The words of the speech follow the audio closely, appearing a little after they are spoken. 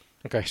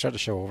Okay, start the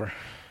show over.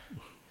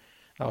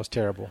 That was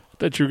terrible. I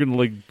thought you were going to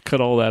like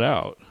cut all that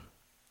out.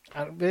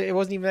 It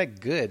wasn't even that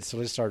good, so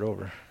let's start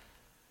over.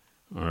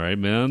 All right,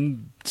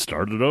 man.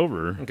 Start it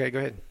over. Okay, go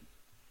ahead.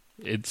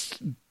 It's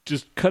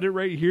just cut it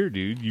right here,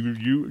 dude.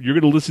 You're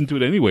going to listen to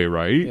it anyway,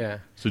 right? Yeah.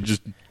 So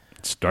just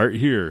start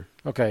here.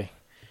 Okay.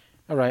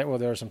 All right, well,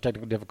 there are some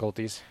technical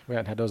difficulties. We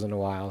haven't had those in a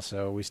while,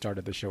 so we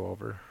started the show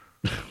over.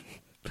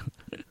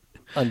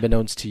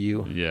 Unbeknownst to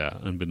you. Yeah,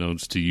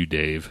 unbeknownst to you,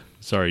 Dave.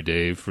 Sorry,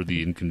 Dave, for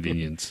the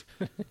inconvenience.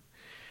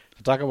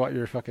 Talk about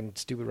your fucking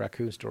stupid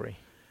raccoon story.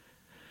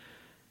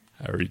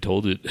 I already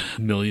told it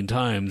a million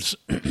times.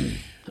 A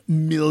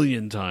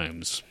million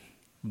times.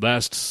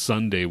 Last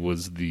Sunday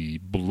was the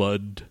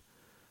blood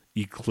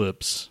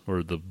eclipse,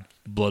 or the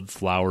blood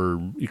flower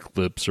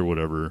eclipse, or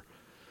whatever.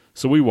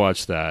 So we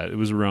watched that. It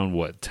was around,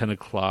 10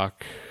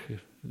 o'clock?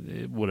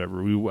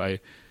 Whatever.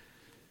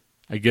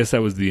 I guess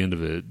that was the end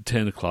of it.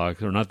 10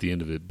 o'clock, or not the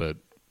end of it, but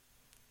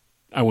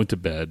I went to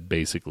bed,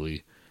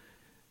 basically,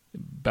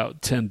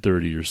 about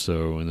 10:30 or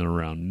so, and then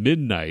around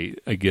midnight,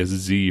 I guess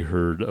Z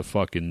heard a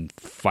fucking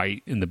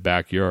fight in the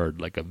backyard,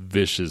 like a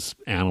vicious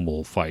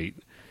animal fight.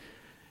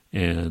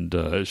 And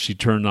she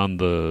turned on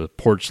the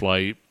porch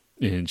light,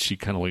 and she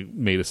kind of like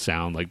made a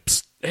sound like,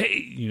 "Psst,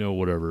 hey,"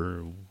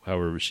 whatever,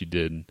 however she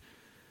did.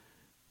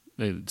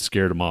 It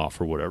scared him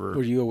off or whatever.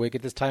 Were you awake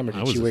at this time, or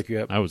did she wake you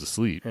up? I was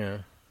asleep. Yeah.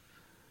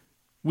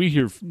 We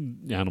hear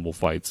animal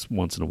fights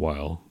once in a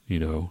while,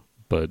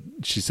 but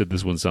she said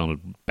this one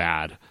sounded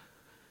bad.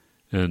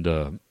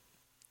 And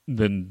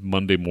then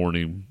Monday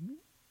morning,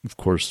 of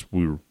course,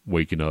 we were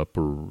waking up,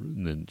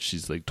 and then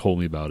she's like told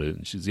me about it,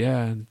 and she's,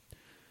 yeah,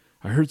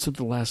 I heard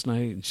something last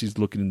night, and she's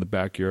looking in the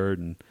backyard,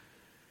 and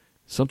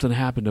something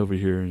happened over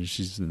here, and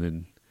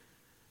then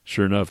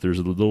sure enough, there's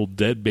a little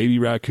dead baby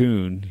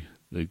raccoon.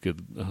 I'm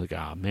like,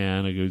 ah,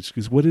 man. I go, she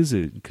goes, what is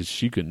it? Because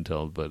she couldn't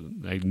tell, but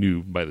I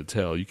knew by the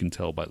tail. You can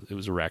tell it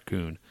was a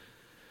raccoon.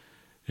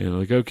 And I'm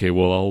like, okay,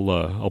 well,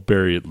 I'll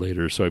bury it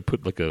later. So I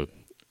put like a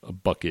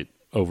bucket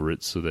over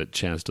it so that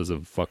Chance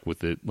doesn't fuck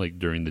with it like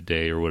during the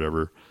day or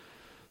whatever.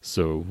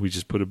 So we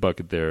just put a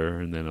bucket there,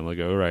 and then I'm like,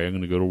 all right, I'm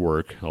going to go to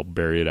work. I'll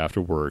bury it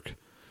after work.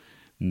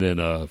 And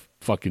then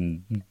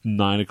fucking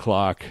 9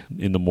 o'clock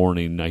in the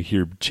morning, I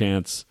hear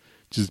Chance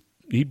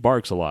he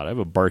barks a lot. I have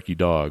a barky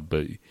dog,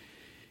 but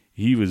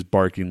he was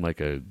barking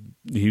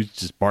he was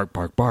just bark,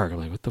 bark, bark. I'm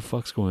like, what the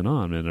fuck's going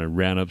on? And I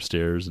ran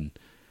upstairs,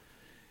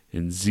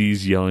 and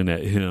Z's yelling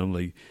at him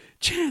like,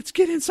 Chance,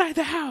 get inside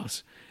the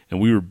house. And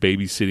we were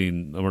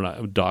babysitting, or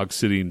not, dog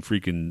sitting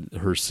freaking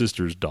her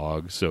sister's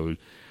dog. So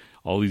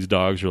all these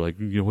dogs are like,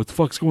 what the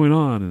fuck's going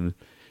on? And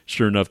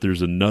sure enough,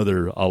 there's a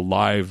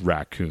live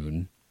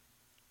raccoon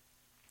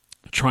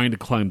trying to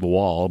climb the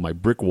wall, my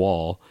brick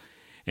wall.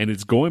 And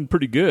it's going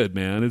pretty good,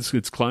 man.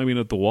 It's climbing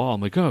up the wall.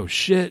 I'm like, oh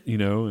shit,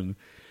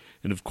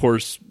 and of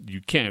course you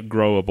can't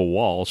grow up a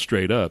wall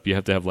straight up. You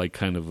have to have like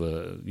kind of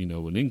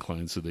an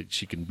incline so that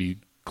she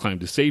can climb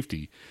to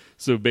safety.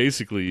 So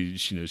basically,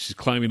 she's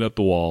climbing up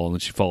the wall, and then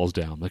she falls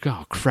down. I'm like,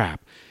 oh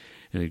crap!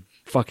 And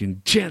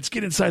fucking Chance,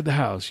 get inside the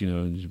house,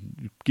 and you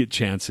get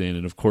Chance in,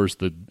 and of course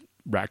the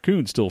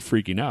raccoon's still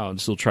freaking out and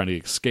still trying to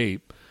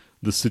escape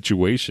the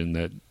situation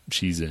that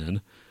she's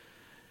in.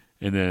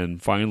 And then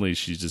finally,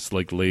 she just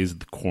like lays at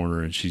the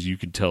corner, and you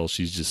can tell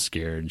she's just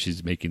scared, and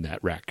she's making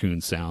that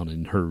raccoon sound,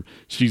 and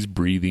she's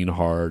breathing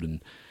hard,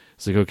 and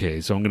it's like, okay,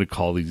 so I'm going to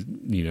call these,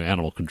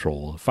 animal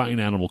control.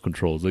 Fine, animal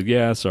control. It's like,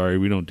 yeah, sorry,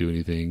 we don't do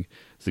anything.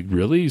 It's like,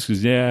 really? He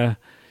says, yeah,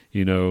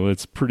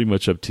 it's pretty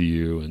much up to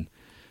you. And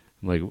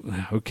I'm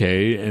like,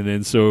 okay. And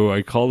then so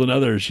I called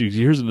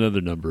here's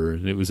another number,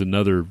 and it was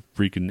another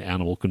freaking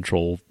animal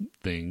control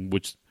thing,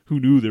 which who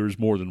knew there was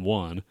more than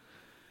one,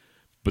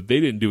 but they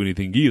didn't do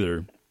anything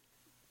either.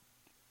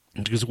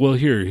 Because, well,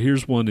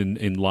 here's one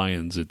in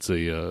Lyons. It's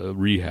a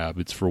rehab.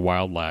 It's for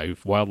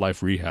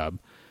wildlife rehab.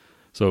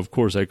 So, of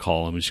course, I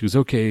call him, and she goes,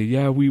 okay,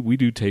 yeah, we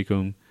do take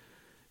them.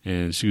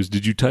 And she goes,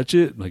 did you touch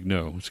it? I'm like,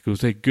 no. She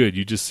goes, hey, good,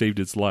 you just saved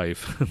its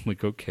life. I'm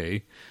like,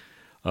 okay.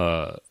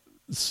 And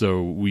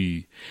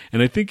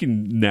I think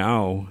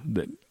now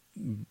that,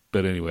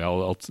 but anyway,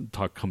 I'll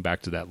come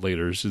back to that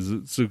later.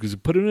 So, because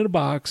put it in a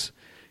box,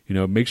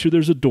 make sure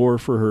there's a door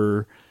for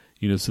her,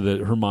 so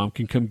that her mom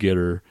can come get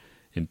her.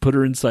 And put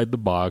her inside the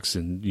box,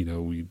 and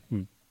we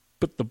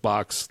put the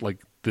box like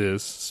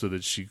this so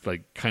that she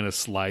like kind of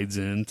slides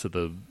into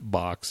the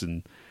box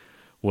and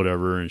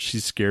whatever. And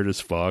she's scared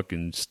as fuck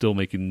and still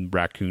making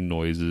raccoon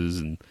noises.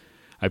 And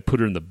I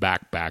put her in the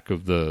back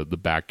of the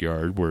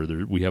backyard where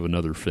we have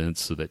another fence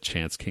so that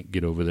Chance can't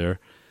get over there.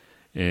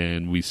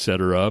 And we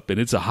set her up, and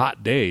it's a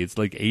hot day. It's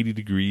like 80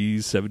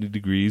 degrees, 70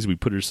 degrees. We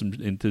put her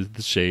into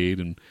the shade,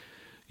 and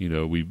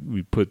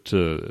we put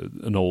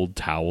an old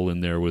towel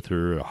in there with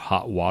her, a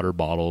hot water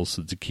bottle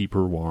to keep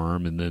her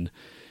warm, and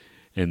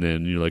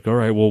then you're like, all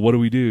right, well, what do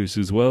we do? She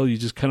says, well, you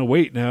just kind of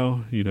wait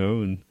now,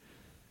 and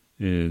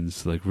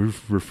it's like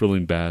we're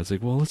feeling bad. It's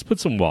like, well, let's put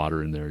some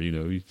water in there,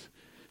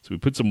 So we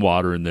put some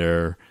water in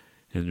there,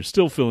 and they're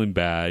still feeling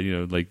bad,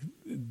 like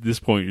at this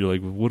point you're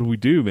like, well, what do we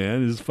do,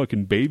 man? This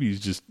fucking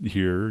baby's just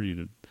here,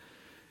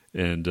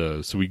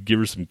 And so we give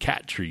her some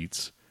cat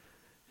treats.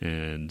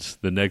 And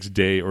the next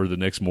day or the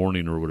next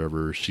morning or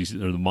whatever,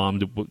 mom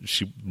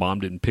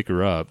didn't pick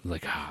her up.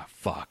 Like,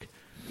 fuck.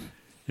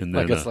 And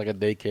then, like it's like a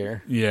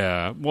daycare.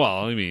 Yeah.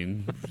 Well, I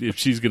mean, if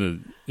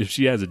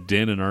she has a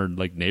den in our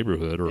like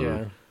neighborhood or.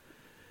 Yeah.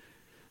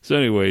 So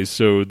anyway,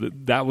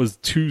 that was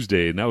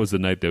Tuesday, and that was the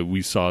night that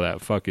we saw that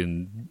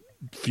fucking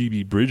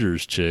Phoebe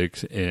Bridgers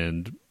chick,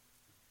 and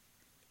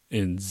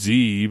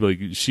Z, like,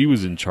 she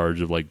was in charge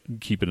of like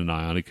keeping an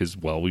eye on it because,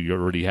 well, we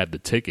already had the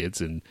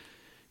tickets, and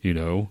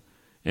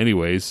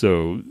anyway,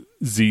 so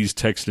Z's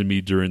texted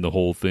me during the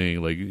whole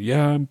thing, like,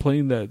 yeah, I'm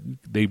playing that.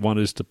 They want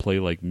us to play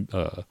like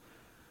a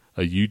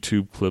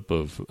YouTube clip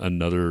of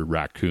another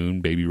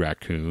baby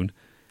raccoon.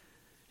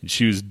 And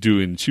she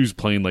was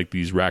playing like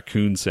these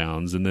raccoon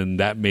sounds, and then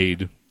that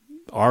made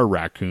our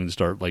raccoon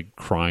start like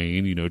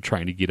crying,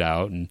 trying to get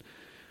out and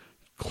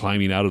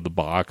climbing out of the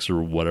box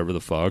or whatever the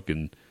fuck,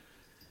 and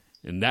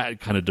that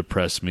kind of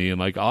depressed me. And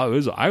like, I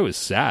was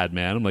sad,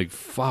 man. I'm like,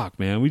 fuck,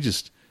 man, we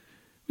just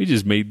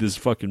made this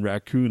fucking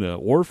raccoon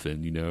an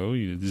orphan,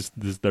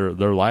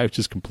 their life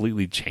just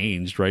completely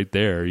changed right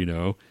there,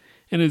 and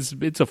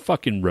it's a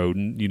fucking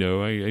rodent,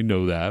 I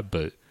know that,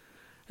 but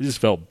I just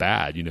felt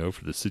bad,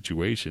 for the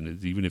situation,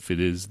 even if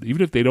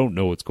they don't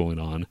know what's going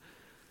on.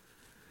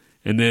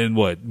 And then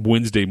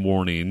Wednesday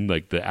morning,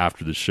 like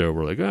after the show,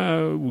 we're like,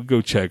 we'll go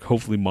check.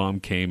 Hopefully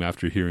mom came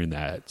after hearing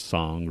that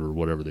song or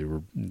whatever they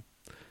were.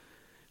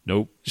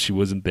 Nope, she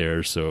wasn't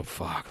there. So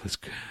fuck,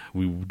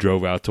 we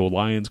drove out to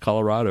Alliance,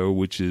 Colorado,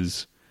 which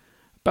is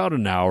about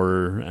an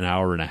hour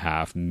and a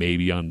half,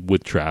 maybe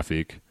with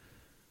traffic.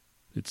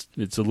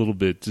 It's a little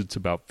bit, it's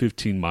about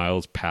 15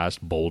 miles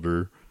past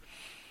Boulder.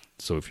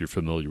 So if you're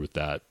familiar with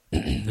that,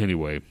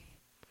 anyway.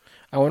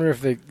 I wonder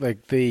if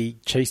they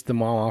chased the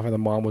mom off and the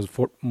mom was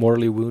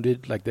mortally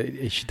wounded, like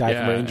she died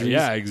from her injuries.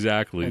 Yeah,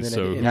 exactly. And then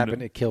so it happened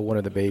to kill one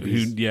of the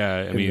babies. in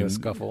the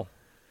scuffle.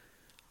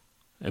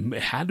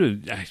 It had to.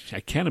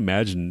 I can't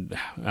imagine.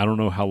 I don't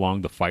know how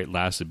long the fight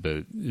lasted,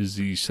 but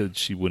Izzy said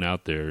she went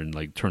out there and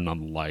like turned on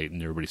the light and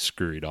everybody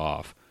scurried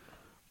off.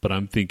 But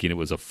I'm thinking it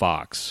was a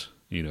fox.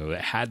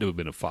 It had to have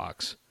been a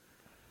fox.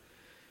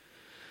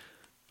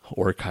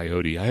 Or a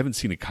coyote. I haven't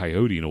seen a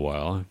coyote in a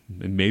while.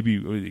 And maybe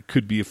it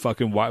could be a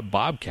fucking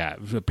bobcat.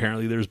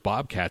 Apparently there's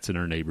bobcats in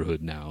our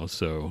neighborhood now.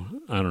 So,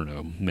 I don't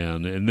know,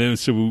 man. And then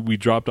so we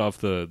dropped off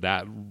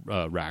that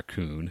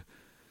raccoon.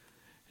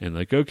 And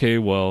like, okay,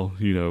 well,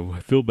 I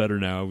feel better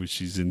now.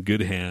 She's in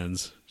good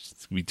hands.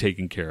 She's be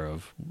taken care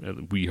of,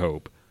 we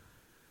hope.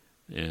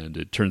 And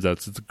it turns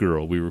out it's a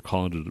girl. We were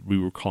calling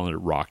it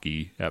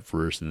Rocky at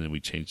first, and then we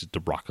changed it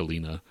to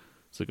Broccolina.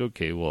 It's like,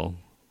 okay, well,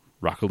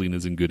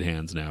 Roccolina's in good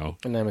hands now.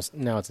 And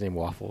now it's named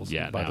Waffles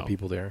by the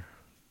people there.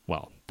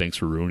 Well, thanks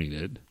for ruining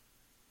it.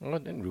 Well,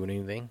 it didn't ruin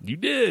anything. You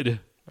did.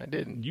 I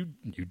didn't. You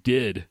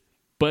did.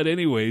 But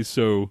anyway,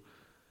 so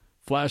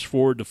flash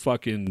forward to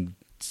fucking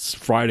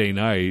Friday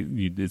night.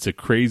 It's a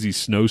crazy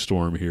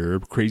snowstorm here,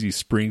 crazy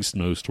spring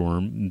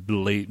snowstorm,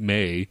 late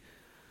May.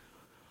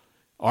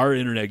 Our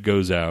internet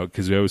goes out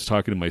because I was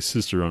talking to my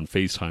sister on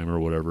FaceTime or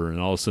whatever, and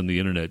all of a sudden the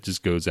internet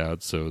just goes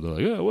out. So they're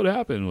like, what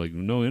happened? I'm like,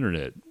 no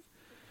internet.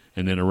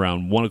 And then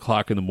around 1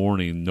 o'clock in the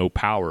morning, no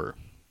power.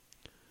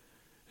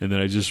 And then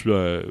I just,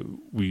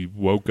 we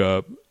woke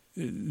up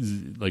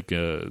like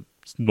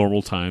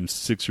normal time,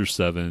 6 or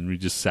 7. We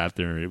just sat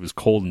there. It was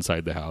cold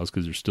inside the house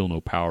because there's still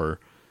no power.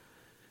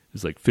 It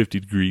was like 50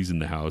 degrees in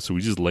the house. So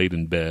we just laid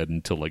in bed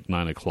until like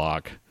 9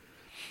 o'clock.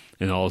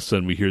 And all of a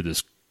sudden we hear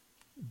this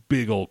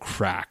big old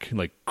crack.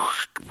 Like,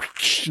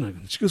 she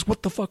goes,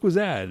 what the fuck was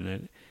that?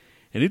 And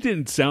it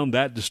didn't sound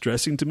that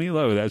distressing to me.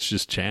 Like, that's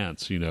just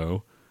chance,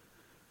 And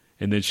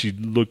then she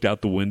looked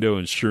out the window,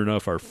 and sure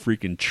enough, our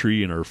freaking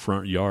tree in our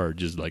front yard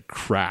just like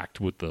cracked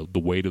with the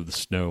weight of the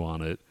snow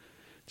on it,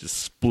 just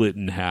split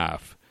in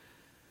half.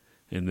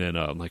 And then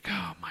I'm like,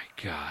 oh my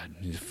God,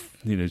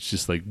 it's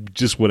just like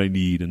just what I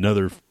need,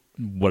 another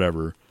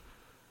whatever.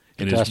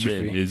 And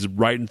it's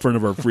right in front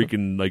of our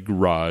freaking like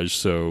garage.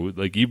 So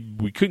like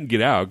we couldn't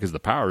get out because the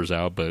power's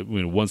out. But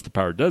once the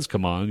power does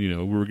come on,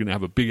 we're gonna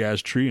have a big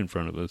ass tree in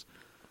front of us.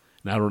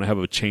 And I don't have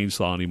a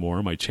chainsaw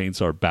anymore. My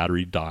chainsaw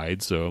battery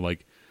died. So I'm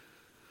like.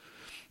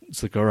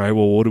 It's like, all right,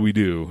 well, what do we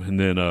do? And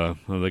then I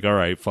was like, all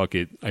right, fuck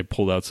it. I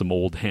pulled out some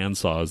old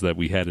handsaws that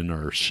we had in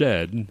our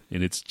shed,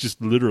 and it's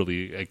just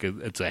literally like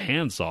it's a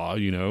handsaw,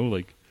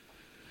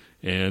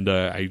 and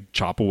I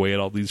chop away at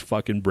all these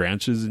fucking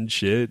branches and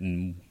shit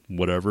and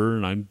whatever,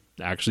 and I'm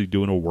actually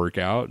doing a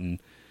workout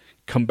and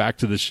come back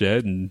to the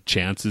shed, and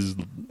Chance is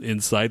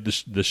inside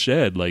the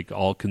shed, like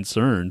all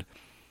concerned.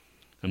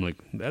 I'm like,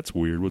 that's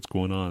weird. What's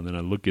going on? And then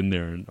I look in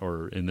there,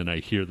 and then I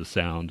hear the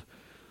sound.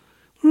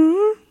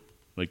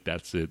 Like,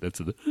 that's it. That's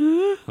it.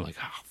 I'm like,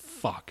 oh,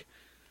 fuck.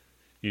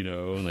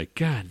 I'm like,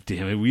 God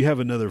damn it. We have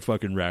another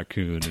fucking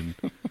raccoon.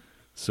 And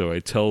so I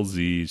tell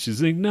Z,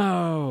 she's like,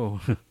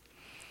 no.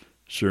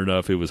 Sure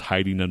enough, it was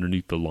hiding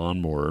underneath the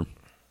lawnmower.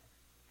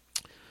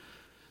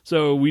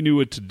 So we knew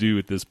what to do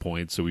at this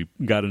point. So we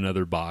got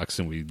another box,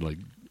 and we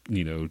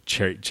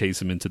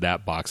chase him into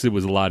that box. It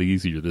was a lot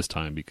easier this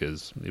time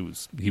because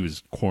he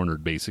was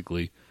cornered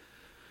basically.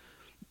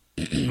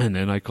 And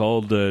then I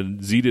called.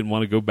 Z didn't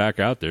want to go back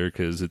out there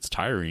because it's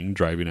tiring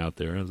driving out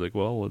there. I was like,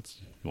 well,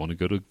 you want to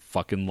go to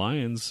fucking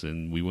Lions?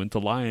 And we went to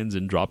Lions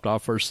and dropped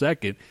off our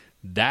second.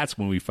 That's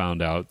when we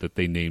found out that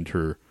they named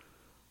her,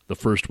 the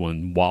first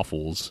one,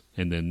 Waffles,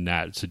 and then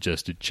Nat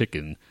suggested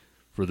Chicken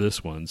for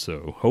this one.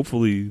 So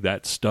hopefully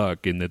that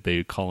stuck and that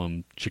they call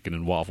them Chicken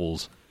and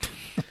Waffles.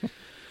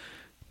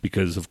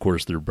 Because, of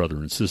course, they're brother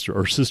and sister,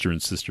 or sister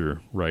and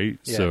sister, right?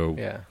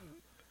 Yeah.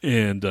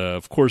 And,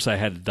 of course, I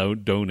had to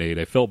donate.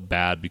 I felt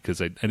bad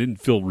because I didn't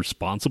feel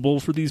responsible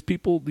for these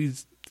people,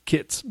 these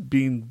kids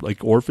being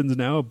like orphans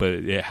now, but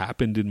it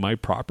happened in my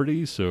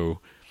property,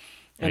 so...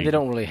 And they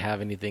don't really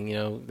have anything,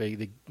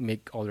 they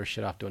make all their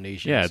shit off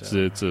donations. Yeah,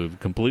 it's a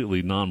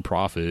completely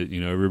non-profit,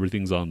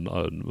 everything's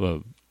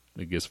on,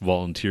 I guess,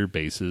 volunteer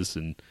basis.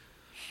 And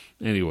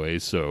anyway,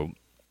 so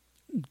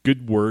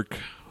good work.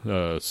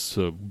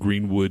 So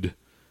Greenwood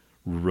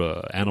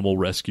Animal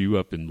Rescue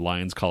up in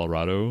Lyons,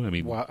 Colorado. I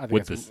mean, I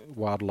think it's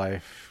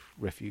Wildlife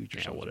Refuge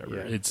or something. Whatever.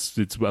 Yeah.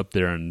 It's up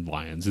there in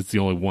Lyons. It's the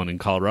only one in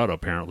Colorado,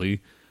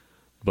 apparently.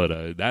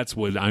 But that's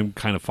what I'm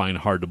kind of find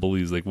hard to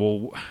believe. It's like,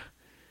 well,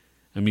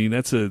 I mean,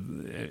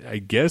 I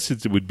guess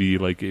it would be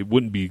like, it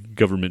wouldn't be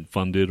government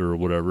funded or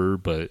whatever,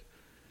 but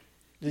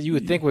you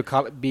would think with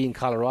being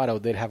Colorado,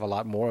 they'd have a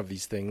lot more of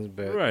these things,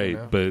 but right.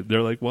 But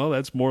they're like, well,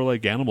 that's more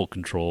like animal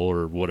control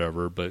or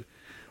whatever. But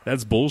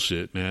that's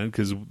bullshit, man.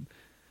 Because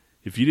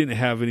if you didn't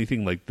have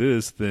anything like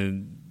this,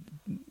 then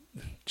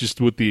just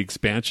with the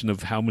expansion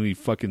of how many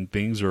fucking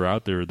things are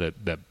out there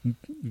that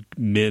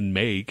men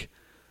make.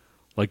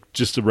 Like,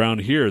 just around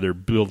here, they're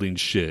building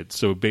shit.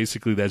 So,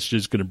 basically, that's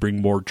just going to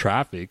bring more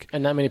traffic.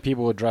 And not many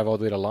people would drive all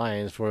the way to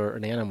Lions for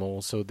an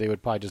animal, so they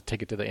would probably just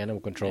take it to the animal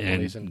control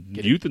place and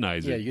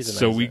euthanize it. Yeah, euthanize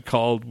so, it.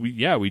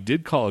 we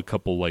did call a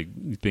couple, like,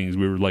 things.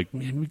 We were like,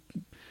 man,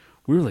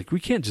 we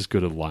can't just go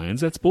to Lions.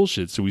 That's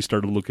bullshit. So, we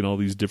started looking at all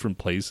these different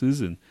places.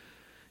 And,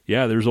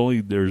 yeah, there's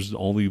only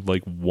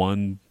like,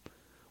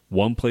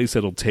 one place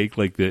that'll take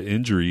like the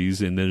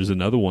injuries, and there's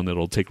another one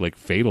that'll take like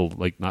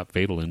not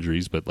fatal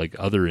injuries, but like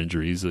other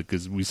injuries.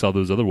 Because we saw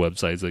those other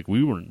websites, like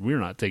we're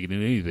not taking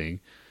in anything.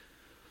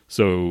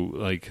 So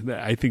like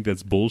I think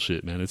that's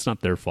bullshit, man. It's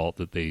not their fault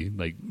that they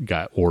like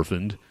got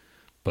orphaned,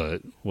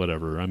 but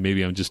whatever.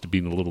 Maybe I'm just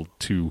being a little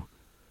too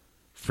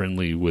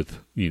friendly with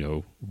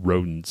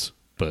rodents,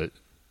 but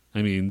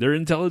I mean they're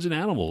intelligent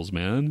animals,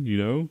 man.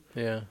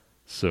 Yeah.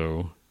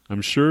 So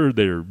I'm sure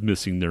they're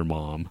missing their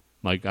mom.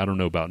 Like, I don't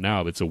know about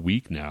now, but it's a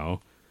week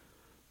now,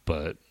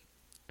 but...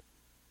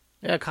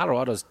 Yeah,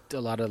 Colorado's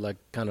a lot of, like,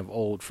 kind of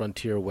old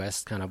frontier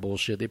west kind of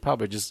bullshit. They're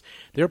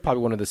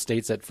probably one of the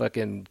states that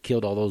fucking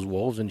killed all those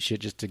wolves and shit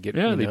just to get...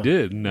 Yeah, they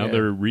did. Now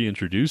they're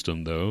reintroduced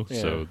them, though,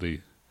 yeah. So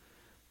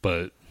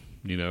But,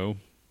 You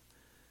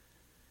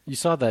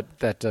saw that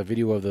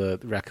video of the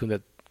raccoon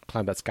that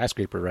climbed that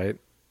skyscraper, right?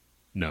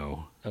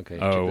 No. Okay.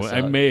 Oh, I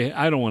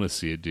don't want to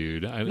see it,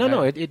 dude.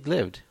 It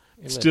lived.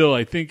 Still,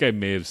 I think I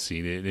may have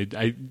seen it.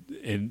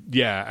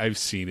 I've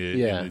seen it.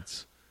 Yeah, and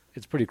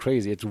it's pretty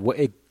crazy.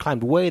 It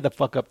climbed way the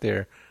fuck up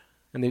there,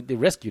 and they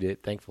rescued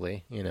it.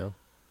 Thankfully,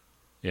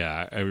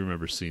 Yeah, I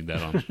remember seeing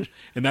that on,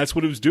 and that's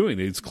what it was doing.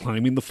 It's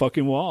climbing the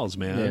fucking walls,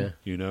 man.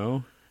 Yeah.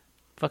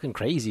 Fucking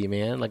crazy,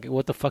 man. Like,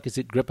 what the fuck is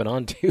it gripping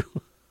onto?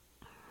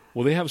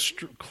 Well, they have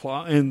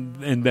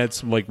and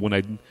that's like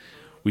when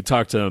we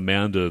talked to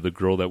Amanda, the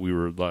girl that we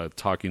were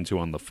talking to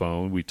on the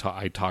phone.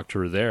 I talked to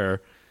her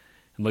there.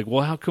 And like,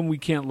 well, how come we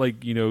can't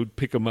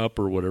pick them up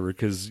or whatever?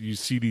 Because you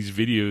see these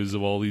videos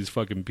of all these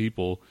fucking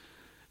people.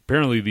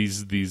 Apparently,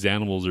 these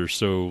animals are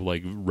so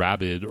like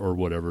rabid or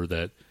whatever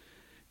that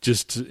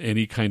just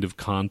any kind of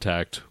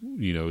contact,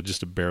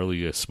 just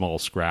barely a small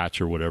scratch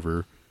or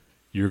whatever,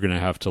 you're gonna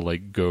have to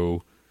like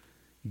go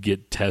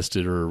get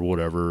tested or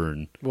whatever.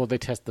 And well, they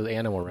test the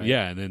animal, right?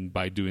 Yeah, and then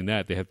by doing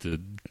that, they have to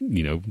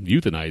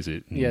euthanize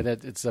it. Yeah,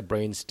 it's a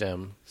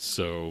brainstem.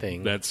 So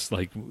thing. That's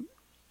like.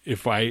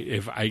 If I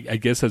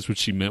guess that's what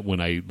she meant when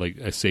I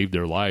saved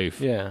their life.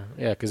 Yeah,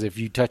 because if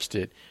you touched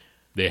it,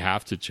 they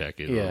have to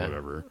check it or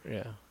whatever.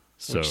 Yeah,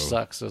 so which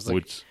sucks. So it's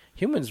like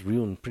humans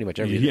ruin pretty much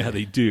everything. Yeah,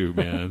 they do,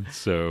 man.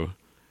 So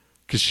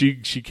because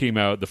she came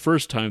out the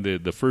first time,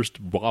 the first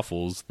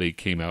Waffles, they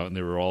came out and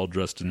they were all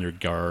dressed in their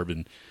garb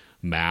and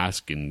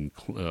mask and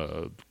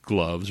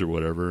gloves or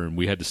whatever, and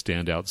we had to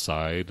stand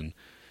outside. And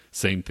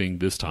same thing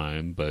this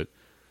time, but.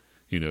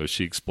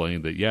 She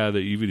explained that, that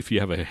even if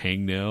you have a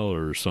hangnail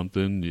or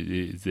something,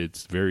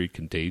 it's very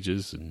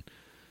contagious and,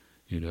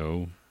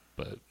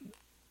 but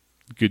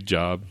good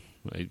job,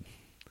 I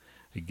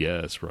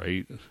guess,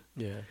 right?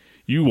 Yeah.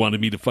 You wanted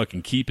me to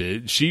fucking keep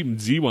it.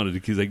 Z wanted to,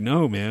 he's like,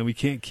 no, man, we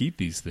can't keep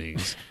these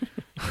things.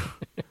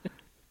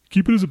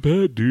 Keep it as a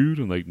pet, dude.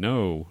 I'm like,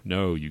 no,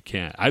 you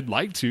can't. I'd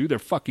like to. They're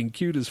fucking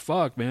cute as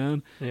fuck,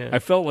 man. Yeah. I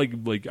felt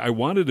like I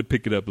wanted to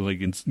pick it up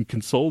and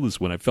console this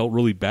one. I felt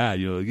really bad,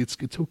 like it's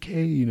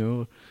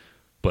okay,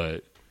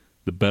 But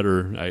the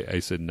better, I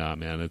said, nah,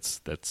 man,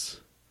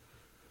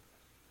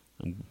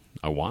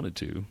 I wanted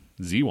to.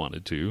 Z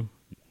wanted to.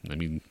 I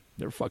mean,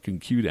 they're fucking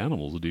cute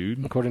animals,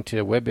 dude. According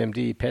to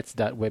WebMD,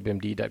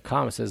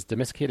 pets.webmd.com, it says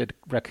domesticated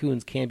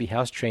raccoons can be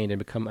house trained and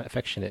become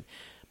affectionate,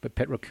 but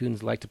pet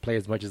raccoons like to play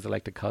as much as they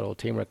like to cuddle.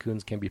 Tame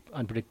raccoons can be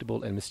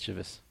unpredictable and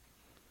mischievous.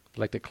 They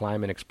like to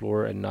climb and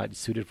explore and not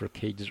suited for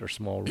cages or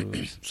small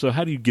rooms. So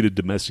how do you get a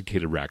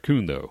domesticated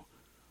raccoon, though?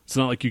 It's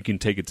not like you can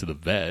take it to the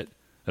vet.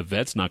 A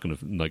vet's not going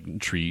to like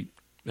treat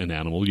an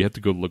animal. You have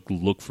to go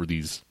look for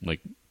these, like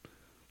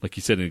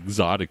you said, an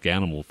exotic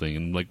animal thing.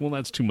 And like, well,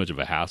 that's too much of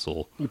a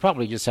hassle. You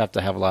probably just have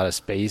to have a lot of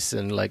space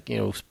and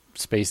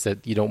space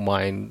that you don't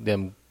mind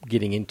them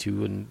getting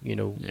into and,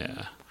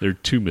 Yeah, they're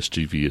too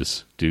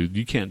mischievous, dude.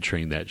 You can't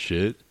train that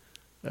shit.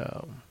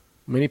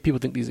 Many people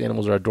think these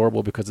animals are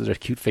adorable because of their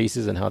cute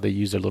faces and how they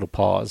use their little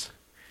paws.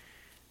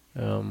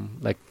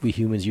 Like we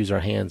humans use our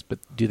hands, but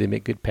do they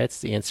make good pets?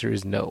 The answer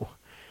is no.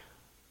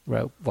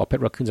 Right. While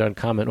pet raccoons are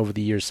uncommon, over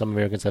the years, some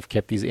Americans have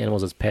kept these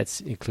animals as pets,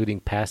 including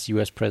past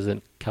U.S.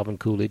 President Calvin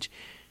Coolidge,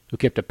 who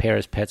kept a pair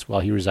as pets while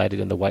he resided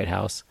in the White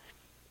House.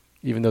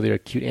 Even though they are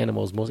cute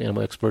animals, most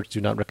animal experts do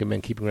not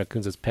recommend keeping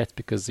raccoons as pets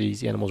because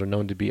these animals are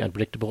known to be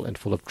unpredictable and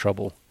full of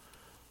trouble.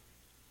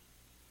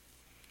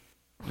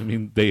 I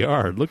mean, they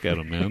are. Look at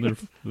them,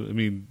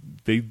 man.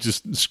 They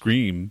just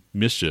scream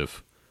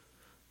mischief,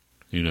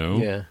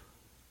 Yeah.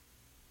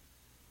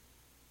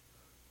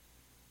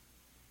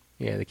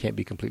 Yeah, they can't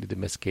be completely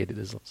domesticated.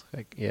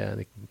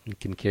 They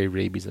can carry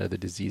rabies and other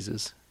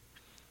diseases.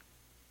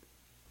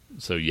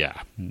 So,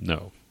 yeah,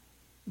 no.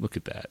 Look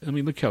at that. I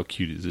mean, look how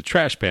cute he is. A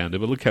trash panda,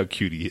 but look how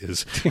cute he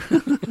is.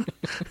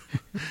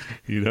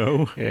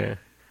 Yeah.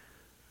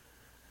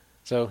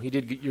 So, you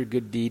did get your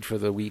good deed for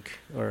the week,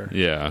 or...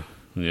 Yeah,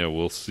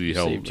 we'll see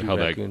how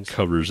raccoons. That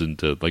covers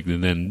into,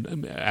 and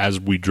then as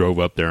we drove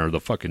up there, the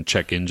fucking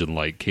check engine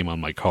light came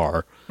on my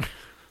car.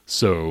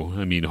 So,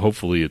 I mean,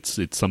 hopefully it's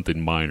something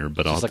minor,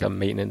 but it's like a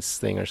maintenance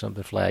thing or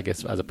something, flag,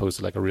 as opposed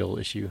to like a real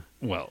issue.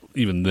 Well,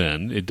 even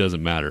then, it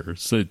doesn't matter.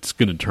 So it's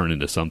going to turn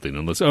into something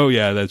unless,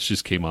 that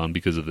just came on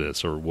because of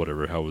this or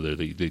whatever, however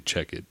they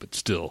check it, but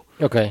still.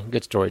 Okay,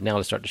 good story. Now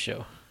let's start the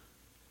show.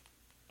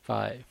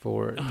 5,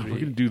 4, 3. We're going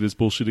to do this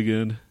bullshit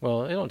again?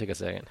 Well, it don't take a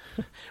second.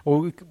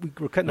 Well,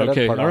 we're cutting that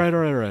okay, part all right.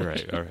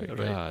 off.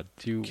 God,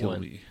 2, kill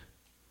 1. me.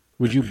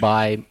 Would you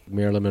buy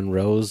Marilyn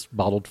Monroe's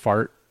bottled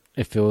fart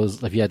if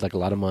you had like a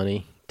lot of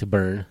money to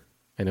burn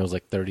and it was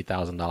like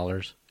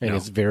 $30,000 and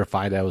it's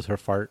verified that was her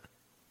fart?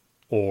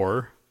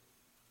 Or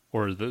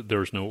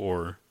there's no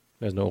or.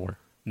 There's no or.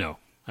 No,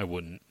 I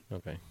wouldn't.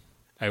 Okay.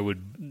 What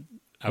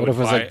if it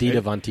was like Dita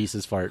Von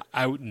Teese's fart?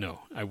 I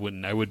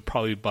wouldn't. I would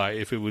probably buy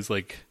if it was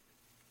like.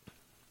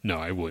 No,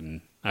 I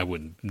wouldn't.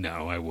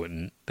 No, I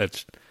wouldn't. I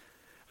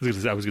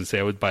was gonna say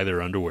I would buy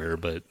their underwear,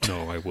 but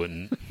no, I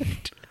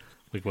wouldn't.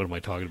 Like, what am I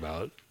talking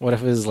about? What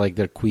if it was like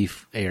their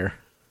queef air?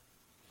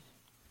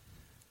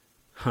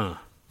 Huh.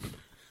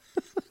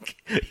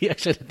 You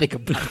actually had to think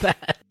about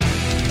that.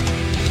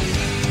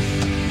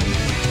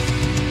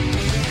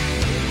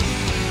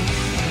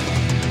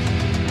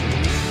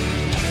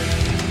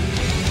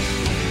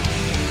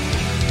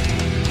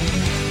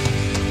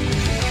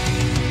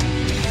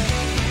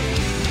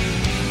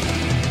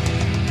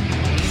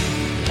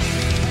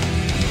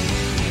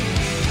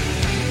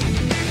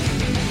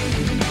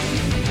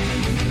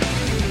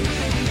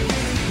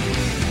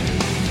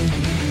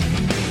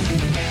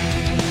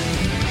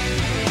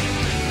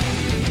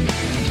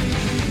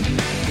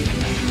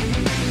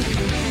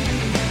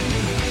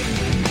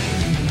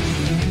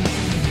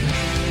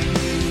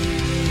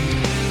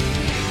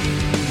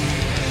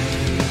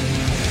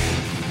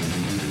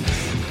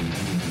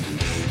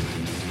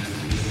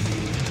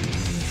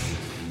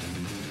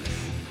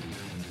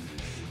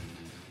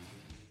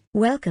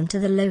 Welcome to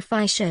the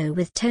Lo-Fi Show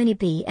with Tony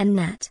B and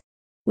Nat.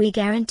 We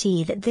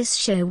guarantee that this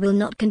show will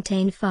not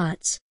contain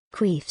farts,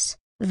 queefs,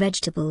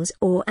 vegetables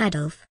or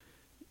Adolf.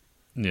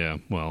 Yeah,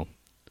 well,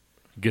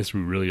 I guess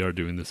we really are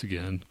doing this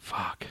again.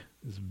 Fuck,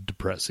 it's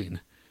depressing.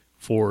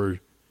 It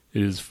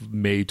is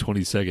May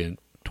 22nd,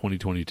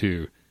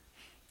 2022,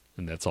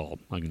 and that's all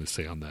I'm going to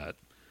say on that.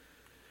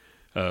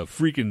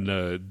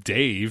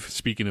 Dave,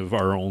 speaking of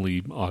our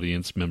only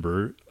audience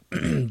member,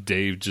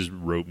 Dave just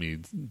wrote me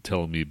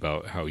telling me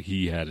about how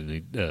he had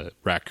a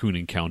raccoon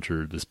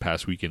encounter this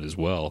past weekend as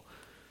well.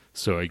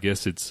 So I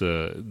guess it's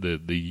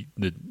the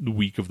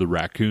week of the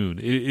raccoon.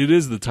 It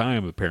is the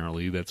time,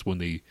 apparently. That's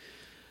when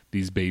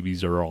these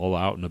babies are all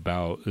out and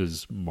about,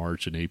 is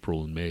March and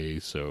April and May.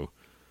 So,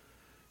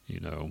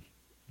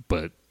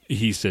 but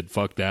he said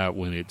fuck that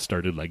when it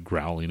started like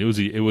growling.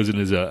 It wasn't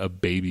as a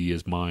baby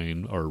as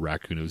mine or a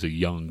raccoon. It was a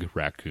young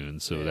raccoon.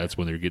 So that's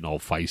when they're getting all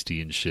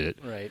feisty and shit.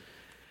 Right.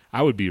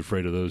 I would be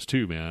afraid of those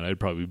too, man. I'd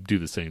probably do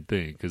the same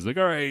thing because, like,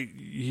 all right,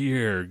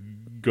 here,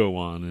 go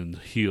on and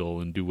heal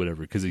and do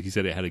whatever. Because he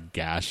said it had a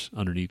gash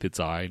underneath its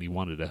eye and he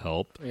wanted to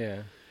help.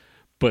 Yeah.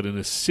 But in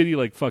a city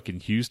like fucking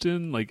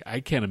Houston, like,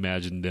 I can't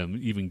imagine them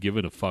even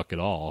giving a fuck at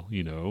all,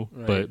 Right.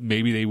 But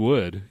maybe they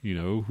would,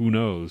 who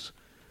knows?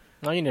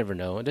 No, you never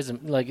know. It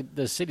doesn't like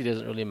the city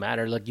doesn't really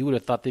matter. Like you would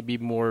have thought they'd be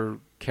more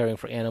caring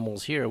for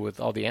animals here with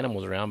all the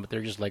animals around, but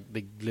they're just like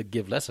they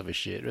give less of a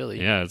shit,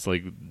 really. Yeah, it's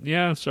like,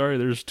 yeah, sorry,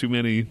 there's too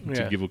many to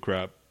Yeah. give a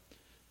crap.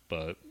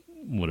 But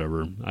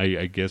whatever.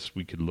 I guess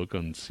we could look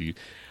and see.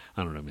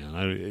 I don't know,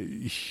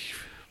 man.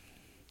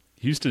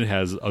 Houston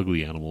has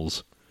ugly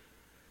animals.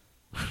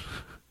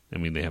 I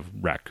mean, they have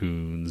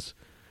raccoons.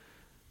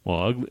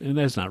 Well, and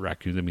that's not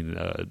raccoons. I mean,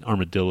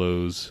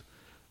 armadillos.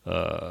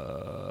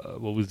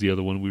 What was the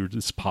other one? We were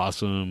just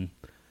possum.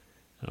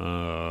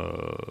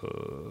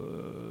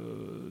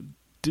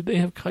 Did they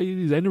have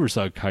coyotes? I never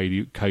saw a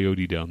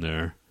coyote down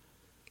there.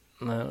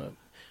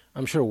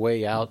 I'm sure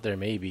way out there,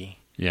 maybe.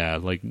 Yeah,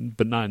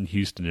 but not in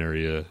Houston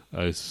area.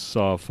 I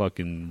saw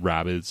fucking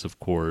rabbits, of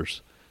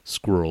course,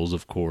 squirrels,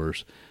 of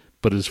course.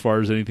 But as far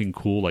as anything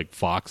cool like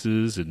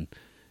foxes and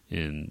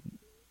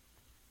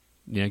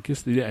yeah, I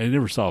guess I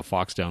never saw a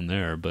fox down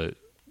there. But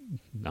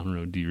I don't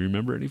know. Do you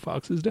remember any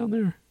foxes down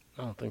there?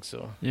 I don't think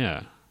so.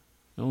 Yeah,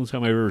 the only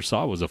time I ever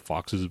saw was a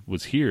fox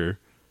was here.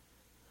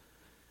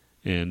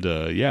 And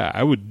yeah,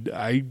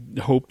 I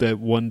hope that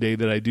one day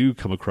that I do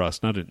come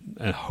across, not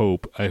a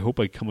hope, I hope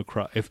I come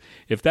across,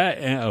 if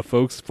that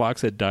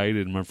fox that died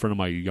in front of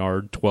my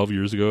yard 12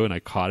 years ago and I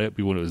caught it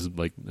when it was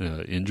like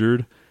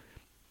injured,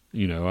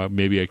 you know,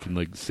 maybe I can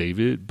like save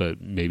it,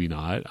 but maybe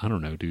not. I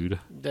don't know, dude.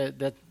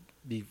 That'd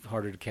be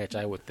harder to catch,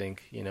 I would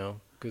think, you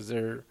know, because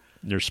they're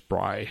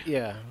spry.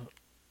 Yeah.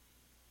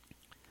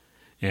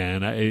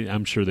 And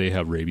I'm sure they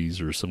have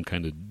rabies or some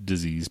kind of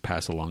disease,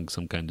 pass along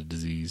some kind of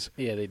disease.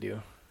 Yeah, they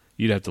do.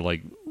 You'd have to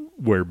like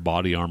wear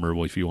body armor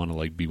if you want to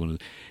like be one of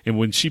the, and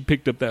when she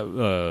picked up that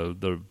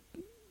the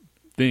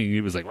thing,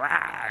 it was like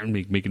Wah!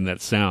 making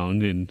that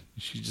sound, and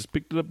she just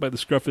picked it up by the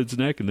scruff of its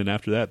neck, and then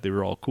after that they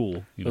were all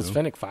cool. Those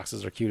fennec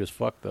foxes are cute as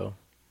fuck, though.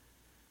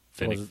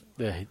 Fennec,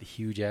 the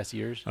huge ass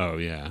ears. Oh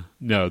yeah,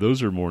 no,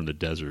 those are more in the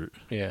desert.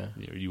 Yeah,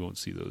 you won't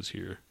see those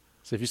here.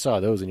 So if you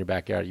saw those in your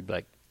backyard, you'd be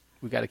like,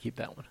 "We got to keep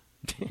that one."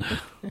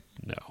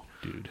 No,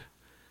 dude.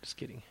 Just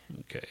kidding.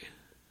 Okay.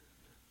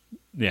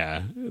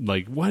 Yeah,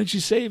 like, why didn't you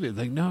save it?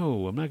 Like,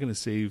 no, I'm not going to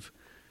save.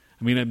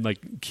 I mean, I'm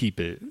like, keep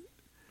it.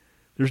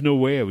 There's no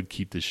way I would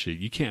keep this shit.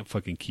 You can't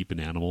fucking keep an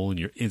animal,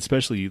 and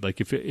especially like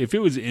if it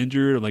was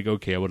injured, I'm like,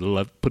 okay, I would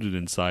have put it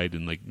inside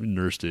and like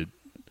nursed it.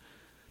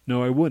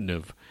 No, I wouldn't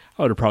have.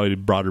 I would have probably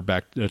brought her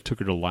back, took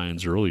her to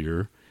Lions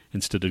earlier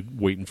instead of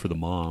waiting for the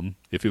mom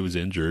if it was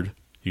injured.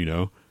 You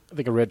know, I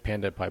think a red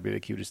panda would probably be the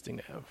cutest thing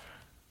to have.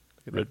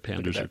 Red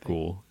pandas are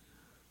cool.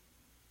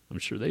 I'm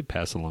sure they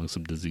pass along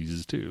some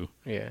diseases too.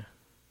 Yeah.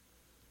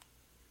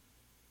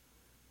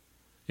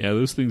 Yeah,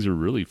 those things are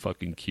really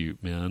fucking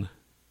cute, man.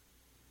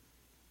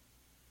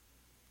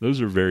 Those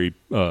are very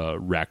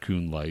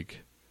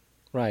raccoon-like.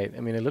 Right.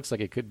 I mean, it looks like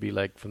it could be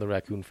like from the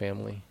raccoon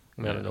family.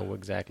 I mean, Yeah. I don't know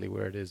exactly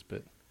where it is,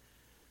 but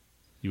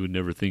You would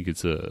never think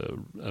it's a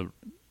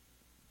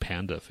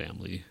panda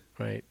family.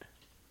 right.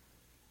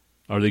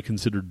 Are they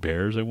considered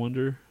bears, I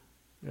wonder?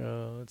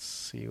 Let's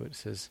see what it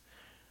says.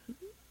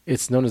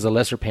 It's known as a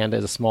lesser panda,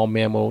 is a small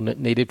mammal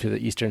native to the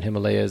eastern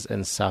Himalayas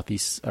and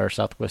southeast or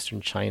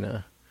southwestern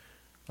China.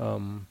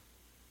 Yeah,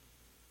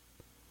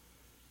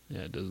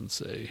 it doesn't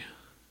say.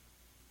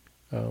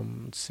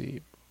 Let's see.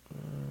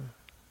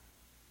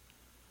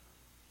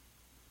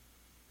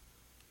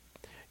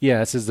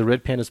 Yeah, it says the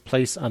red panda's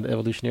place on the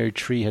evolutionary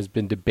tree has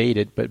been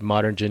debated, but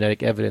modern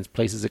genetic evidence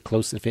places it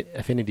close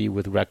affinity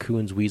with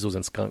raccoons, weasels,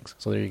 and skunks.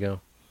 So there you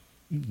go.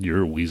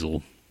 You're a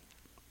weasel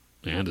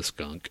and a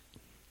skunk.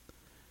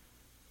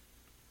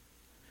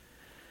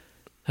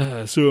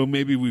 So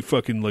maybe we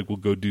fucking like we'll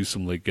go do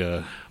some like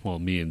well,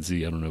 me and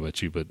Z, I don't know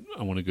about you, but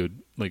I want to go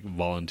like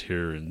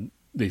volunteer, and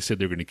they said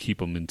they're going to keep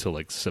them until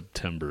like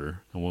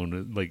September. I want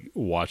to like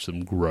watch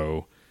them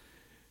grow,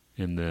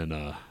 and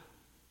then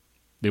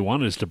they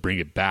wanted us to bring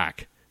it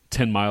back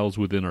 10 miles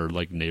within our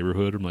like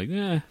neighborhood. I'm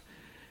like,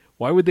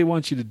 why would they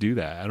want you to do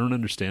that? I don't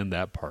understand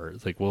that part.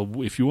 It's like, well,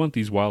 if you want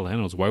these wild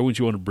animals, why wouldn't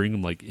you want to bring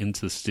them like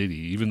into the city,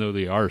 even though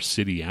they are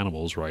city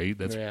animals, right?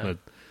 That's Yeah.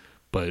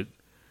 but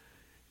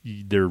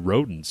they're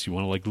rodents. You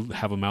want to like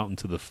have them out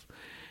into the,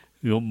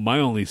 my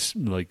only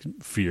like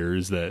fear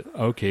is that,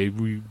 okay,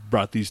 we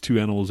brought these two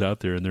animals out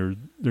there and they're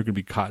going to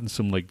be caught in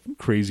some like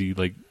crazy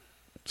like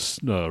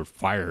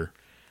fire,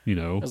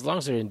 As long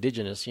as they're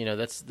indigenous,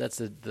 that's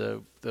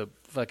the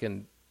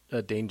fucking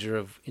danger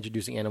of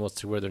introducing animals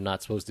to where they're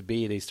not supposed to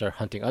be. They start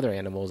hunting other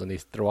animals and they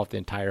throw off the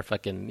entire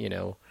fucking,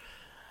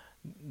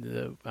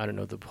 the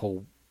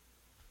whole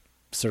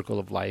circle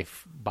of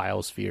life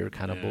biosphere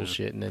kind of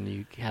bullshit. And then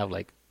you have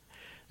like,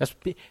 that's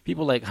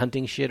people like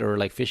hunting shit or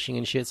like fishing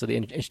and shit. So they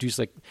introduce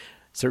like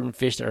certain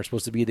fish that are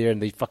supposed to be there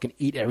and they fucking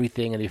eat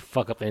everything and they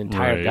fuck up the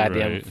entire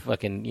goddamn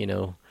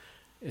fucking,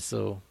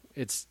 so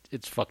it's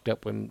fucked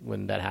up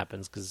when that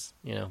happens because,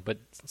 but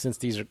since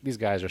these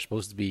guys are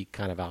supposed to be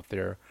kind of out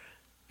there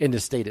in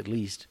the state at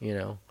least,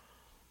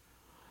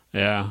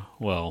 Yeah,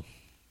 well,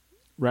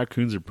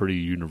 raccoons are pretty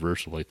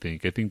universal, I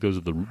think. I think those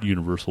are the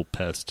universal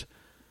pest.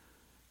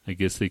 I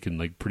guess they can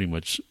like pretty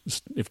much,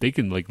 if they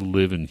can like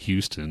live in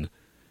Houston,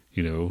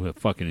 You know, a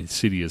fucking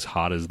city as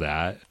hot as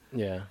that.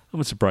 Yeah.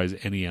 I'm surprised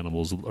any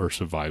animals are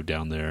survived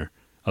down there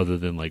other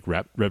than like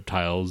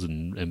reptiles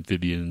and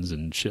amphibians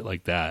and shit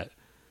like that.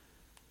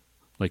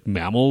 Like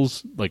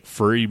mammals, like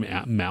furry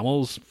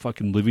mammals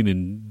fucking living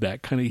in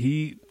that kind of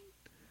heat.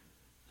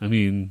 I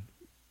mean,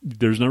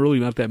 there's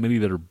not that many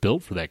that are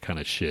built for that kind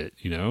of shit,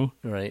 you know?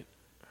 Right.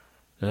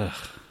 Ugh.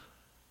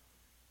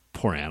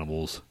 Poor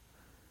animals.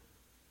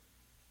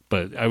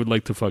 But I would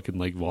like to fucking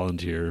like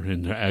volunteer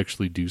and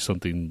actually do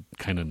something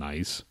kind of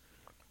nice.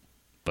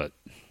 But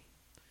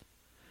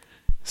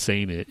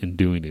saying it and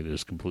doing it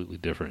is completely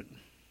different.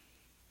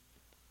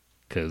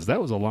 Because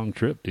that was a long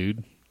trip,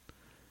 dude.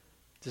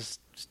 Just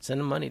send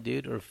them money,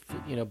 dude, or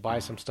buy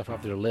some stuff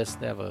off their list.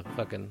 They have a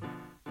fucking,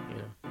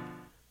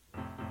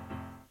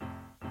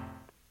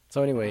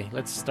 So anyway,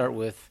 let's start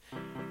with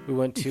we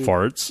went to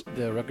farts.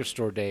 The record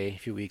store day a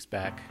few weeks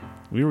back.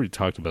 We already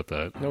talked about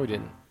that. No, we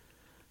didn't.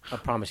 I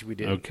promise you we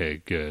didn't.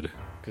 Okay, good.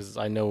 Because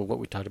I know what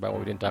we talked about, what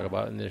we didn't talk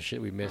about, and there's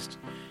shit we missed.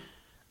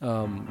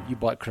 You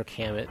bought Kirk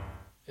Hammett,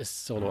 his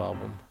solo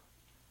album.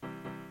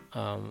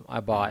 I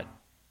bought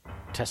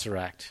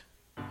Tesseract.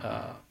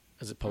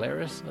 Is it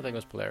Polaris? I think it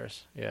was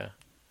Polaris. Yeah.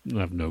 I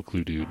have no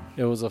clue, dude.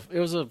 It was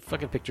a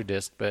fucking picture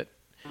disc, but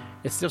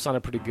it still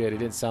sounded pretty good. It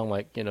didn't sound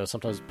like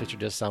sometimes picture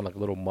discs sound like a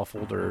little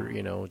muffled or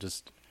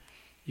just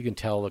you can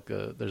tell like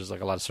there's like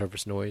a lot of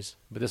surface noise.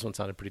 But this one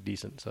sounded pretty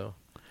decent. So,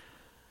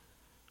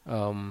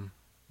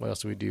 what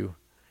else did we do?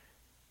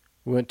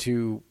 We went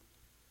to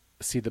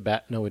see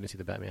the No, we didn't see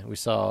the Batman. We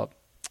saw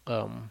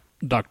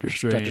Doctor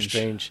Strange. Doctor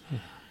Strange.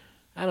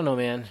 I don't know,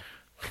 man.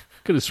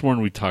 Could have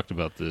sworn we talked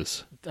about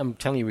this. I'm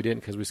telling you we didn't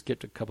because we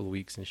skipped a couple of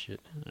weeks and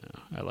shit.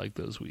 Yeah, I like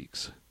those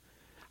weeks.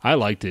 I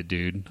liked it,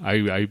 dude.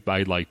 I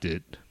liked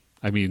it.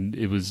 I mean,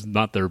 it was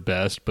not their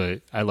best,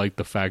 but I liked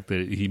the fact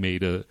that he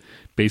made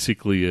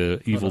basically a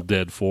Evil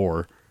Dead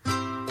 4.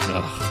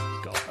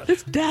 Oh, God.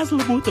 Let's dazzle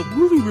them with a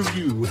movie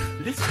review.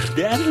 Let's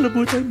dazzle them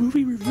with a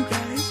movie review,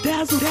 guys.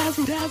 Dazzle,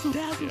 dazzle, dazzle,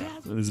 dazzle, Yeah,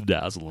 dazzle. let's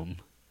dazzle them.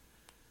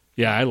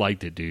 Yeah, I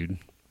liked it, dude.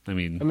 I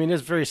mean,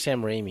 it's very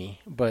Sam Raimi,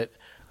 but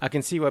I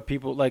can see why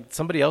people like.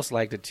 Somebody else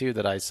liked it too.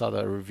 That I saw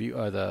the review.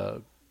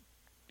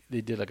 They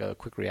did like a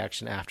quick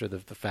reaction after the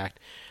fact,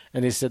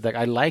 and they said like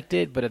I liked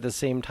it, but at the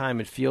same time,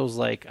 it feels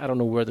like I don't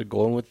know where they're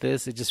going with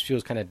this. It just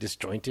feels kind of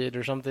disjointed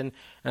or something.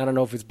 And I don't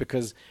know if it's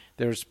because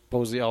there's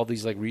supposedly all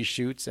these like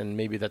reshoots, and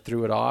maybe that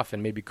threw it off,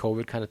 and maybe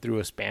COVID kind of threw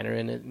a spanner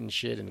in it and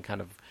shit, and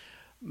kind of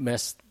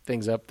messed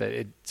things up so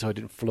it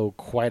didn't flow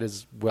quite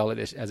as well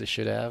as it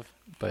should have.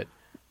 But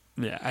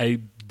yeah, I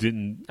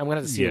didn't. I'm gonna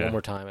have to see it one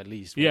more time at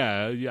least.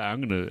 Yeah.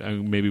 I'm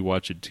gonna maybe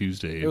watch it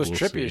Tuesday. It was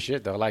trippy as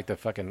shit though. Like the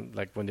fucking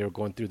when they were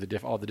going through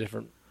all the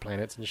different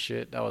planets and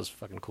shit. That was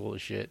fucking cool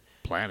as shit.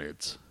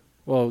 Planets.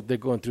 Well, they're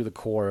going through the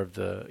core of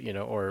the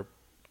or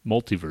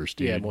multiverse,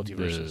 dude. Yeah,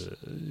 multiverses.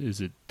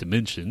 Is it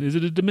dimension? Is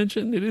it a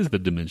dimension? It is the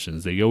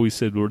dimensions. They always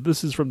said, "Well,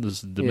 this is from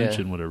this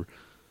dimension, whatever."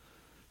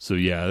 So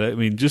yeah, I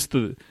mean, just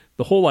the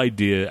whole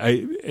idea.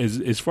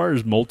 As far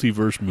as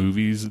multiverse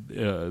movies,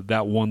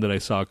 that one that I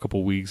saw a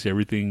couple weeks,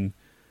 everything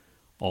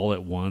all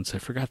at once. I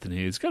forgot the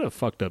name. It's got a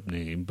fucked up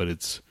name, but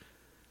it's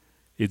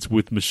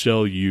with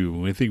Michelle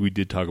Yeoh. I think we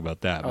did talk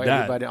about that. Oh,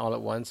 Everybody All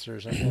at Once or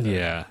something.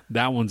 Yeah,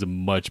 that one's a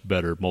much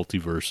better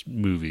multiverse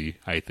movie,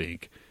 I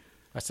think.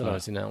 I still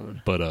haven't seen that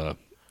one. But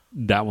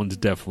that one's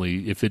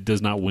definitely, if it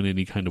does not win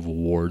any kind of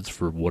awards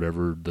for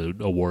whatever the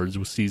awards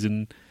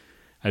season,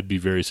 I'd be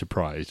very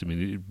surprised. I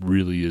mean, it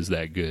really is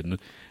that good. And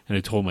I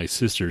told my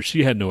sister,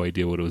 she had no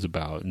idea what it was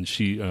about, and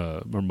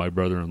or my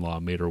brother-in-law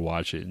made her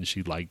watch it, and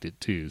she liked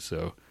it too.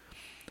 So,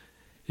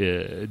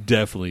 yeah,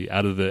 definitely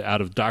out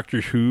of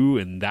Doctor Who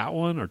and that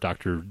one, or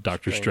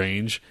Doctor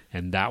Strange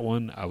and that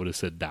one, I would have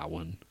said that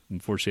one.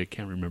 Unfortunately, I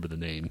can't remember the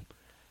name.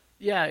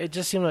 Yeah, it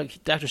just seemed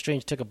like Doctor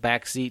Strange took a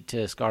back seat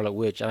to Scarlet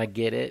Witch, and I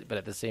get it, but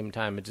at the same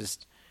time, it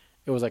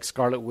was like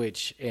Scarlet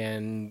Witch,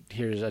 and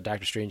here's a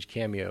Doctor Strange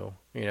cameo,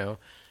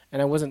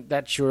 And I wasn't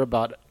that sure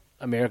about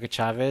America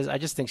Chavez. I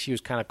just think she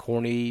was kind of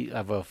corny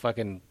of a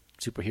fucking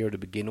superhero to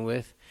begin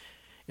with.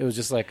 It was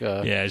just like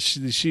a... Yeah,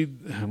 she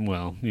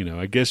well,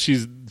 I guess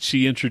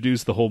she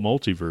introduced the whole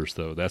multiverse,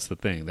 though. That's the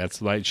thing.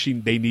 That's like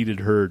they needed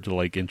her to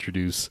like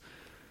introduce,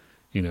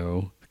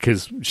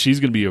 because she's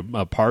going to be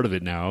a part of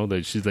it now.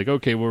 That she's like,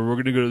 okay, well, we're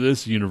going to go to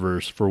this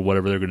universe for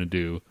whatever they're going to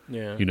do.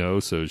 Yeah.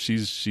 So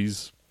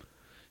she's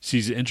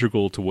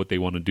integral to what they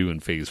want to do in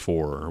Phase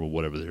 4 or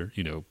whatever they're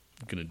going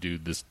to do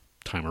this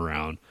time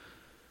around.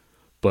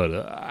 But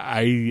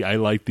I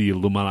like the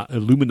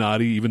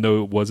Illuminati, even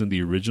though it wasn't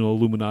the original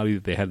Illuminati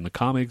that they had in the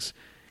comics,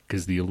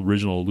 because the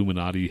original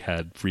Illuminati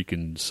had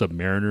freaking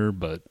Submariner,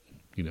 but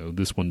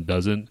this one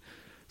doesn't.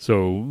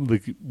 So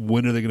like,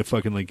 when are they going to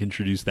fucking like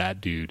introduce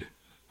that dude?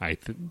 I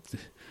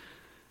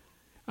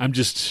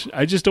just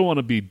don't want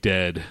to be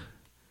dead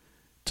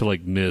to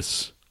like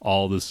miss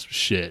all this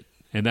shit,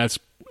 and that's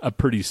a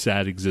pretty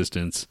sad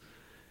existence.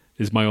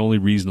 Is my only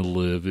reason to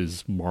live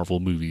is Marvel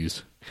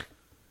movies,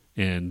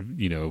 and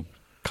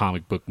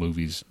comic book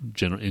movies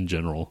in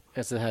general.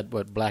 Yes, it had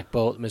Black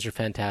Bolt, Mr.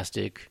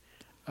 Fantastic,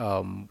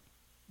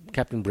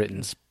 Captain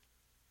Britain,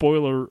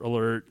 Spoiler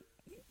alert,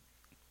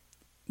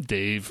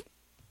 Dave.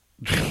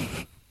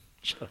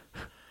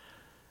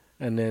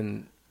 And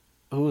then,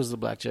 who was the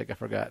black chick? I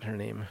forgot her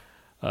name.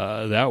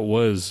 That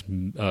was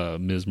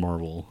Ms.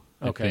 Marvel,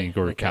 I think,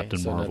 or Captain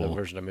so Marvel. Another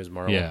version of Ms.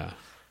 Marvel. Yeah.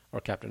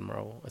 Or Captain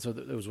Marvel. So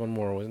there was one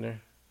more, wasn't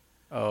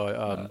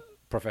there?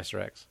 Professor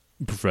X.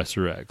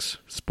 Professor X.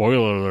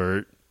 Spoiler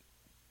alert.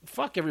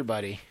 Fuck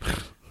everybody.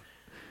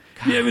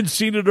 You haven't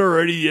seen it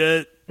already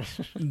yet?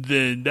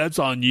 Then that's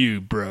on you,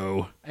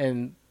 bro.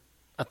 And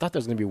I thought there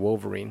was going to be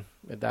Wolverine.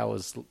 But that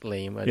was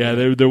lame.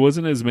 There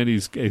wasn't as many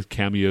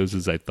cameos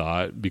as I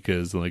thought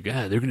because like,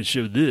 they're going to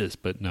show this.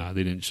 But no,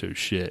 they didn't show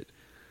shit.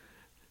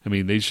 I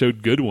mean, they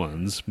showed good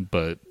ones,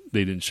 but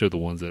they didn't show the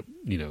ones that,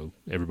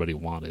 everybody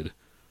wanted.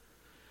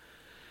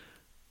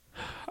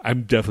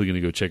 I'm definitely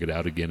going to go check it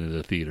out again in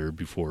the theater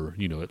before,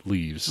 it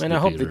leaves. And I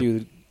hope they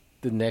do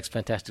the next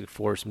Fantastic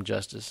Four some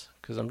justice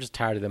because I'm just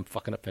tired of them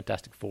fucking up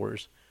Fantastic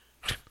Fours.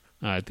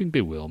 I think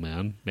they will,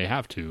 man. They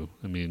have to.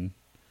 I mean,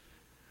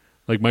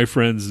 like my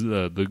friends,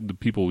 the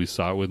people we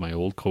saw it with, my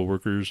old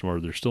coworkers, or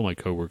they're still my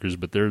coworkers,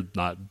 but they're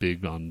not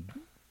big on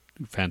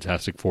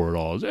Fantastic Four at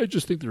all. I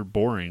just think they're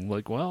boring.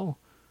 Like, well,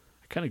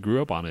 I kind of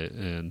grew up on it,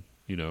 and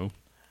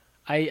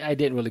I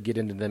didn't really get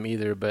into them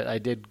either, but I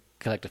did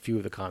collect a few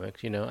of the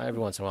comics. Every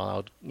once in a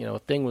while,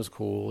 Thing was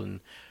cool, and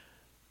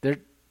their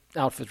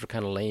outfits were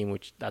kind of lame,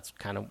 which that's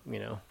kind of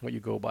what you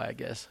go by, I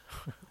guess.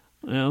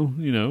 Well,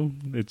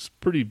 it's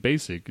pretty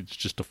basic. It's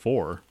just a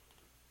 4.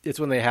 It's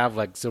when they have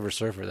like Silver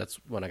Surfer. That's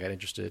when I got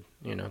interested.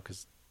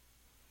 Because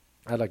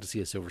I'd like to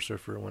see a Silver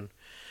Surfer one,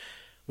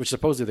 which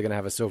supposedly they're gonna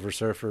have a Silver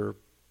Surfer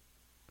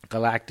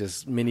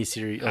Galactus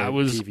miniseries. I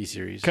was TV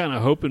series. Kind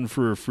of hoping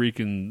for a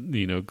freaking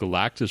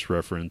Galactus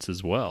reference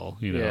as well.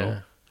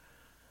 Yeah.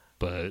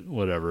 But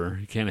whatever,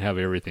 you can't have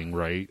everything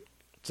right.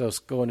 So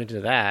going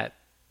into that,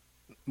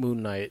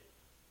 Moon Knight.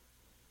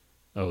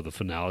 Oh, the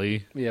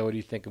finale. Yeah, what do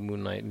you think of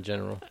Moon Knight in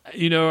general?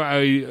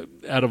 I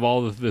out of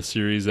all of the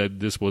series,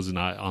 this was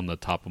not on the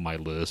top of my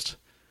list.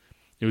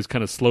 It was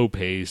kind of slow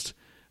paced.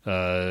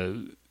 I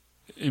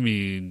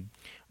mean,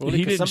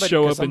 he didn't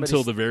show up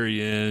until the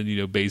very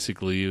end.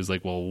 Basically, it was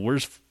like, well,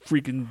 where's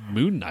freaking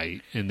Moon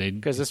Knight? And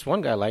because this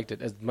one guy liked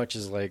it as much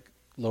as like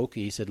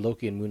Loki. He said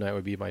Loki and Moon Knight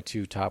would be my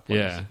 2 top ones.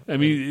 Yeah, I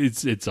mean,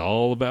 it's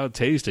all about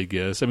taste, I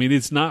guess. I mean,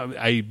 it's not.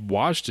 I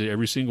watched it,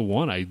 every single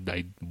one. I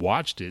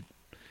watched it.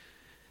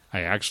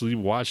 I actually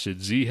watched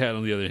it. Z had,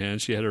 on the other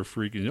hand, she had her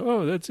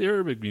freaking, that's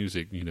Arabic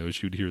music.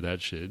 She would hear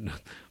that shit,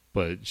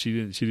 but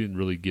she didn't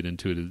really get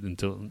into it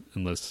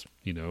unless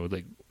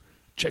like,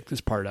 check this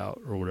part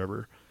out or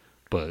whatever.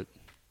 But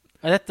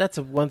that's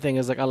one thing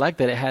is like I like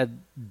that it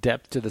had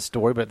depth to the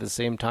story, but at the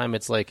same time,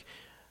 it's like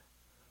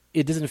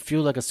it doesn't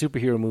feel like a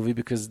superhero movie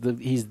because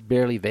he's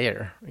barely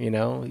there.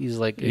 He's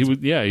like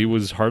he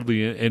was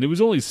hardly in, and it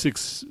was only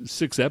six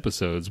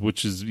episodes,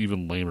 which is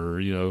even lamer.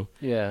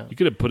 Yeah, you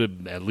could have put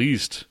it at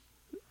least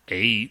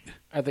 8.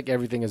 I think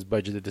everything is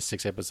budgeted to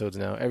 6 episodes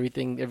now.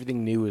 Everything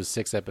new is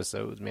 6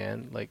 episodes,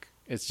 man. Like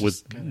it's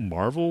just with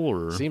Marvel,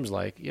 or seems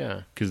like,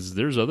 yeah, because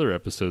there's other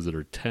episodes that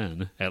are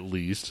 10 at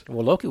least.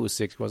 Well, Loki was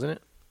 6, wasn't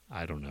it?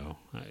 I don't know.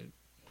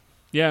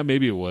 Yeah,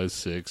 maybe it was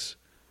 6.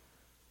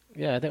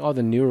 Yeah, I think all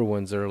the newer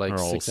ones are like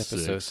 6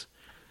 episodes. 6.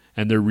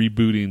 And they're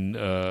rebooting.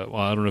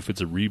 Well, I don't know if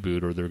it's a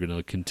reboot or they're going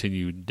to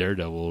continue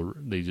Daredevil.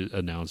 They just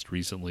announced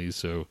recently,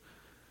 so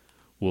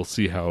we'll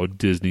see how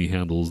Disney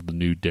handles the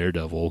new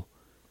Daredevil.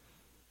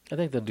 I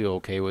think they'll do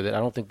okay with it. I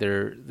don't think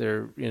they're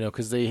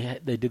because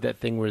they did that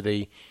thing where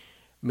they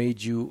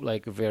made you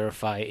like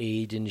verify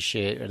age and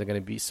shit. Or they're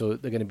going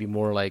to be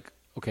more like,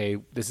 okay,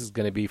 this is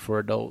going to be for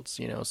adults,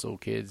 so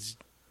kids,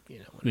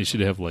 They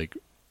should have like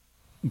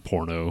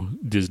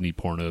Disney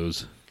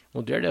pornos.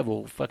 Well,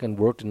 Daredevil fucking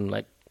worked in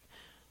like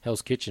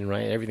Hell's Kitchen,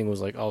 right? Everything was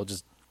like all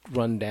just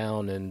run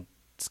down and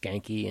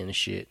skanky and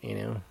shit,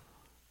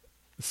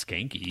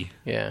 Skanky?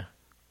 Yeah.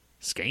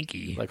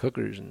 Skanky? Like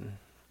hookers and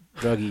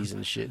druggies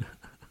and shit.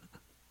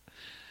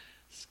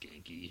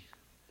 Skanky.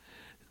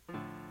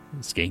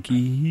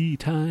 Skanky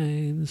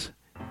times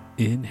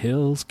in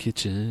Hell's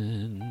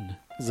Kitchen.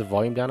 Is the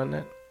volume down on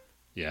that?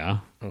 Yeah.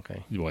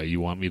 Okay. Why,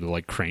 you want me to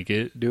like crank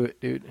it? Do it,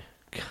 dude.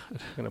 God. I'm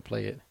going to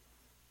play it.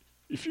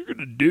 If you're going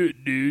to do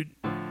it, dude.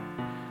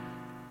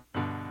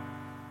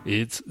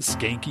 It's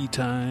skanky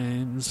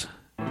times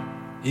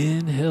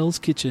in Hell's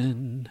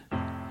Kitchen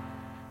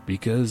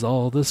because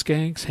all the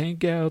skanks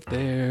hang out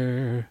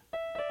there.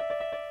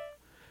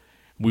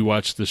 We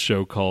watched the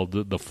show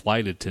called The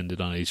Flight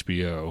Attendant on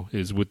HBO.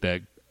 Is with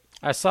that.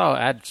 I saw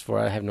ads for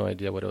it. I have no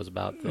idea what it was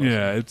about, though.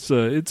 Yeah, it's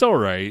all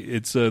right.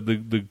 It's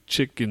the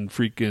chick in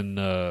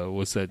freaking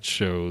what's that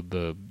show?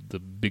 The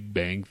Big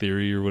Bang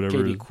Theory or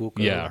whatever. Katie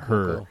Kuko. Yeah,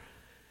 her.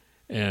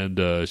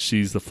 And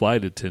she's the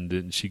flight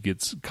attendant, and she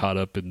gets caught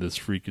up in this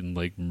freaking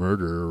like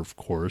murder, of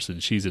course,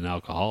 and she's an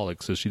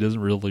alcoholic, so she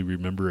doesn't really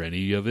remember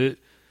any of it.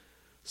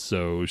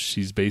 So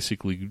she's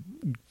basically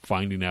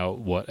finding out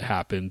what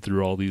happened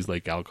through all these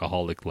like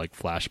alcoholic like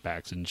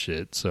flashbacks and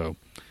shit. So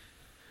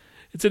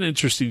it's an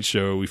interesting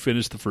show. We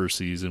finished the first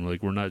season.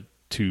 Like we're not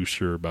too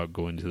sure about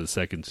going to the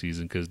second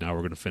season because now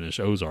we're going to finish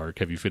Ozark.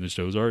 Have you finished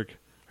Ozark?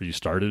 Are you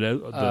started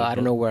at? I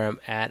don't know where I'm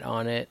at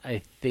on it.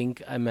 I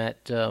think I'm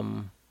at.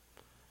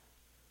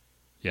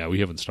 Yeah,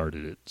 we haven't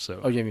started it. So.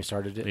 Oh, you haven't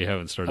started it? We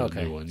haven't started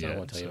the new one so yet. I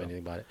won't tell you anything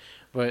about it.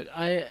 But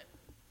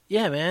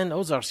yeah, man,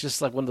 Ozark's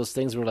just like one of those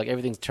things where like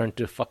everything's turned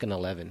to fucking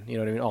 11. You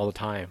know what I mean? All the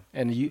time,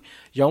 and you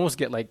almost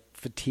get like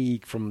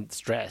fatigue from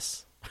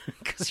stress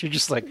because you're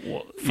just like,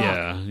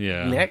 fuck.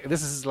 Yeah.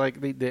 This is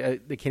like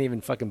they can't even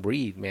fucking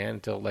breathe, man,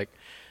 until like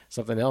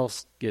something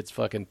else gets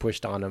fucking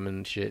pushed on them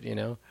and shit. You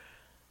know.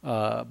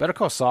 Better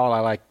Call Saul, I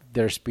like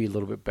their speed a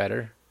little bit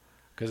better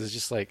because it's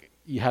just like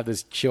you have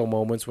this chill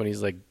moments when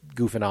he's like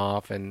goofing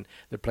off and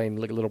they're playing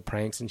like little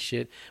pranks and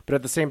shit. But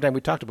at the same time, we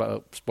talked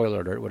about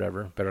spoiler alert,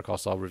 whatever. Better Call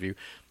Saul review.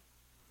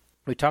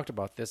 We talked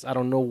about this. I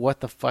don't know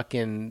what the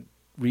fucking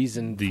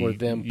reason for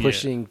them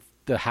pushing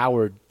the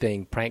Howard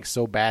thing prank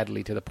so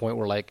badly to the point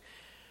where like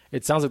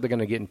it sounds like they're going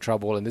to get in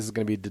trouble and this is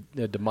going to be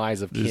the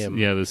demise of Kim.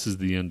 Yeah, this is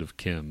the end of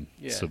Kim.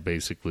 Yeah. So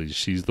basically,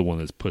 she's the one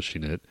that's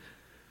pushing it.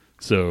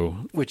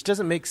 So, which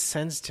doesn't make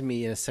sense to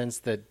me in a sense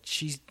that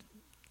she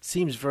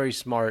seems very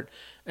smart,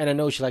 and I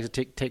know she likes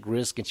to take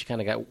risk, and she kind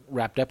of got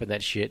wrapped up in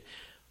that shit.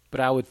 But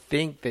I would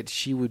think that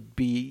she would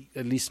be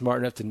at least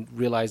smart enough to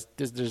realize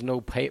there's no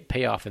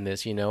payoff in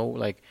this, you know,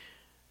 like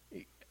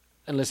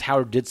unless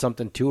Howard did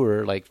something to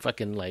her, like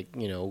fucking like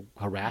you know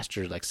harassed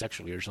her like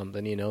sexually or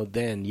something, you know,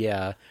 then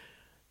yeah.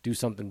 Do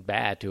something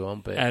bad to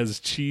him, but as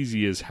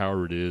cheesy as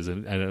Howard is,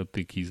 and I don't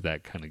think he's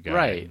that kind of guy.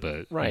 Right,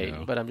 but right. You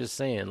know, but I'm just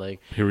saying,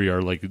 like here we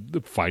are, like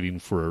fighting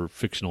for a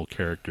fictional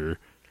character.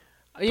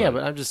 Yeah,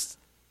 but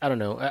I don't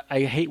know.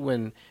 I hate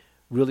when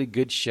really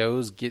good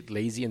shows get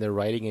lazy in their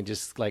writing and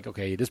just like,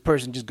 okay, this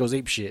person just goes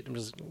ape shit. I'm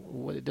just,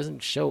 it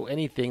doesn't show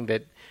anything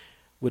that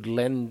would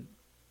lend,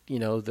 you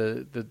know,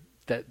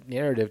 that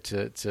narrative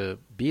to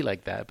be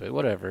like that, but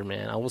whatever,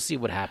 man. I will see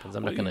what happens.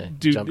 I'm not gonna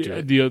jump to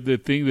it. The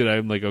thing that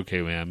I'm like,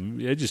 okay,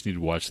 man, I just need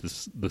to watch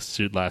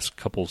the last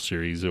couple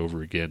series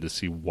over again to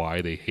see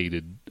why they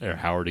hated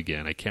Howard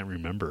again. I can't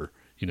remember.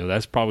 You know,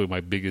 that's probably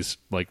my biggest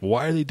like,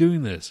 why are they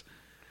doing this?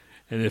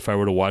 And if I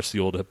were to watch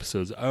the old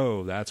episodes,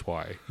 oh, that's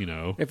why. You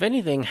know, if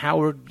anything,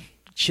 Howard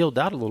chilled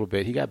out a little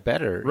bit. He got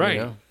better, right? You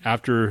know?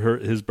 After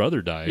his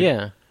brother died,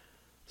 yeah.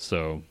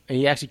 So and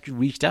he actually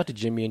reached out to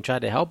Jimmy and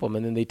tried to help him,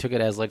 and then they took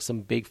it as like some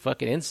big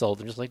fucking insult.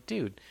 And just like,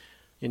 dude,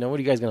 you know, what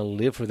are you guys gonna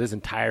live for this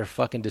entire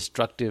fucking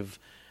destructive,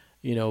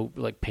 you know,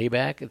 like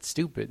payback? It's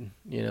stupid.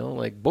 You know,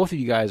 like both of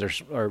you guys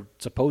are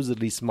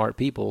supposedly smart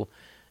people,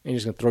 and you're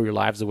just gonna throw your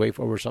lives away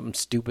over something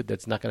stupid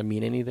that's not gonna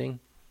mean anything.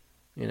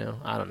 You know,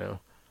 I don't know.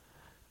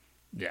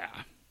 Yeah,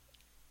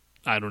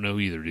 I don't know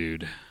either,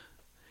 dude.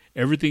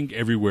 Everything,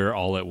 Everywhere,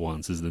 All at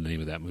Once is the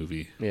name of that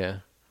movie. Yeah,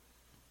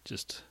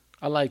 just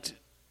I liked.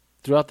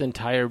 Throughout the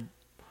entire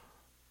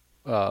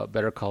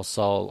Better Call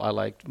Saul, I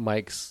liked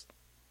Mike's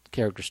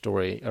character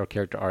story or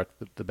character arc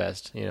the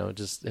best. You know, it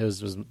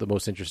was the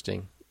most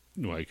interesting.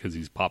 Why? Because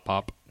he's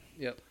Pop.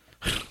 Yep.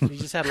 He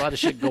just had a lot of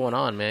shit going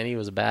on, man. He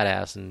was a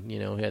badass, and you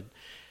know, he had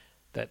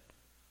that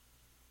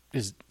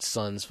his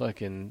son's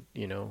fucking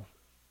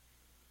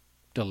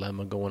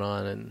dilemma going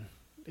on, and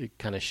it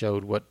kind of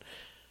showed what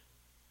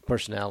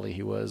personality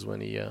he was when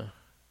he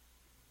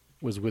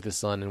was with his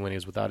son and when he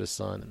was without his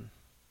son. And,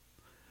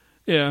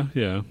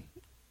 Yeah.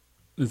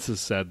 It's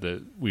just sad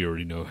that we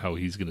already know how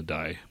he's going to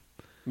die.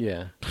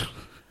 Yeah.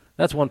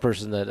 That's one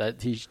person that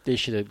they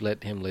should have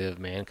let him live,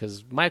 man,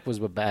 because Mike was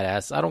a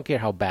badass. I don't care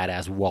how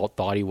badass Walt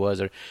thought he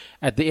was. Or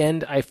at the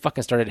end, I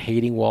fucking started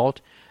hating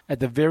Walt. At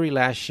the very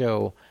last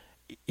show,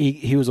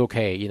 he was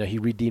okay. You know, he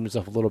redeemed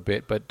himself a little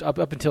bit, but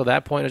up until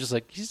that point, I was just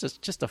like, he's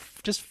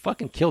just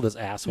fucking kill this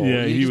asshole.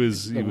 Yeah, he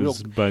was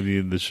by the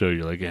end of the show.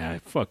 You're like, yeah,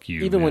 fuck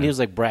you. Even man. when he was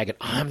like bragging,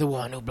 I'm the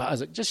one who. I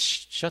was like,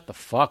 just shut the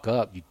fuck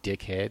up, you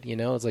dickhead. You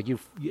know, it's like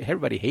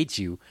everybody hates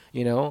you.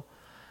 You know,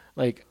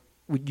 like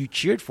you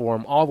cheered for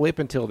him all the way up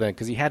until then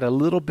because he had a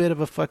little bit of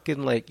a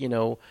fucking like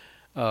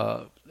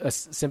a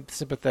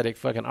sympathetic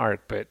fucking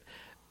arc, but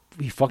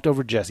he fucked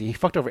over Jesse. He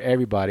fucked over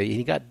everybody.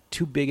 He got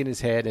too big in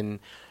his head and.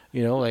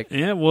 You know, like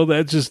yeah. Well,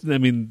 that just I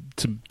mean,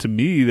 to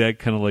me, that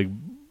kind of like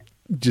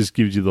just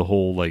gives you the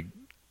whole like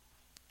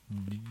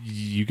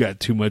you got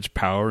too much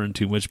power and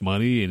too much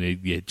money, and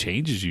it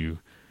changes you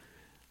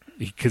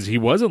because he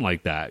wasn't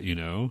like that. You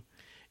know,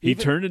 he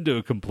turned into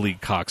a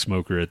complete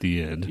cocksmoker at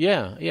the end.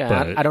 Yeah.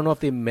 But, I don't know if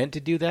they meant to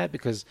do that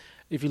because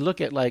if you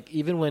look at like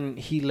even when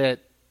he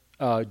let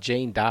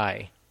Jane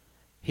die,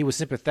 he was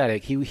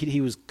sympathetic.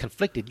 He was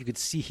conflicted. You could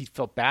see he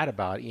felt bad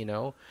about it. You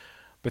know,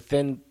 but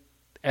then.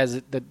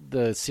 As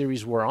the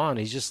series wore on,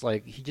 he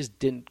just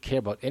didn't care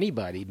about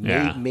anybody.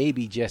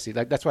 Maybe Jesse.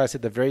 Like that's why I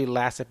said the very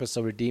last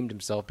episode redeemed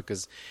himself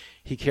because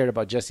he cared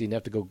about Jesse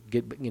enough to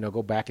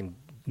go back and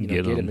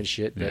get him and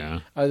shit.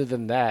 But other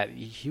than that,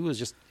 he was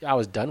just. I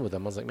was done with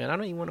him. I was like, man, I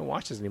don't even want to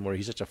watch this anymore.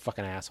 He's such a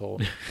fucking asshole.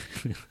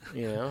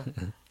 You know.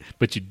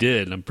 But you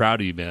did, and I'm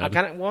proud of you, man.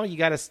 You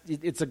gotta.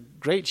 It's a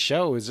great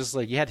show. It's just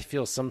like you had to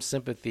feel some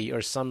sympathy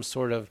or some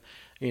sort of,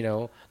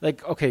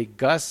 like okay,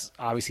 Gus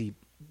obviously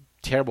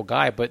terrible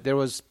guy, but there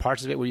was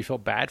parts of it where you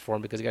felt bad for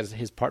him because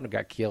his partner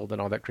got killed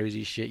and all that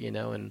crazy shit, you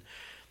know, and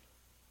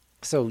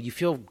so you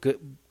feel good,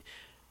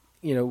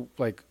 you know,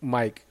 like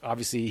Mike,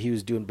 obviously he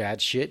was doing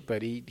bad shit,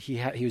 but he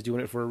was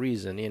doing it for a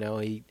reason, you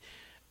know,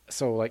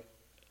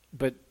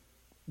 but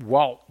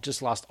Walt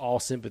just lost all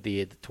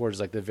sympathy towards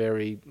like the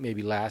very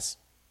maybe last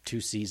 2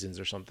 seasons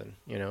or something,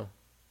 you know,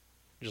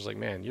 just like,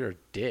 man, you're a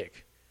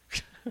dick.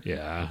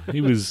 Yeah,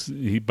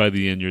 he by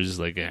the end you're just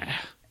like,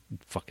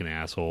 fucking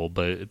asshole,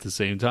 but at the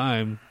same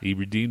time he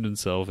redeemed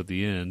himself at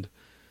the end,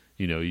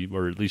 you know,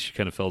 or at least you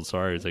kind of felt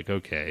sorry. It's like,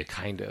 okay,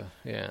 kinda,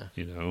 yeah,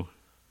 you know.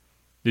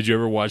 Did you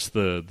ever watch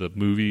the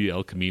movie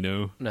El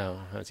Camino? No,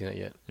 I haven't seen it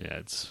yet.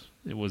 Yeah,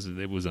 it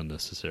was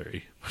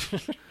unnecessary.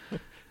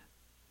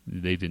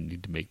 They didn't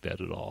need to make that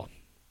at all.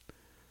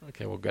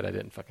 Okay, well, good. I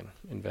didn't fucking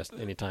invest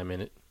any time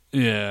in it.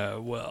 Yeah,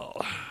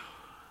 well.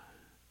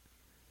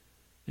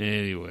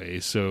 Anyway,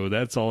 so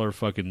that's all our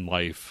fucking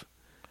life.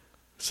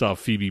 Saw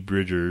Phoebe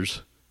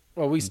Bridgers.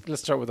 Well,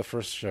 let's start with the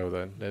first show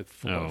then.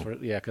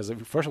 Yeah, because the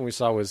first one we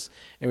saw was,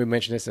 and we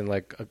mentioned this in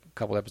like a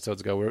couple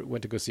episodes ago. We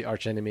went to go see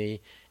Arch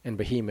Enemy and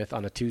Behemoth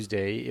on a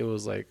Tuesday. It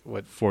was like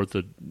what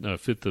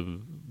 5th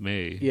of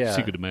May. Yeah,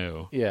 Cinco de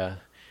Mayo. Yeah,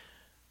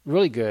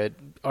 really good.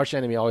 Arch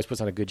Enemy always puts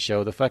on a good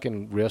show. The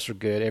fucking riffs were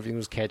good. Everything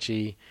was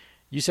catchy.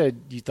 You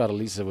said you thought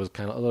Elisa was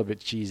kind of a little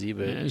bit cheesy,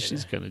 but yeah,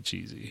 she's kind of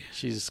cheesy.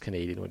 She's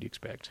Canadian. What do you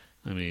expect?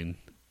 I mean,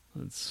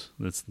 that's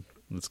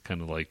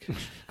kind of like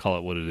call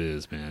it what it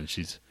is, man.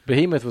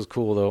 Behemoth was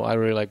cool though. I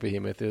really like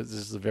Behemoth. This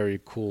is a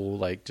very cool,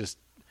 like just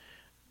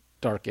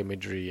dark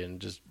imagery and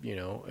just, you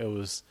know, it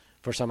was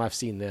first time I've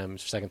seen them.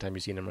 Second time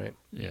you've seen them, right?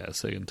 Yeah,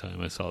 second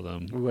time I saw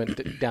them. We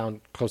went down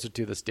closer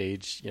to the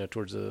stage, you know,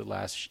 towards the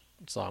last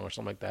song or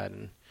something like that,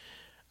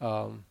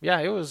 and yeah,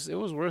 it was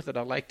worth it.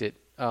 I liked it.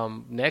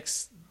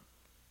 Next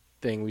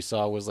thing we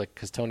saw was like,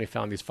 because Tony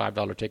found these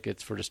 $5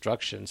 tickets for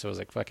Destruction, so it was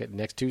like, fuck it.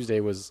 Next Tuesday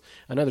was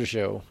another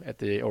show at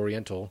the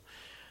Oriental,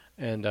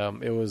 and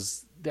it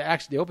was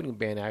the opening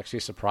band actually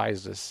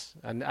surprised us,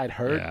 and I'd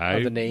heard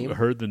of the name. I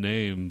heard the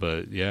name,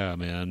 but yeah,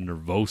 man,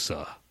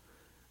 Nervosa,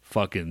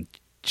 fucking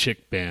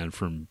chick band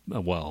from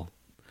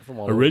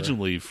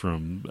originally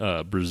from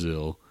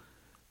Brazil,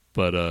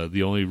 but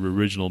the only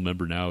original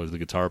member now is the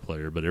guitar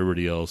player, but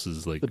everybody else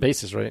is like the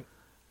bassist, right?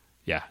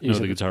 Yeah, no,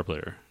 the guitar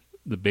player.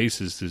 The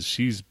bassist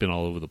she's been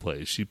all over the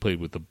place. She played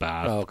with the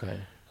Bath. Oh,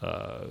 okay.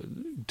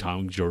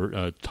 Tom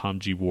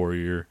G.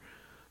 Warrior,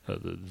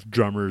 the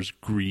drummer's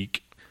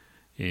Greek,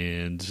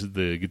 and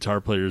the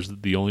guitar player's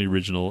the only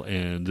original,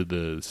 and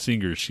the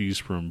singer, she's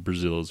from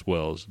Brazil as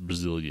well, is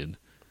Brazilian.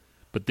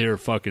 But they're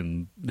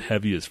fucking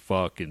heavy as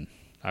fuck, and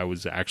I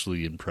was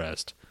actually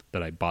impressed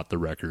that I bought the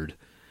record.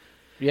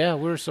 Yeah,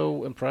 we were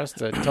so impressed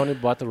that Tony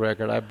bought the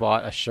record. I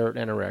bought a shirt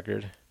and a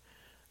record,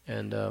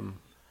 and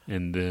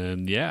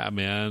then, yeah,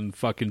 man,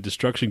 fucking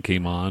Destruction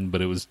came on,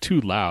 but it was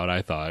too loud,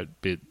 I thought.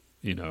 But,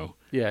 you know.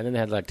 Yeah, and then they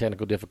had, like,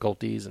 technical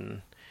difficulties.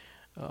 And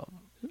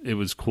it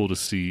was cool to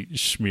see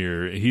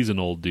Schmear. He's an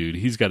old dude.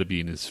 He's got to be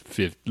in his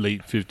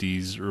late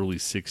 50s, early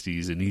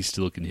 60s, and he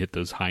still can hit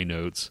those high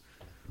notes.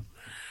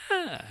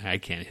 I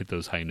can't hit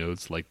those high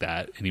notes like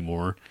that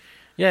anymore.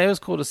 Yeah, it was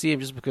cool to see him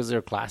just because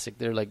they're classic.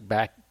 They're, like,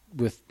 back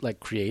with, like,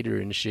 Creator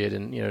and shit,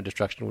 and, you know,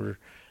 Destruction were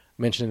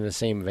mentioned in the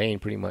same vein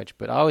pretty much.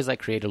 But I always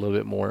like Creator a little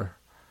bit more.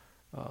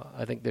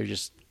 I think they're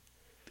just.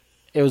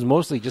 It was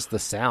mostly just the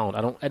sound.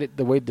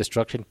 The way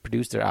Destruction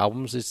produced their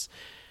albums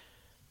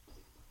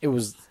it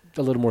was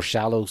a little more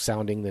shallow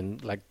sounding than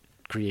like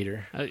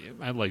Creator.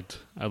 I liked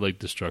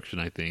Destruction.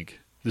 I think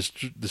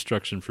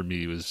Destruction for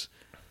me was.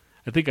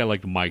 I think I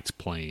liked Mike's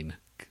playing.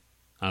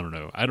 I don't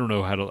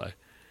know how to.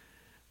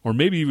 Or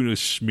maybe even with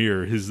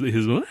Schmear, his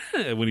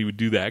when he would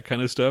do that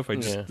kind of stuff.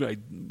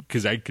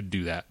 Because I could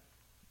do that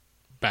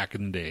back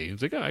in the day.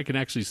 It's like, oh, I can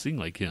actually sing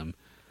like him,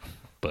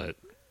 but.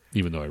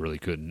 Even though I really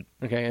couldn't.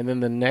 Okay, and then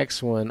the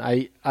next one,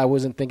 I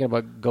wasn't thinking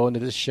about going to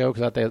this show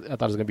because I thought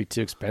it was going to be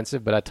too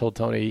expensive, but I told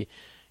Tony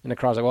in the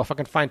car, I was like, well, if I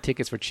can find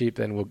tickets for cheap,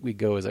 then we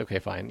go. I was like, okay,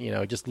 fine. You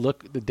know, just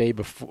look the day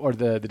before or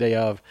the day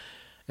of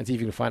and see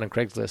if you can find on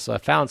Craigslist. So I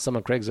found some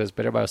on Craigslist,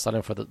 but everybody was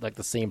selling for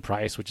the same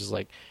price, which is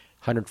like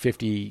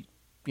 $150,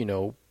 you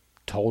know,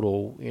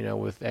 total, you know,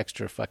 with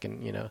extra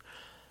fucking, you know.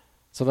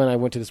 So then I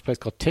went to this place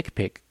called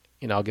TickPick.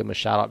 You know, I'll give them a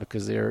shout out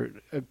because they're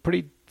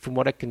from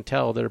what I can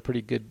tell, they're a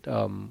pretty good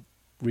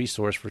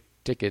resource for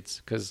tickets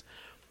because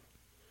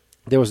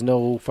there was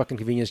no fucking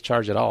convenience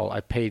charge at all.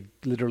 I paid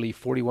literally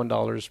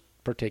 $41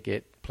 per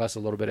ticket plus a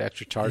little bit of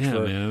extra charge. Yeah,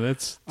 man,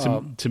 that's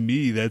to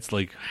me. That's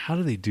like, how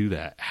do they do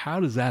that?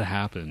 How does that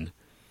happen?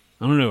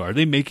 I don't know. Are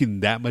they making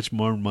that much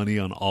more money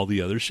on all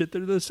the other shit that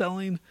they're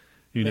selling?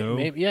 You know,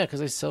 maybe, yeah, because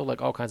they sell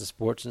like all kinds of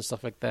sports and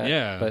stuff like that.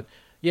 Yeah, but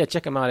yeah,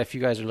 check them out if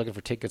you guys are looking for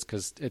tickets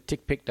because at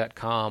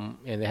tickpick.com,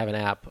 and they have an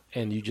app,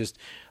 and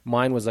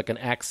mine was like an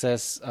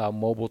Access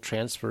mobile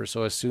transfer.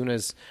 So as soon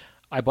as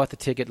I bought the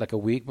ticket like a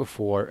week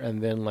before,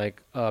 and then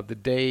like the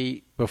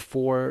day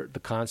before the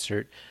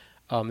concert,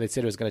 they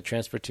said it was going to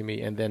transfer to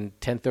me, and then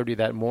 10:30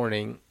 that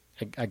morning,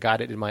 I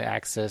got it in my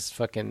Access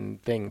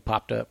fucking thing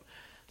popped up.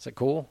 It's like,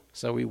 cool.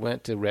 So we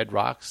went to Red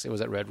Rocks. It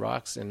was at Red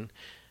Rocks, and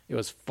it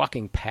was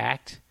fucking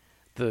packed.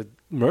 The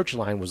merch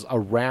line was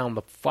around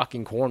the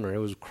fucking corner. It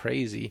was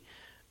crazy,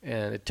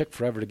 and it took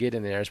forever to get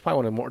in there. It's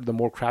probably one of the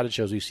more crowded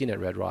shows we've seen at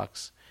Red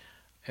Rocks,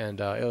 and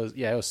it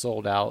was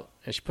sold out.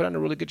 And she put on a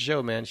really good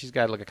show, man. She's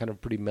got like a kind of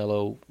pretty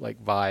mellow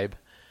like vibe,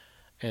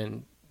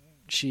 and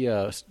she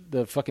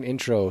the fucking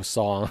intro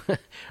song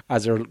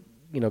as they're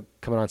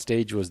coming on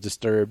stage was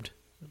Disturbed,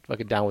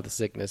 fucking Down with the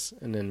Sickness,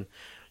 and then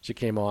she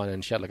came on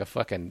and she had like a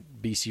fucking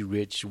BC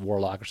Rich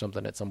Warlock or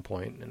something at some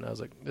point, and I was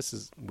like, this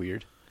is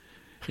weird.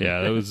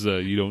 Yeah, that was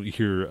you don't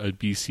hear a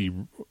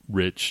BC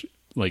Rich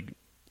like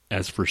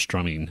as for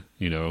strumming,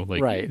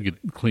 like right.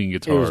 Clean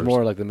guitars. It was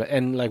more like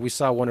and like we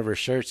saw one of her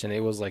shirts and it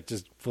was like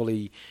just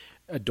fully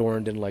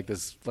adorned in like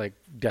this like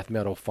death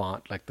metal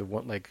font, like the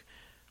one like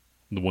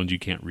the ones you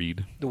can't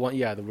read. The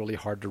really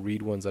hard to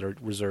read ones that are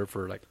reserved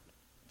for like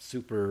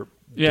super.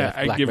 Yeah,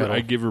 I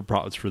give her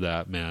props for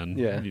that, man.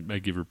 Yeah, I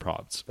give her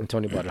props. And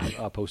Tony bought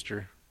a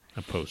poster.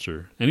 A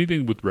poster.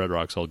 Anything with Red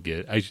Rocks, I'll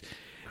get.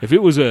 If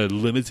it was a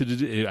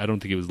limited, I don't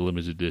think it was a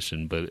limited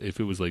edition, but if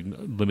it was like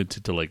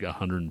limited to like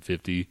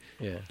 150,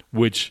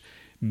 which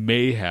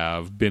may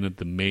have been at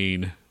the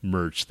main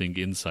merch thing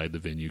inside the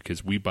venue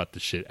because we bought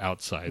the shit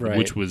outside, right.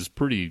 which was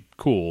pretty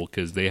cool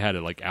because they had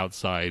it like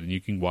outside and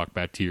you can walk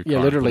back to your car. Yeah,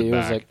 literally, it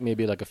was back. like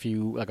maybe like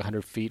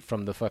 100 feet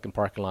from the fucking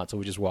parking lot, so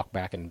we just walked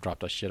back and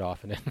dropped our shit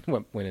off and then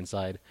went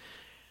inside.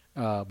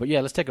 But yeah,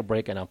 let's take a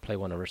break and I'll play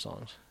one of her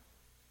songs.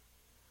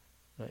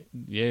 Right.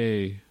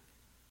 Yay.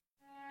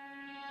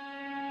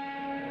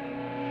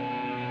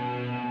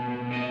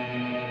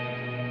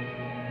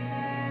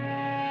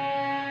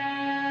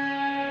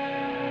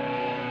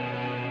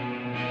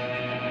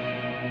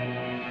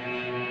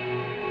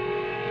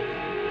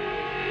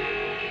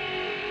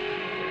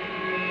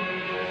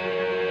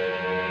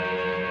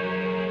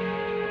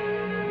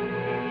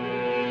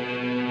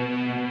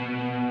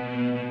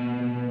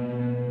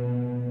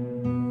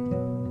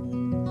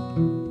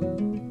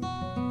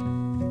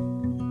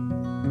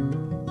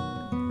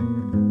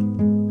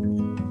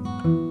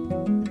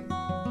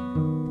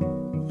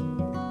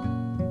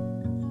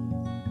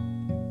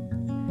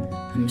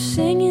 I'm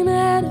singing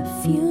at a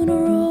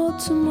funeral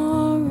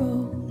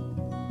tomorrow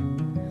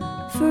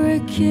for a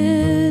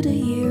kid a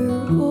year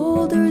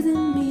older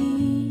than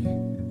me.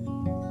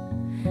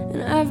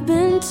 And I've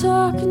been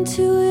talking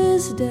to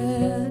his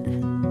dad.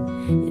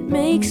 It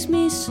makes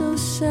me so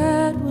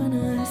sad when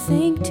I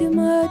think too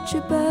much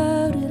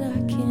about it.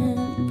 I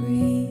can't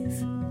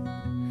breathe.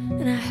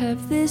 And I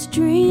have this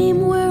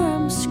dream where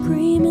I'm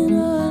screaming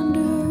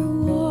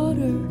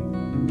underwater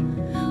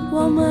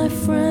while my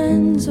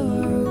friends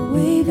are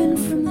waving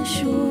from the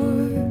shore.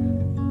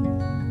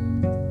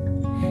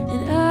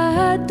 And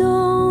I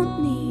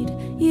don't need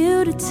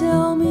you to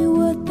tell me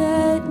what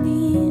that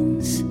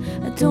means.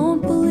 I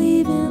don't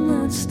believe in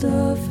that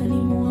stuff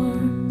anymore.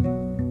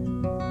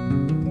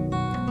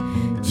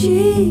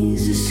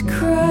 Jesus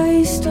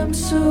Christ, I'm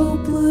so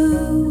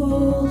blue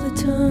all the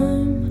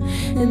time,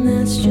 and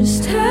that's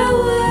just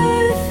how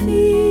I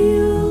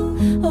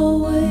feel.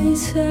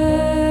 Always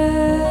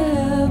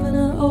have, and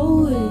I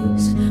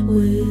always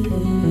will.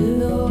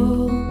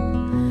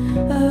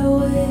 I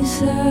always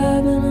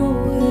have and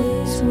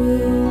always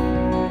will.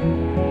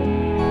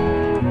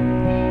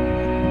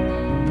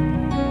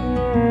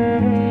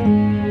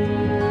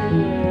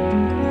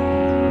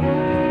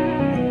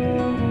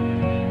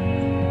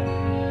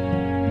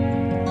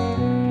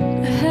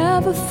 I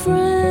have a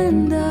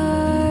friend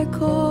I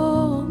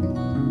call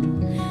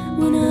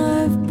when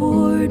I've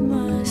bored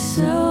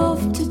myself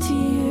to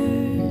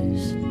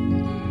tears,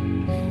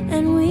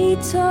 and we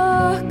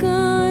talk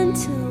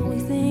until we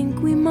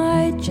think we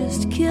might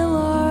just kill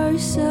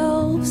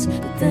ourselves,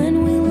 but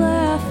then we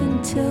laugh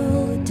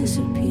until it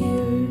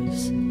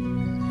disappears.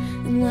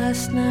 And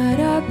last night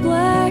I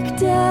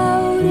blacked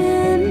out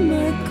in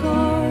my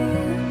car,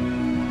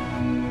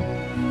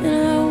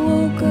 and I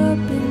woke up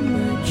in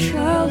my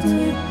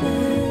childhood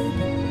bed,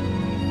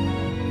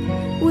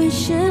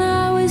 wishing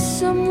I was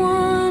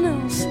someone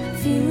else,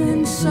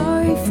 feeling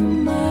sorry for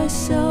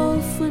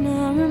myself when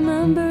I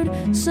remembered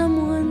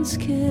someone's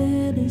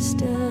kid is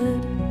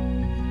dead.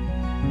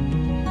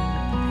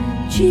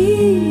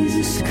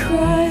 Jesus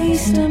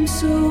Christ, I'm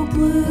so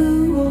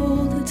blue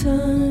all the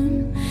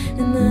time,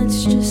 and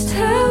that's just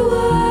how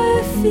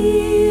I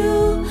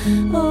feel.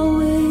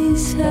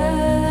 Always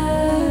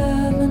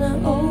have, and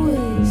I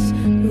always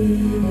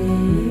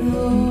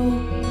will.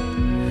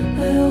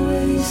 I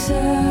always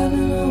have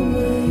and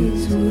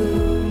always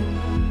will.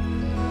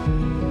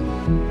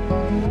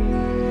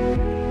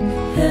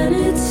 And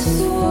it's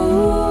 4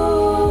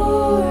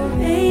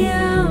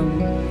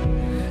 a.m.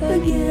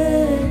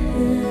 again,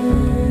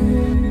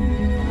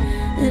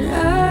 and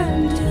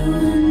I'm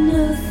doing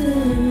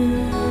nothing.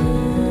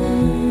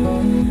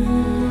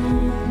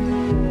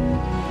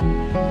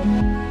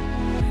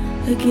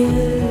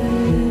 Again.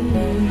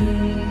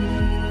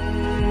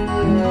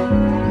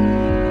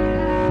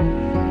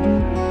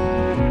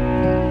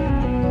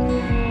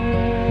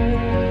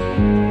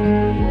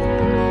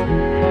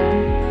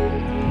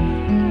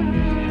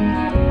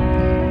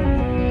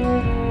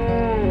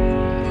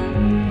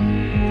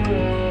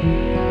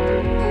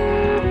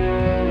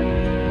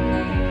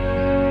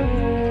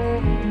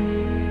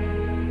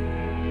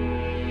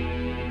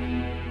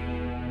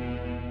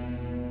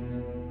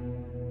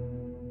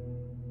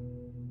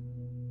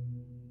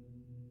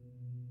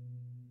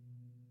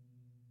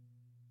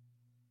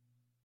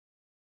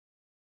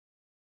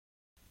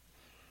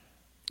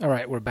 All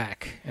right, we're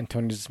back. And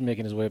Tony's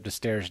making his way up the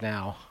stairs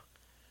now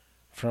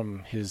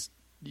from his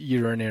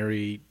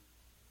urinary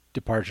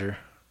departure.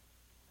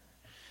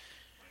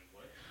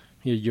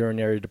 Your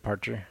urinary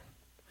departure.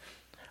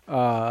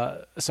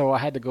 So I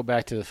had to go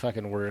back to the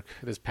fucking work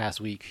this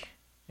past week,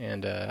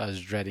 and I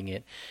was dreading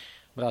it.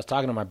 But I was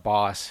talking to my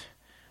boss,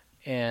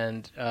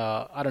 and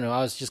I don't know,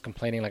 I was just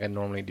complaining like I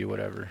normally do,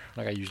 whatever,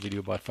 like I usually do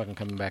about fucking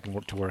coming back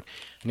and to work.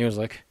 And he was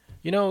like,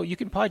 you know, you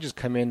can probably just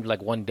come in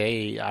like one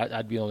day.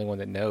 I'd be the only one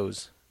that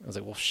knows. I was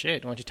like, well,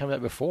 shit, why don't you tell me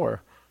that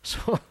before? So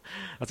I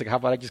was like, how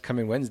about I just come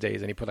in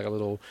Wednesdays? And he put like a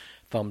little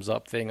thumbs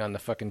up thing on the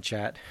fucking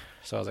chat.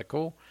 So I was like,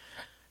 cool.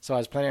 So I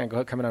was planning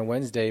on coming on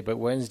Wednesday, but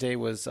Wednesday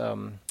was,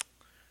 I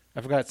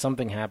forgot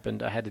something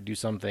happened. I had to do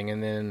something.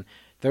 And then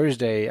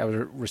Thursday, I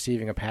was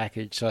receiving a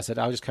package. So I said,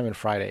 I'll just come in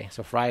Friday.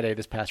 So Friday,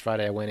 this past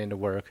Friday, I went into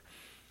work.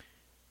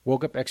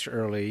 Woke up extra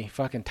early,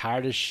 fucking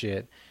tired as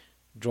shit.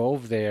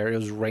 Drove there. It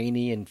was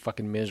rainy and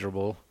fucking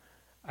miserable.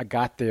 I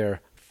got there.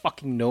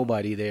 Fucking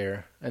nobody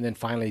there. And then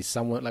finally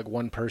someone, like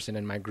one person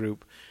in my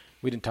group,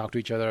 we didn't talk to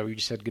each other. We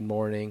just said good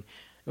morning.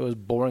 It was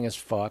boring as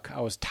fuck. I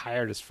was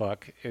tired as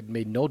fuck. It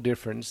made no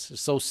difference. It's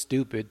so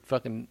stupid.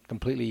 Fucking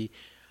completely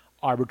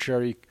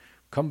arbitrary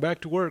come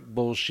back to work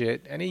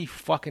bullshit. Any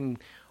fucking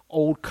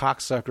old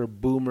cocksucker,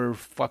 boomer,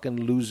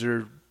 fucking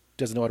loser,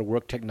 doesn't know how to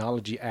work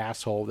technology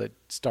asshole that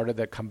started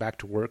that come back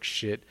to work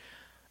shit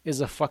is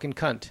a fucking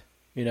cunt,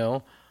 you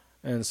know?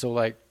 And so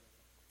like,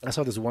 I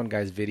saw this one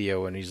guy's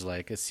video, and he's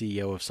like a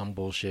CEO of some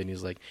bullshit, and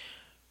he's like,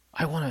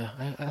 I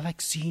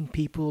like seeing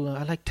people,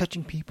 I like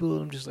touching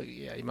people. I'm just like,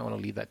 yeah, you might want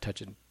to leave that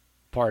touching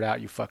part out,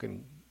 you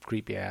fucking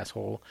creepy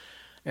asshole.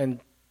 And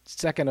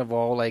second of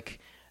all, like,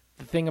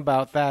 the thing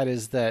about that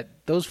is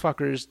that those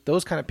fuckers,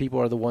 those kind of people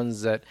are the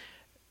ones that,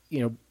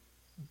 you know,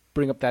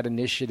 bring up that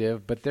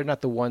initiative, but they're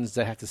not the ones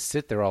that have to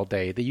sit there all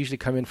day. They usually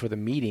come in for the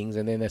meetings,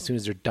 and then as soon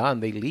as they're done,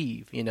 they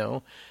leave, you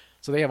know?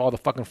 So they have all the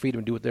fucking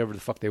freedom to do whatever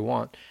the fuck they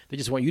want. They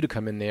just want you to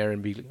come in there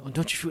and be like, oh,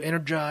 don't you feel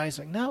energized?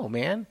 Like, no,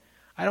 man.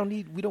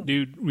 We don't.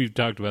 Dude, we've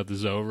talked about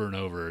this over and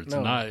over.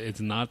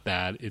 It's not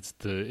that. It's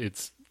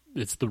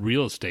the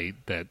real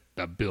estate that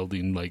that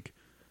building like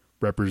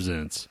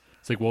represents.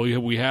 It's like, well,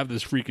 we have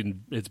this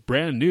freaking, it's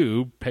brand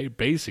new,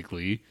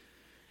 basically.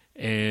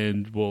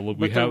 And well, look,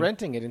 they're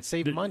renting it and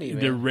save money,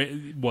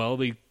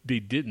 man. They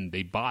didn't.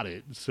 They bought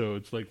it. So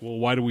it's like, well,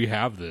 why do we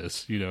have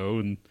this? You know,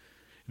 and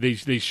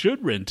they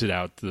should rent it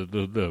out.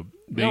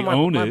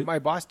 Own it. My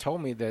boss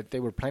told me that they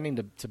were planning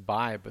to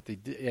buy, but they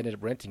ended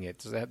up renting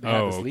it. So they have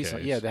this lease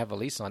on. Yeah, they have a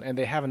lease on, and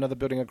they have another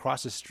building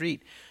across the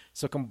street.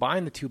 So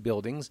combine the two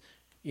buildings,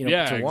 you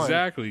know, to one.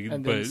 Exactly.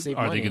 And but save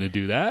are money. they going to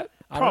do that?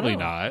 Probably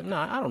not. No,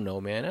 I don't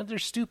know, man. They're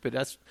stupid.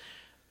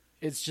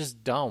 It's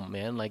just dumb,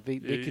 man. Like they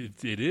could.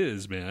 It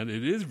is, man.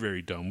 It is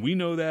very dumb. We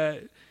know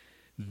that.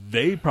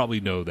 They probably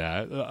know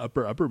that.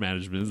 Upper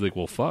management is like,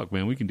 well, fuck,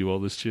 man, we can do all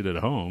this shit at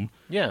home.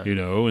 Yeah. You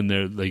know, and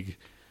they're like,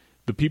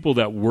 the people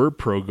that were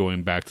pro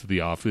going back to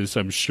the office,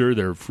 I'm sure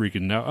they're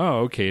freaking now. Oh,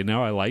 okay,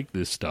 now I like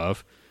this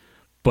stuff.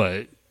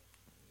 But,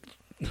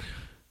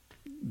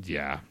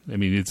 yeah, I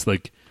mean, it's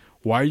like,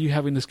 why are you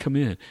having this come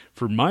in?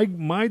 For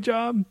my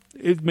job,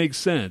 it makes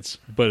sense.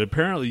 But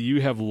apparently you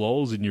have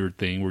lulls in your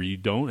thing where you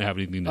don't have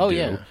anything to do.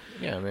 Yeah.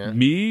 Yeah, man.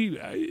 Me,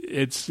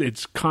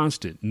 it's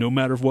constant. No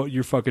matter what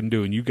you're fucking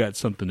doing, you got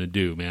something to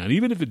do, man.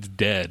 Even if it's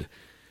dead,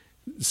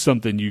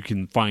 something you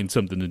can find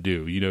something to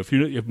do. You know,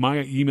 if my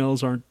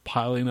emails aren't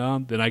piling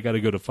on, then I got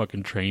to go to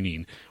fucking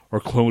training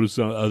or close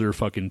other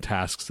fucking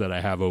tasks that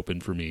I have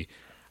open for me.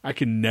 I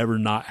can never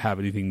not have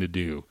anything to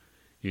do,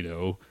 you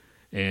know.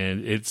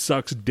 And it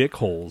sucks dick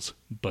holes,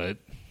 but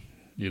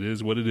it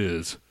is what it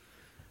is.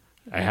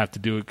 I have to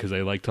do it because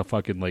I like to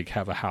fucking like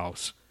have a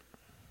house.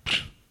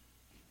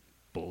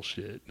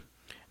 Bullshit.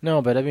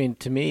 No, but I mean,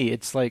 to me,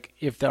 it's like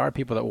if there are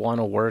people that want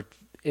to work,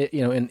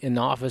 you know, in the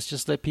office,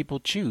 just let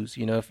people choose.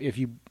 You know, if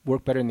you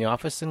work better in the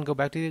office, then go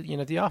back to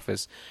the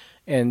office,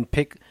 and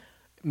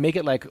make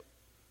it like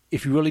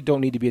if you really don't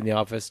need to be in the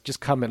office,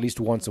 just come at least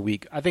once a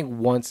week. I think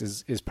once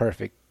is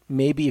perfect.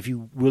 Maybe if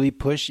you really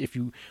push, if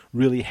you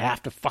really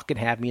have to fucking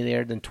have me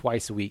there, then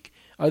twice a week.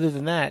 Other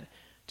than that,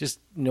 just,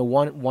 you know,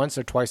 once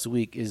or twice a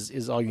week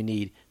is all you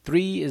need.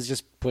 3 is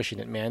just pushing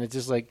it, man. It's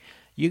just like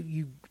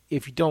you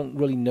if you don't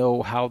really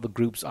know how the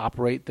groups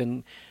operate,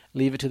 then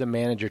leave it to the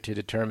manager to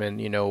determine,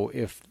 you know,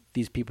 if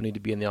these people need to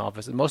be in the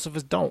office. And most of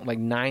us don't. Like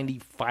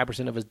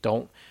 95% of us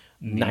don't.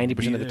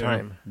 90% of the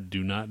time.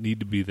 Do not need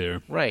to be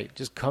there. Right.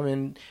 Just come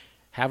in.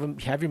 Have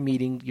your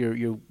meeting,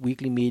 your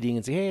weekly meeting,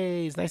 and say,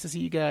 hey, it's nice to see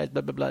you guys,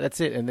 blah, blah, blah.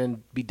 That's it, and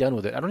then be done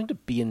with it. I don't need to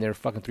be in there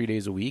fucking 3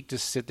 days a week.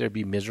 Just sit there,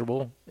 be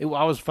miserable.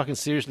 I was fucking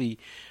seriously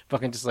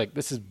fucking just like,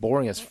 this is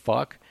boring as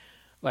fuck.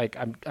 Like,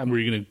 I'm Were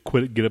you going to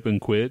quit? Get up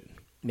and quit?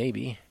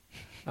 Maybe.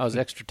 I was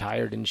extra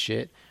tired and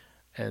shit.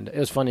 And it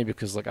was funny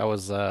because, like, I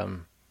was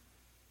talking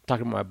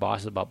to my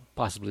boss about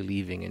possibly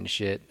leaving and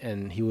shit,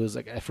 and he was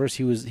like, at first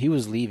he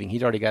was leaving.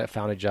 He'd already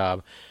found a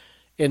job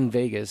in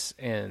Vegas,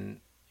 and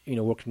you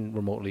know, working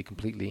remotely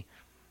completely,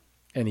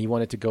 and he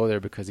wanted to go there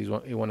because he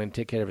wanted to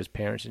take care of his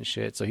parents and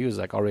shit. So he was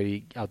like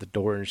already out the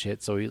door and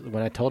shit. So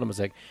when I told him, I was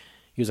like,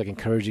 he was like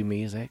encouraging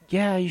me. He's like,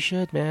 yeah, you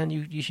should, man.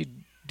 You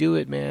should do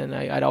it, man.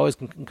 I'd always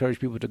encourage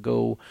people to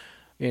go,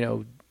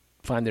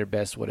 find their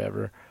best,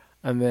 whatever.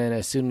 And then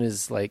as soon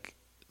as like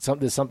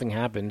something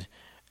happened,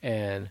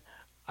 and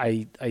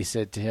I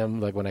said to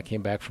him, like when I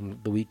came back from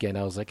the weekend,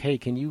 I was like, hey,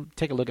 can you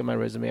take a look at my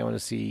resume? I want to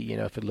see,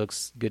 if it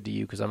looks good to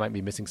you, because I might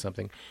be missing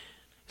something.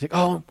 He's like,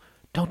 oh,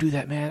 don't do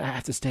that, man. I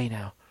have to stay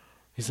now.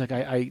 He's like,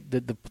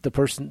 the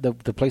place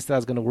that I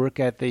was going to work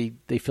at, they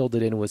filled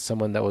it in with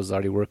someone that was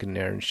already working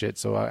there and shit.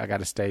 So I got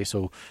to stay.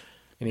 So,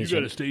 and you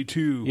got to stay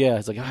too. Yeah.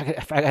 It's like,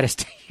 if I got to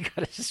stay, you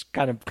got to just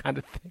kind of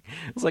thing.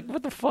 It's like,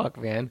 what the fuck,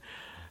 man?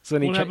 So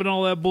then what happened to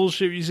all that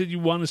bullshit? You said you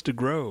want us to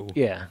grow.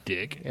 Yeah.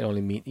 Dick. It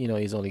only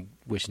he's only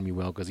wishing me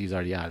well because he's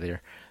already out of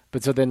there.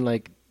 But so then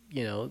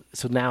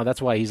so now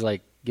that's why he's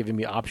like giving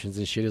me options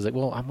and shit. He's like,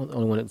 well, I'm the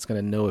only one that's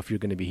going to know if you're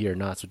going to be here or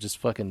not. So just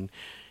fucking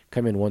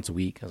come in once a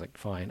week. I was like,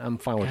 fine. I'm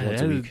fine with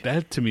once a week.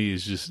 That to me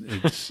is just,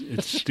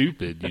 it's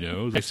stupid,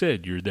 As I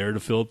said, you're there to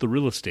fill up the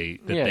real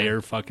estate that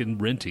they're fucking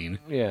renting.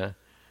 Yeah.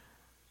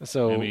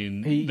 So I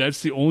mean,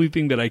 that's the only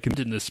thing that I can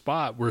in this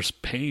spot. We're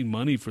paying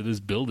money for this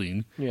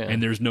building,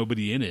 and there's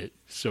nobody in it.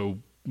 So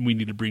we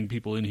need to bring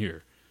people in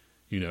here,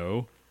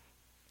 And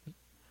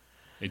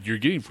you're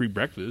getting free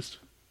breakfast.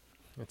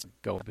 It's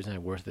it's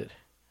not worth it.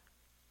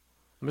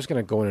 I'm just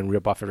gonna go in and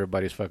rip off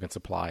everybody's fucking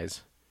supplies.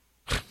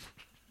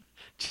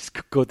 Just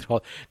go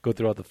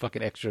through all the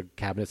fucking extra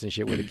cabinets and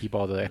shit where they keep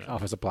all the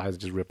office supplies and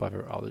just rip off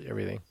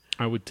everything.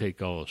 I would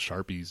take all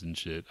Sharpies and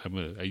shit.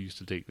 I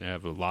used to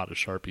have a lot of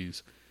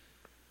Sharpies.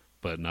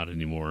 But not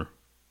anymore,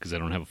 because I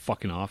don't have a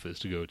fucking office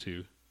to go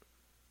to.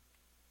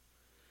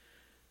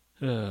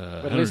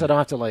 But at least I don't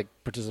have to, like,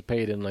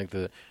 participate in, like,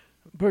 the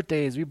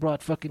birthdays. We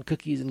brought fucking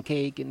cookies and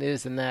cake and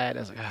this and that.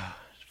 I was like,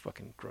 it's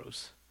fucking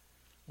gross.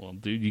 Well,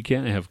 dude, you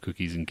can't have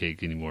cookies and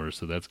cake anymore,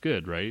 so that's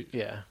good, right?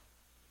 Yeah.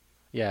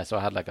 Yeah, so I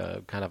had, like,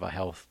 a kind of a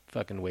health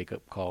fucking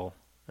wake-up call.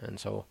 And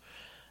so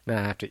now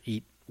I have to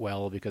eat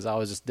well because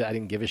I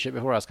didn't give a shit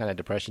before. I was kind of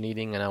depression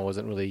eating, and I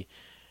wasn't really...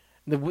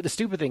 The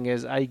stupid thing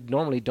is, I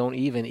normally don't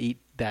even eat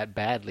that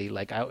badly.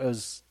 Like, I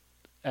was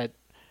at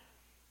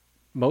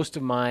most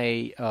of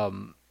my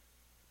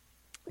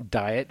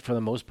diet, for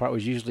the most part,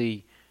 was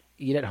usually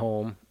eat at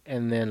home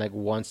and then, like,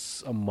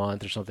 once a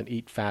month or something,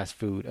 eat fast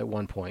food at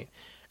one point.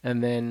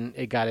 And then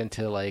it got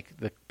into, like,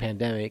 the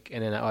pandemic,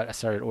 and then I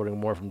started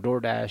ordering more from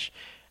DoorDash.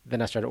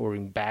 Then I started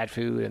ordering bad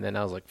food, and then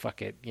I was like,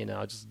 fuck it,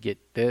 I'll just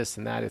get this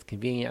and that. It's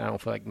convenient. I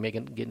don't feel like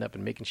getting up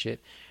and making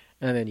shit.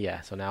 And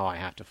then, so now I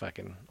have to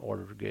fucking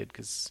order good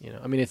because,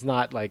 I mean, it's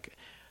not like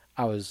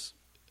I was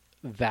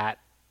that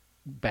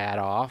bad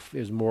off. It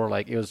was more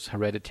like it was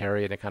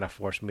hereditary, and it kind of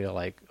forced me to,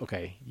 like,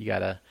 okay, you got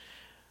to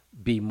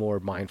be more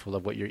mindful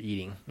of what you're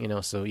eating,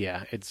 So,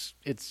 yeah,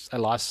 I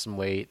lost some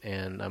weight,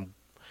 and I'm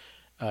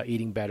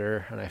eating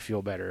better, and I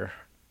feel better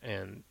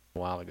and a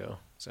while ago,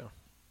 so.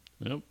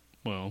 Yep,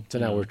 well. So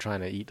now we're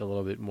trying to eat a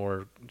little bit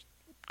more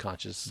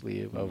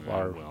consciously of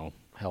our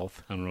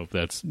health. I don't know if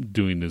that's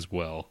doing as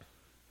well.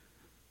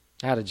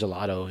 I had a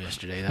gelato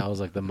yesterday. That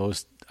was like the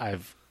most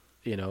I've,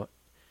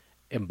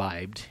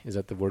 imbibed. Is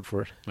that the word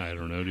for it? I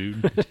don't know,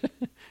 dude.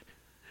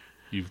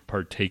 You've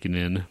partaken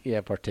in.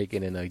 Yeah,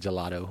 partaken in a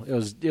gelato.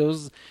 It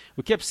was.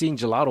 We kept seeing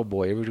Gelato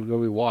Boy everywhere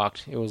we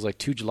walked. It was like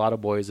 2 Gelato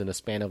Boys in a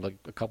span of like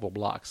a couple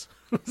blocks.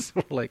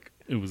 So like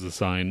it was a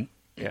sign.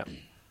 Yeah.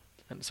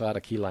 And so I had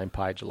a key lime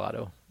pie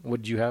gelato.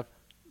 What did you have?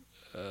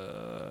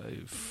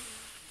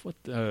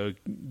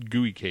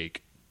 Gooey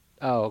cake.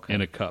 Oh, okay.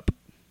 And a cup.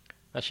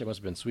 That shit must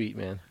have been sweet,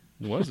 man.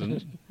 It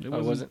wasn't. It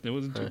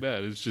wasn't too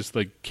bad. It's just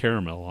like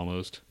caramel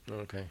almost.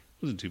 Okay.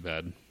 It wasn't too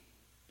bad.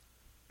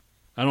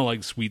 I don't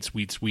like sweet,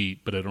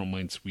 but I don't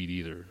mind sweet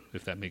either,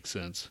 if that makes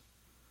sense.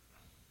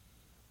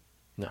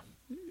 No.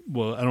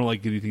 Well, I don't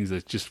like anything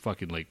that's just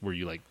fucking like where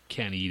you like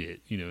can't eat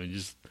it, and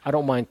just. I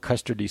don't mind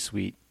custardy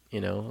sweet,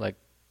 like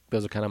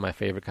those are kind of my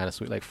favorite kind of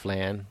sweet, like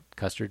flan,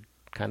 custard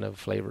kind of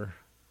flavor.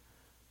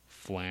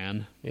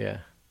 Flan? Yeah.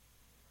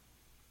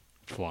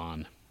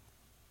 Flan.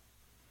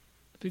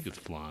 I think it's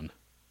flan.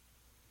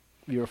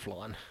 You're a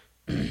flan.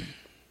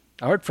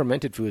 I heard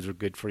fermented foods are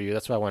good for you.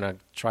 That's why I want to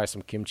try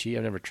some kimchi.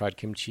 I've never tried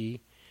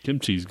kimchi.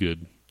 Kimchi's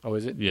good. Oh,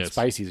 is it? Yes. It's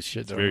spicy as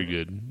shit, it's though. Very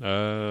good.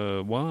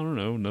 Well, I don't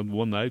know. The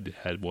one that I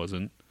had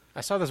wasn't.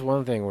 I saw this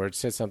one thing where it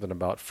said something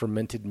about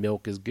fermented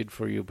milk is good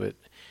for you, but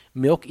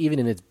milk, even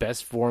in its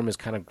best form, is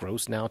kind of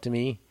gross now to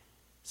me.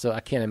 So I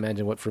can't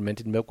imagine what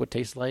fermented milk would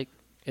taste like.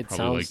 It probably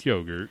sounds like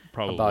yogurt.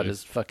 Probably about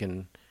as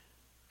fucking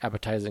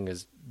appetizing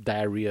as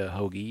diarrhea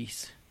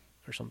hoagies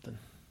or something.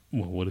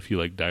 Well, what if you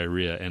like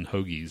diarrhea and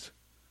hoagies?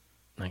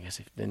 I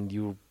guess then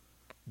you were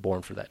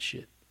born for that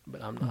shit,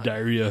 but I'm not.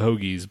 Diarrhea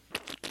hoagies.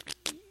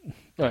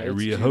 Right,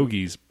 diarrhea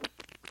hoagies.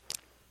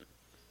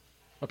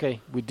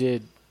 Okay, we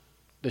did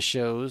the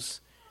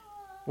shows.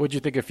 What'd you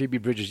think of Phoebe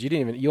Bridgers?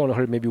 You only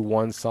heard maybe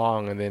one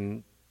song, and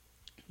then.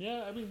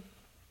 Yeah, I mean,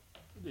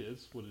 it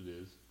is what it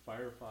is.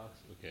 Firefox.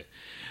 Okay,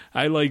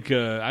 I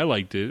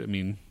liked it. I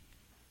mean,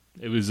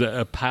 it was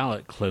a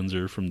palate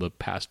cleanser from the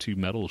past 2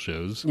 metal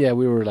shows. Yeah,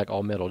 we were like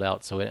all metaled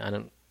out, so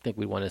think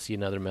we want to see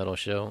another metal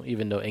show,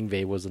 even though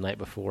Ingve was the night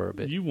before.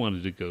 But You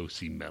wanted to go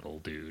see metal,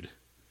 dude.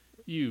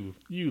 You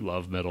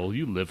love metal.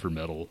 You live for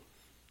metal.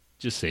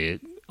 Just say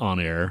it on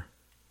air.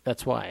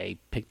 that's why I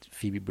picked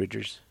Phoebe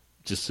Bridgers.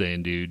 Just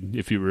saying, dude.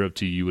 If you were up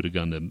to you, would have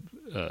gone to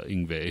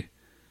Ingve,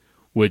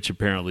 which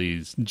apparently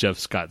is Jeff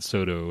Scott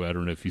Soto. I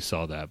don't know if you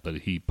saw that, but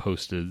he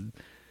posted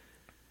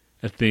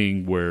a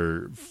thing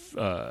where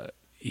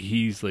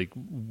he's like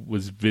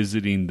was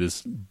visiting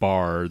this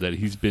bar that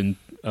he's been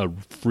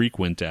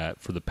frequent at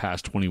for the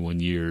past 21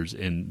 years,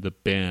 and the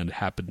band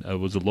happened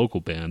was a local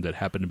band that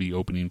happened to be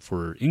opening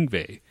for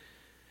Ingve.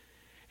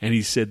 And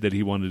he said that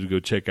he wanted to go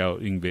check out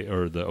Ingve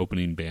or the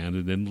opening band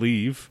and then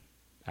leave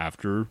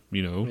after,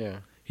 Yeah.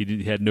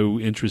 he had no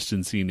interest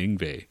in seeing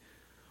Ingve.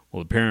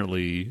 Well,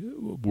 apparently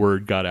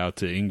word got out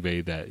to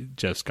Ingve that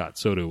Jeff Scott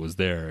Soto was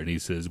there, and he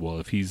says, well,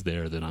 if he's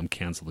there, then I'm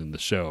canceling the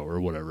show or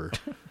whatever.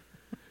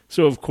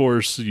 So, of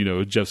course,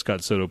 Jeff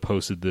Scott Soto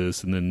posted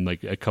this, and then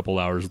like a couple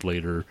hours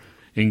later,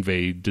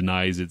 Ingve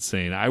denies it,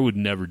 saying, I would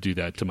never do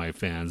that to my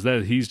fans.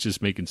 That he's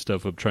just making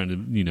stuff up, trying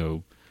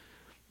to,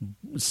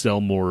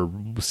 sell more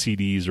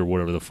CDs or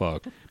whatever the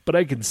fuck. But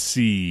I could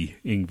see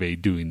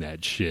Ingve doing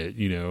that shit.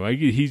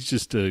 He's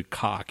just a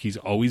cock. He's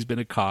always been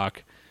a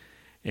cock.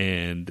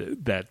 And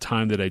that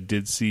time that I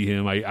did see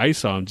him, I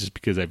saw him just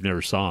because I've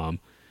never saw him.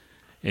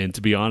 And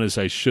to be honest,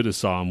 I should have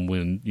saw him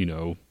when,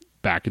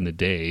 back in the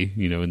day,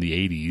 in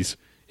the 80s,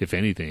 if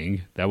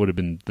anything. That would have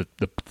been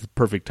the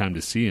perfect time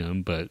to see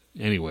him. But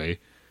anyway,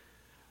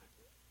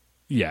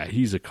 yeah,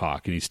 he's a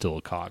cock, and he's still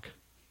a cock.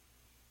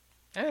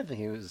 I didn't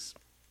think he was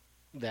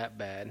that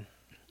bad.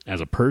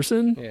 As a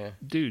person? Yeah.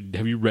 Dude,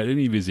 have you read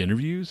any of his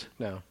interviews?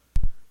 No.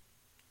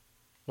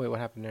 Wait, what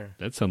happened there?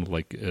 That sounded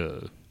like...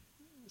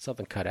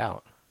 Something cut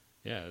out.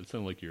 Yeah, it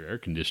sounded like your air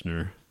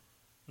conditioner.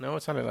 No,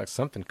 it sounded like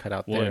something cut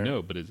out Well, there. I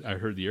know, but I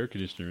heard the air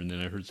conditioner, and then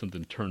I heard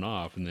something turn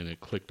off, and then it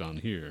clicked on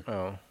here.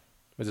 Oh.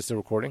 Is it still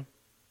recording?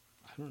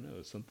 I don't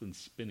know. Something's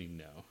spinning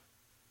now.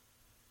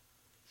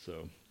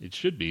 So, it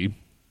should be.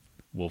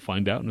 We'll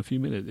find out in a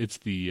few minutes. It's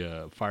the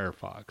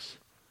Firefox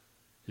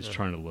is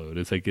trying to load.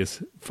 It's, I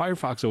guess,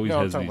 Firefox always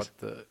has I'm talking these...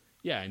 about the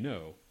Yeah, I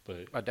know,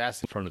 but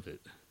Audacity. in front of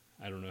it.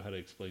 I don't know how to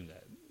explain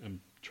that.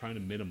 I'm trying to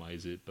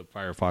minimize it, but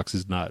Firefox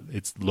is not.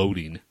 It's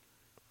loading.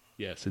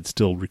 Yes, it's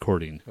still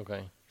recording.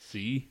 Okay.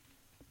 See?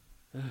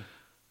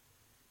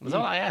 That's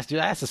all I asked, dude.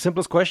 I asked the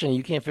simplest question, and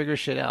you can't figure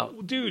shit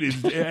out.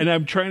 Dude, and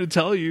I'm trying to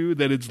tell you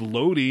that it's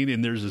loading,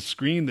 and there's a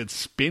screen that's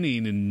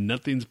spinning, and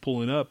nothing's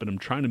pulling up, and I'm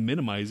trying to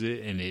minimize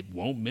it, and it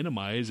won't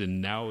minimize,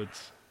 and now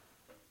it's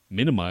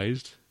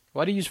minimized.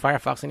 Why do you use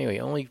Firefox anyway?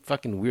 Only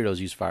fucking weirdos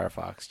use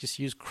Firefox. Just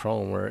use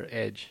Chrome or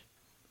Edge.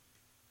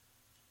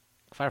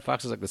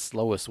 Firefox is like the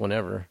slowest one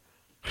ever.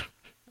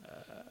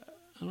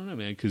 I don't know,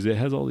 man, because it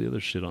has all the other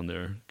shit on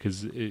there.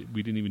 Because we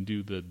didn't even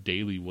do the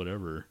daily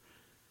whatever,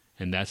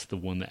 and that's the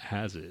one that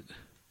has it.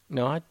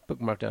 No, I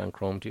bookmarked that on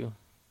Chrome too.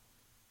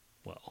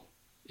 Well,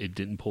 it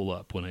didn't pull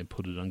up when I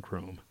put it on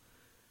Chrome.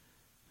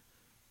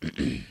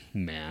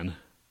 Man.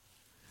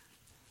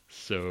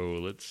 So,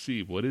 let's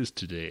see. What is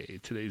today?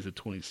 Today's the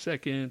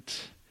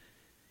 22nd.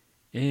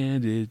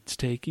 And it's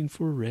taking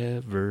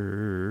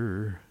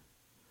forever.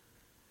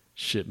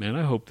 Shit, man.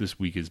 I hope this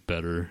week is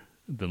better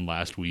than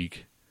last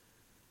week.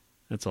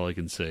 That's all I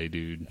can say,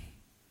 dude.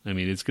 I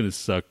mean, it's going to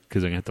suck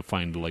because I'm going to have to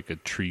find, like, a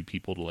tree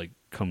people to, like,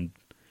 come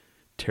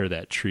tear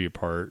that tree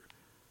apart.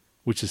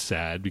 Which is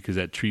sad because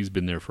that tree's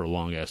been there for a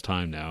long-ass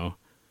time now.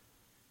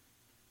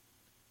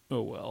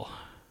 Oh, well.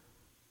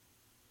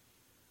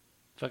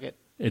 Fuck it.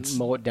 It's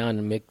Mow it down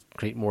and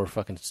create more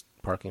fucking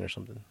parking or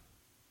something.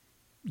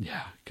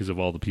 Yeah, because of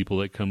all the people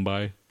that come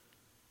by.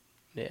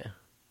 Yeah.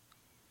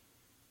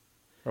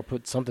 Or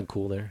put something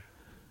cool there.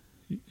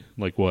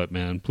 Like what,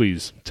 man?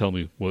 Please tell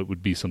me what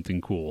would be something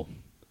cool.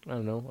 I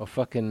don't know. A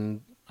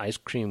fucking ice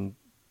cream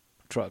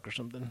truck or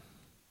something.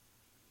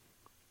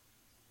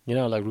 You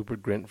know, like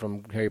Rupert Grint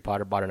from Harry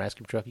Potter bought an ice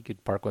cream truck. He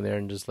could park one there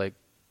and just like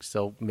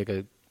make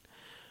a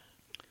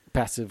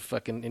passive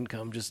fucking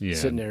income just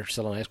sitting there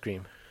selling ice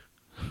cream.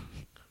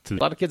 A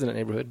lot of kids in that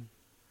neighborhood.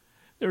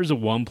 There was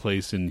one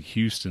place in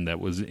Houston that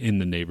was in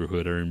the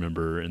neighborhood, I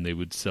remember, and they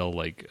would sell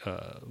like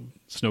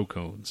snow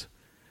cones.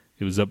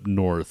 It was up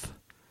north,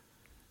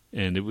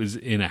 and it was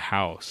in a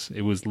house.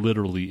 It was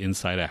literally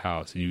inside a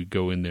house, and you'd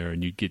go in there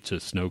and you'd get you a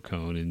snow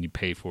cone and you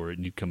pay for it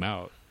and you'd come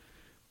out.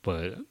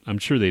 But I'm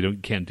sure they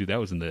can't do that.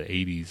 Was in the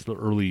 80s,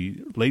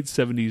 late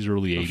 70s,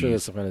 early 80s. I'm sure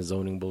there's some kind of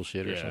zoning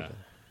bullshit or something.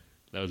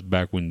 That was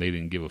back when they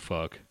didn't give a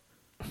fuck.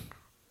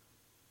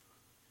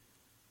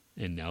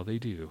 And now they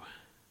do.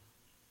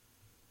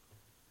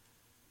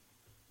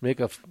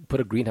 Put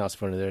a greenhouse in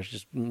front of there.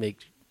 Just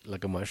make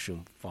like a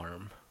mushroom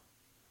farm.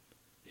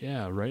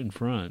 Yeah, right in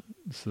front,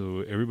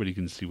 so everybody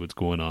can see what's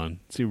going on.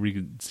 See where you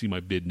can see my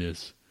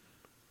business.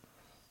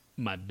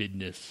 My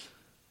business.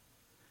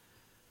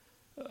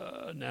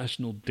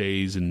 National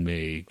Days in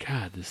May.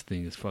 God, this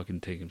thing is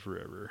fucking taking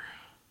forever.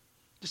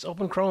 Just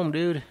open Chrome,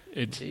 dude.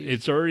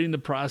 It's already in the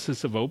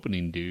process of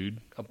opening, dude.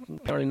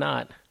 Apparently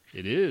not.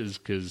 It is,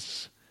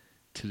 because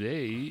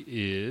today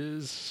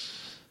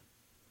is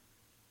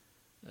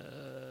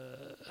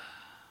It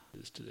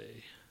is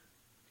today.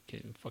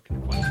 Can't even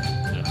fucking find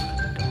it.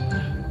 Oh, God.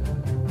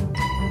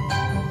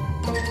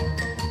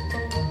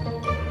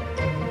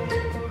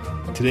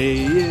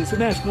 Today is the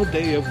National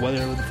Day of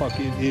whatever the fuck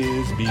it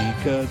is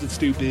because it's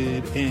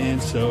stupid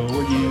and so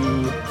are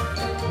you.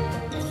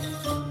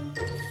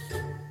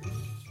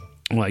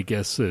 Well, I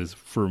guess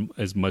for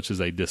as much as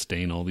I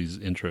disdain all these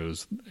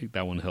intros,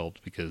 that one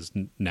helped because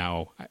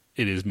now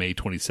it is May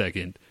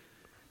 22nd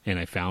and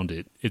I found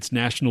it. It's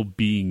National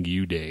Being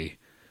You Day.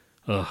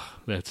 Ugh,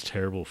 that's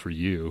terrible for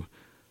you.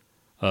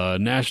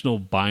 National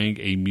Buying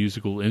a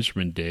Musical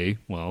Instrument Day.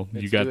 Well,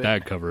 you got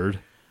that covered.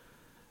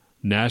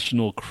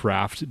 National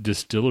Craft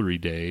Distillery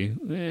Day.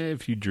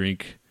 If you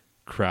drink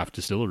craft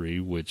distillery,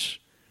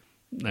 which,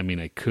 I mean,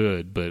 I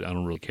could, but I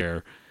don't really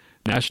care.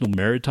 National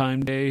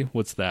Maritime Day.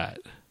 What's that?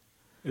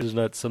 Isn't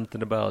that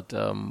something about,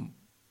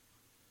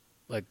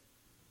 like...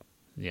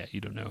 Yeah,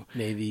 you don't know.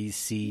 Navy,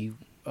 sea,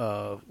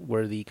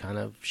 worthy kind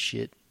of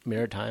shit.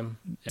 Maritime.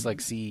 It's like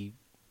sea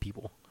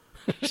people.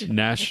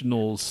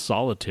 National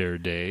Solitaire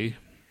Day.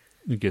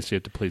 I guess you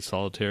have to play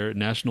solitaire.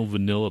 National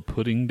Vanilla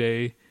Pudding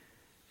Day.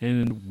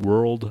 And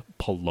World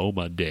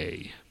Paloma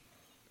Day.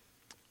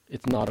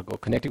 It's nautical,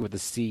 connected with the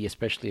sea,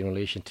 especially in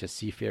relation to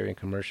seafaring,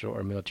 commercial,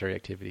 or military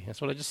activity. That's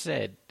what I just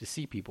said, the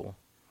sea people.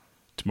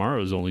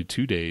 Tomorrow is only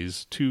 2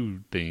 days,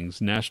 2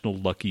 things. National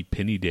Lucky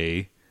Penny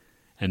Day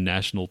and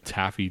National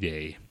Taffy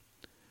Day.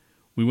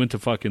 We went to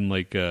fucking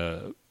like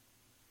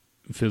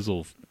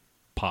Fizzle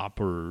Pop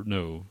or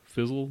no,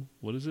 Fizzle?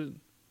 What is it?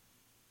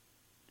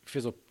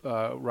 Fizzle,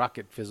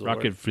 Rocket Fizzle.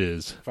 Rocket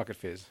Fizz. Rocket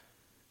Fizz.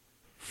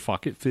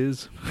 Rocket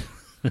Fizz?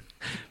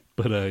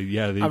 But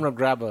yeah. I'm going to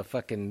grab a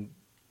fucking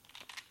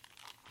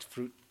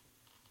fruit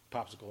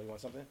popsicle. You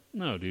want something?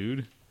 No, dude.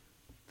 What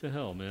the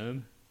hell,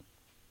 man?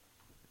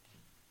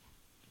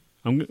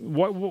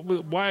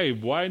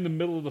 Why in the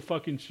middle of the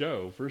fucking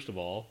show? First of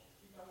all,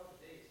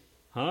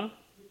 huh?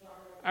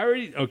 I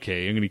already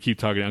okay. I'm gonna keep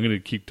talking. I'm gonna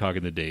keep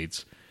talking the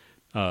dates.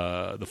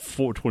 The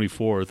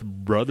 24th,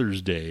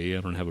 Brothers Day. I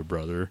don't have a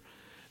brother.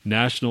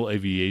 National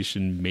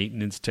Aviation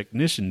Maintenance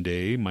Technician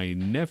Day. My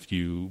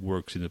nephew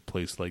works in a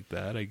place like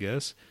that, I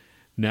guess.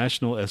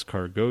 National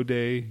Escargot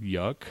Day.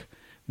 Yuck.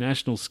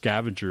 National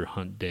Scavenger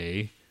Hunt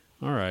Day.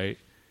 All right.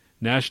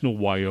 National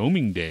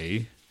Wyoming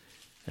Day.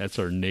 That's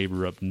our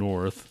neighbor up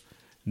north.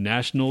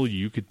 National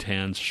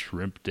Yucatan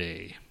Shrimp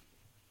Day.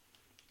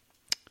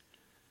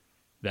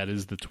 That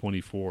is the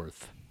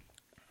 24th.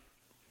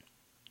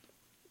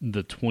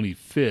 The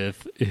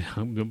 25th,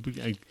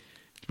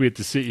 we have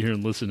to sit here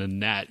and listen to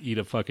Nat eat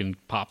a fucking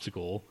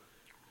popsicle.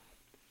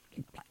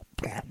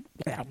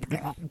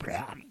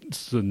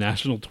 So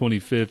National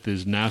 25th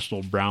is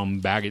National Brown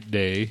Baggot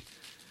Day.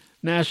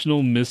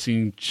 National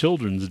Missing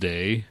Children's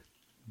Day.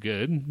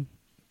 Good.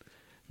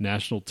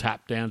 National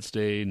Tap Dance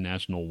Day,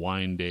 National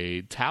Wine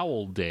Day,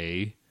 Towel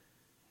Day,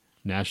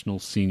 National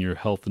Senior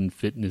Health and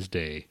Fitness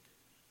Day.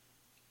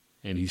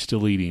 And he's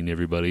still eating,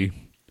 everybody.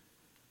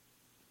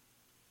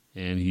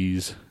 And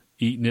he's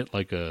eating it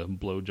like a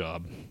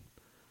blowjob.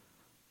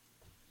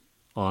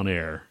 On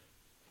air.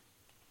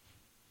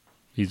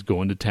 He's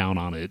going to town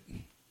on it.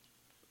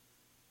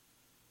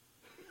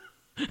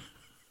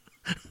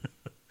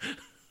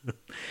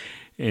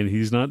 And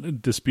he's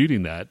not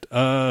disputing that.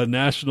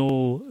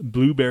 National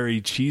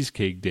Blueberry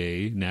Cheesecake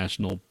Day,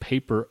 National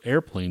Paper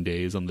Airplane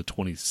Day is on the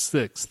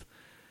 26th.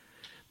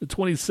 The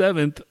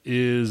 27th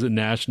is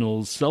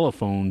National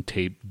Cellophane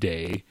Tape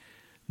Day,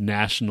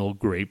 National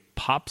Grape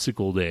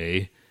Popsicle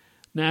Day,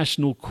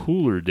 National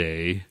Cooler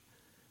Day,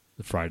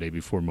 the Friday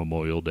before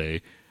Memorial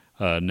Day,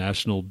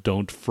 National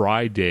Don't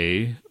Fry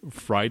Day,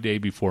 Friday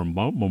before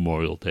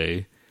Memorial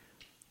Day,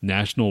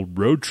 National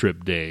Road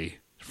Trip Day,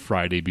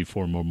 Friday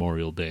before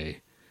Memorial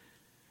Day.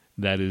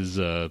 That is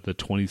the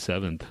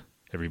 27th,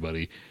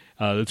 everybody.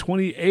 The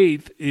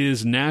 28th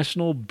is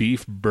National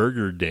Beef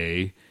Burger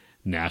Day,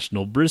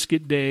 National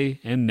Brisket Day,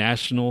 and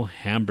National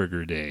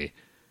Hamburger Day.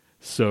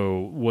 So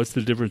what's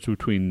the difference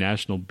between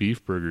National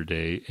Beef Burger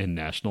Day and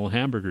National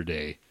Hamburger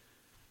Day?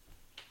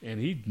 And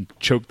he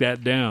choked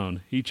that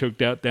down. He choked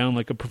that down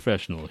like a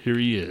professional. Here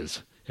he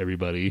is,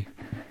 everybody.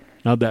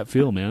 How'd that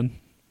feel, man?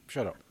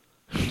 Shut up.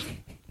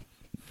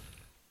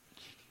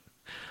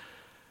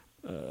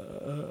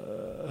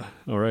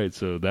 All right,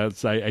 so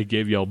that's I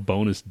gave y'all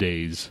bonus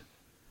days,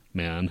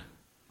 man.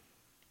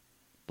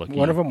 Lucky.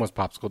 One of them was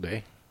Popsicle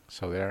Day,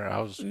 so there I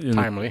was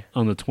timely.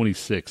 On the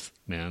 26th,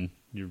 man,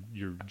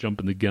 you're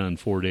jumping the gun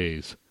 4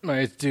 days.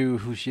 Let's do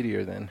Who's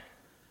Shittier then.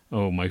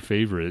 Oh, my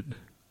favorite.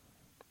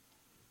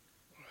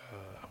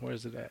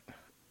 Where's it at?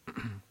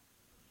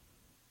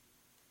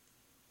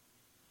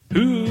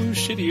 Who's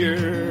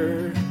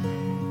shittier?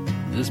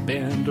 This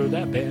band or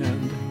that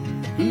band?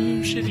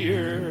 Who's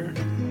shittier?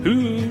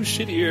 Who's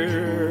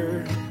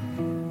shittier?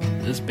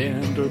 This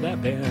band or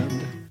that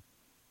band?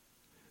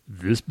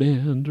 This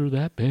band or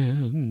that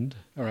band?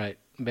 All right,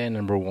 band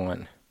number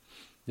 1.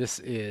 This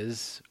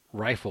is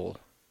Rifle.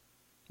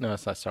 No,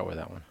 let's not start with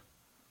that one.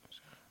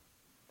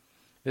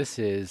 This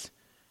is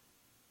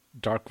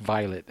Dark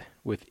Violet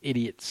with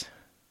Idiots.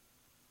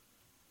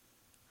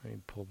 Let me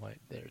pull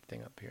their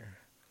thing up here.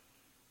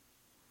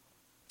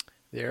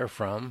 They're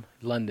from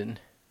London.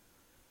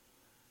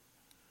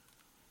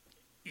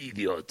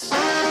 Idiots.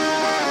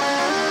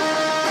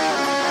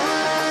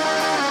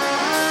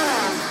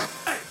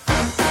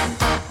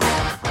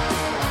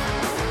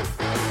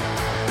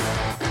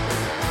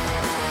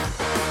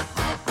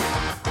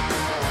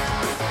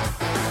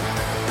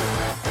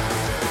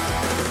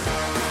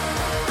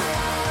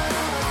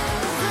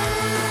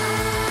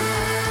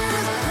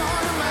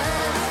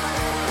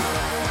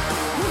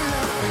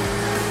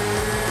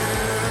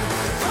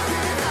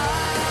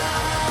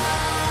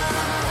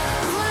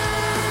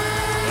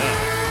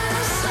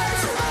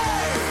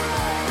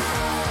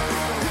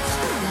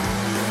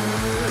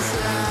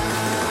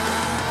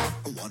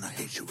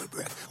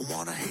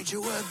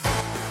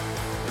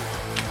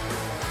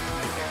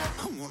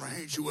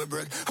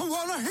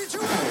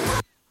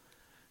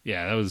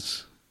 Yeah, that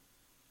was.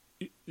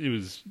 It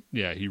was.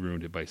 Yeah, he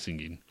ruined it by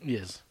singing.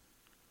 Yes.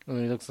 I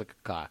mean, he looks like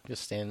a cock.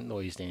 Just stand the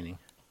way he's standing.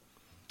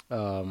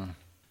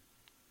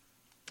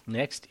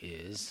 Next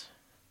is.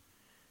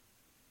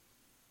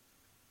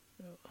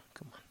 Oh,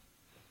 come on.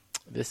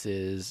 This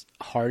is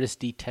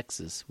Hardesty,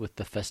 Texas, with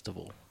the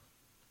festival.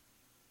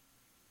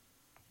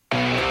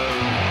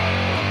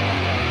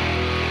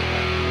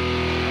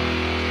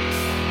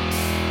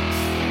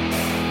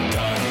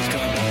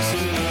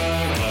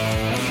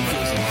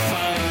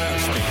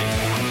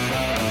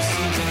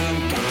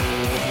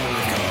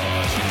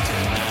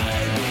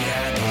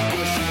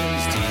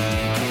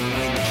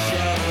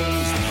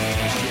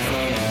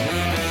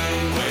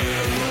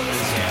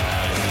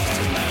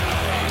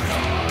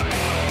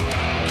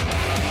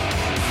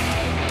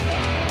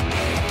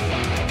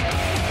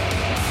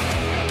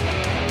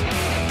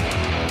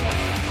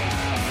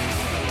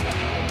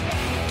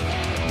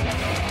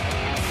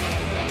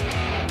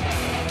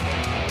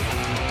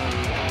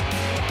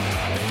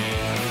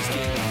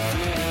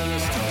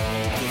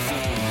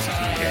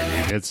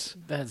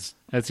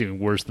 That's even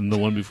worse than the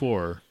one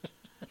before.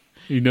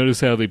 You notice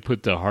how they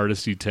put the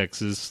Hardesty,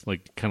 Texas,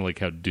 like kind of like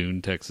how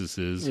Dune, Texas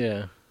is.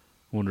 Yeah.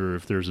 Wonder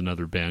if there's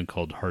another band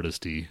called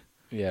Hardesty.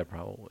 Yeah,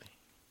 probably.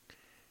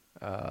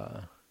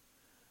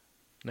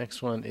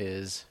 Next one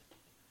is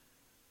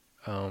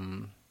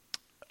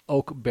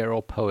Oak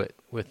Barrel Poet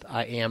with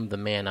I Am the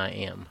Man I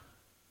Am.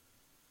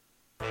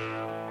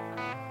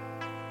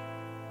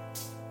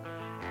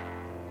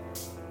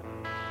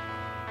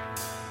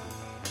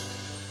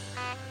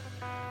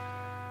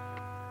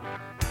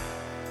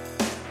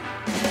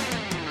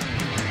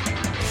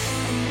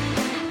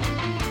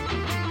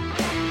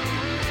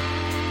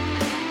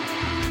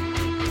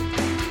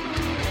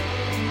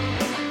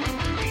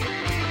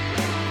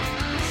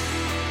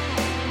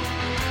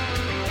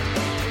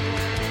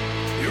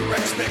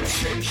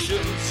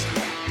 Expectations,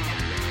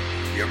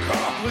 your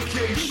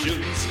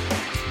complications.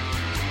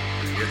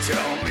 You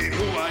tell me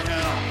who I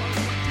am,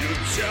 you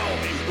tell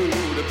me who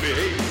to be.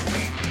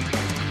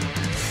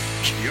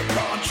 Your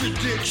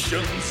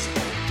contradictions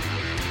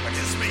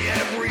against me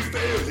every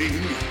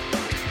failing,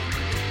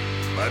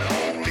 but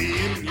only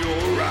in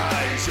your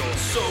eyes you're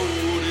so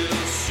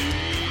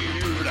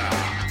deceived.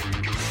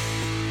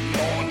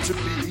 Born to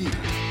be,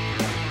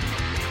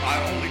 I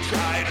only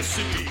try to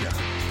see.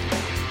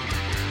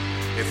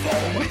 If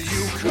only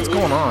you could. What's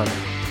going on?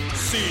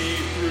 See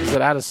through. Is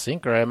it out of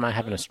sync or am I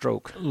having a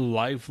stroke?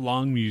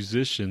 Lifelong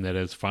musician that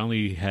has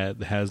finally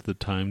has the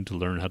time to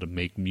learn how to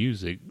make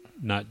music,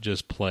 not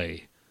just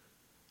play.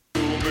 I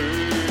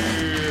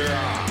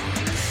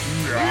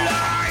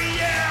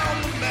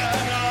am the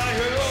man I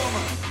am,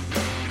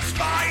 in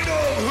spite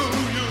of who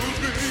you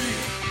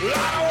be. I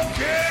don't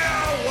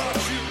care what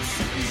you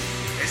see,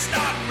 it's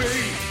not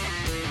me.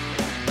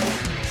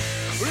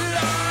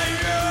 I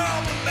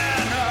am the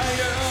man I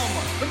am,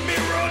 the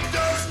mirror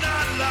does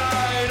not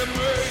lie to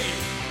me.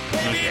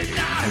 Maybe it's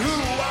not who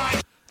I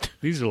am.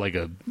 These are like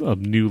a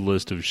new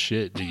list of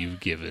shit that you've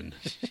given.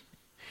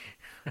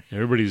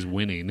 Everybody's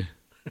winning.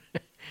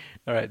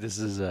 All right, this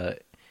is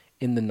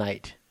In the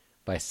Night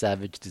by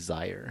Savage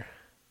Desire.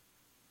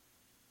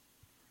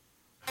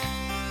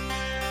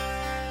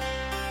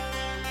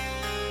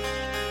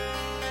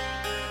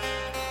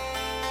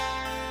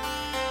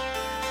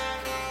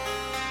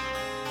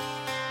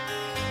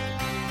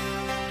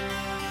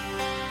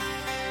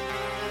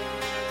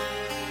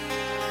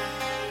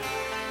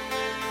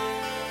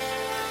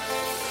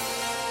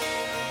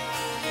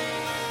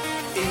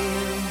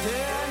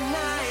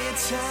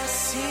 I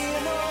see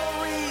no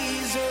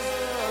reason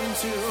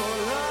to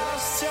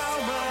lose all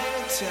my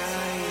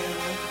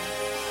time.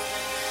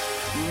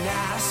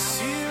 Now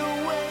still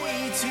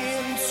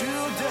waiting to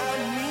the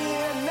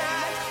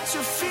midnight to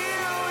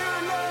feel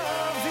your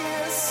love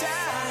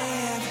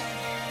inside.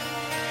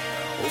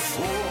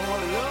 For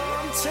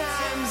long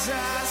times I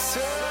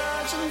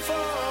searching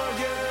for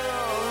you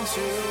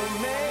to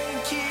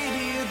make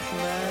it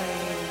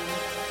mine.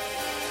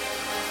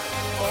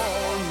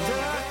 On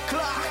the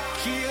clock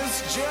is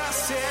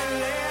just 11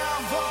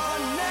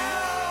 now.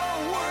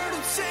 Where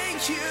to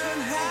take you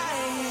high?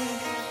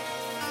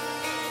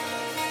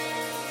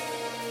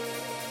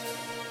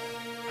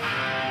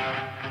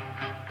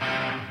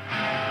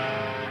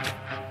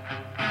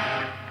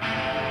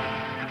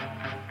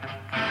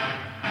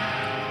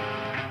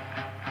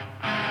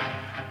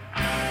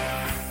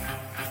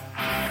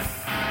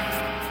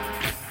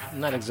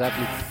 not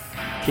exactly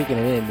kicking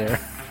it in there.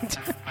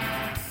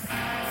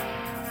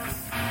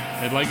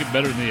 I'd like it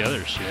better than the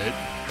other shit.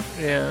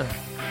 Yeah,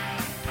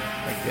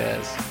 I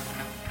guess.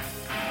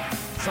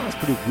 It sounds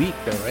pretty weak,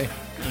 though, right?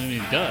 I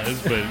mean, it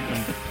does, but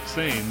I'm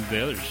saying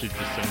the other shit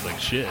just sounds like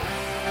shit.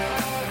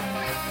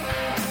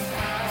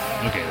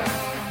 Okay, then.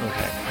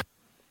 Okay.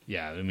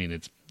 Yeah, I mean,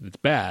 it's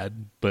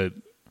bad, but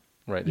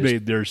Right.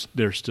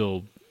 they're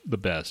still the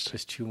best.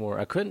 There's two more.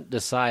 I couldn't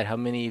decide how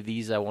many of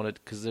these I wanted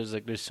because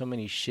there's so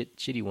many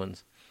shitty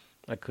ones.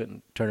 I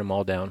couldn't turn them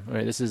all down. All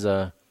right, this is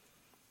a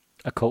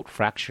coat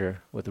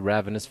fracture with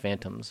ravenous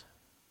phantoms.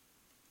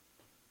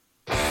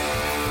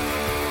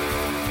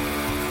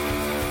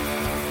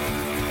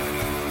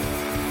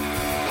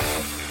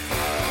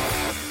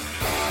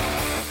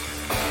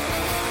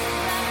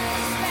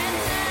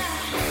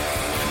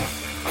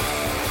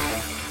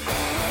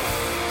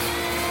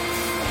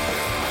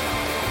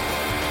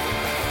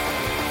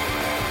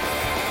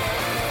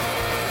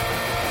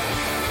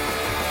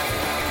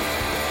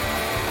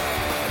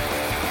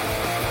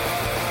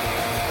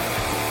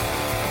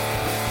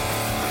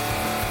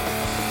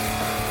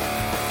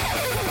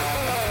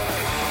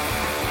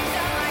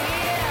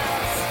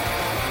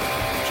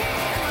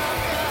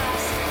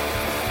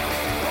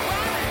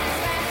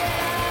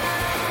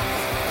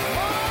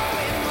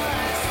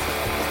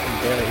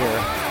 Barely hear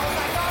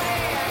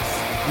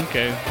her.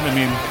 Okay, I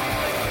mean,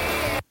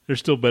 they're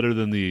still better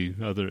than the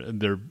other.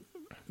 They're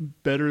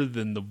better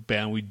than the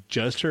band we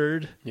just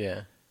heard.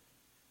 Yeah.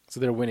 So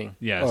they're winning.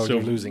 Yeah. Oh, so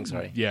they're losing.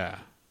 Sorry. Yeah.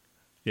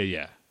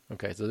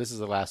 Okay, so this is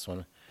the last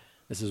one.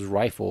 This is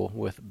Rifle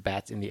with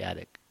Bats in the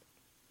Attic.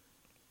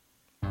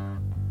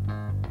 From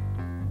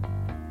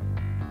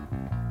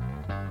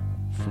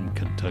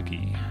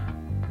Kentucky.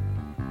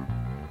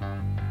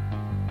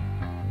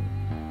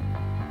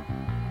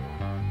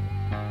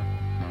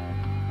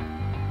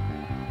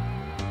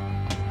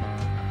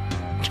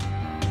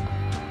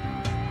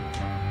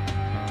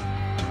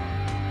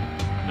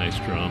 Nice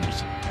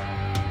drums.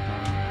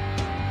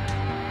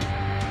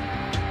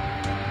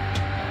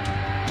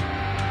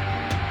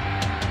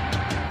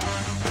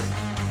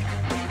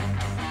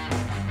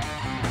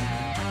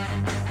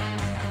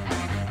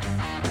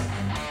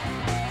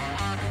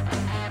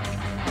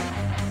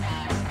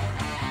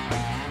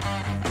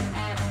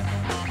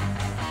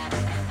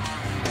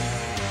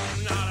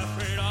 Not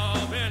afraid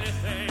of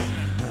anything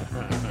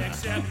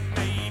except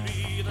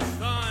maybe the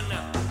sun.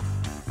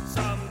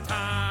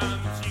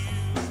 Sometimes you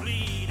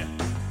bleed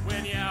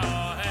when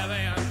you're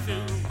having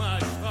too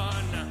much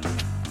fun.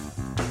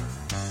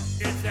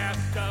 It's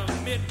after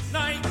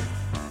midnight,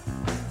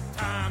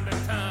 time to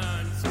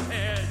turn some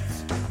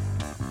heads.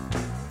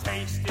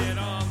 Taste it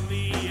on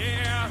the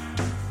air.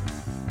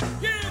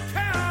 You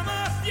come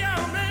off your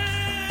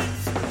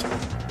meds.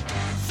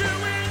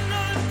 Chewing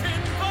on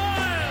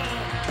tinfoil.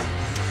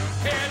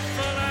 Head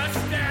full of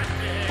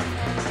static,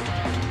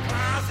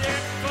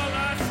 closet full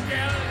of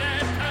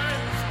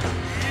skeletons.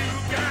 You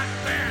got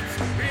bats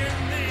in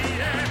the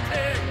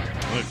attic.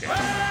 Okay.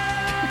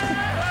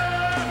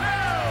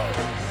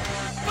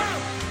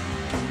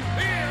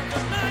 In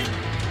the night.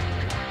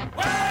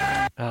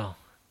 Oh,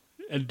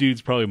 That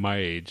dude's probably my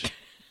age.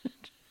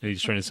 And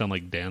he's trying to sound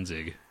like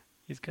Danzig.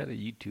 he's got a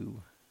YouTube.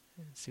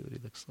 Let's see what he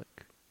looks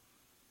like.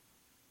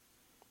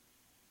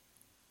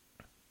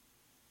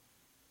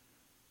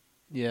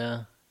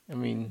 Yeah, I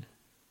mean,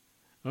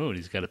 Oh, and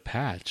he's got a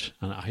patch,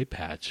 an eye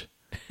patch.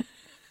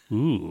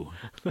 Ooh,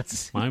 let's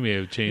see. I may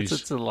have changed.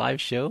 It's a live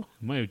show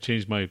Might have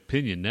changed my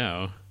opinion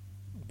now.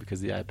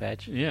 because of the eye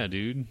patch. Yeah,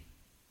 dude.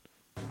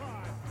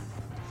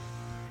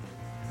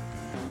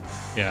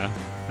 Yeah,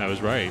 I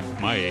was right.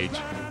 My age.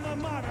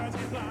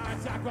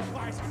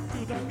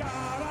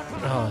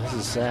 Oh, this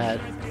is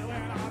sad.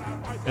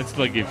 That's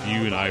like if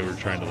you and I were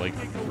trying to like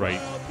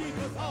write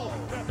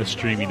a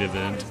streaming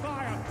event.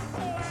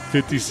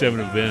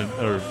 57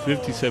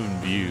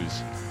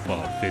 views.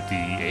 Well,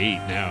 58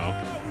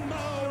 now.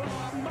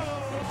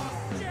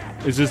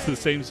 Is this the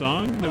same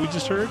song that we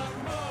just heard?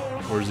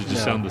 Or does it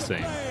just No. sound the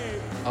same?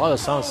 All the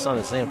songs sound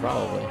the same,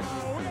 probably.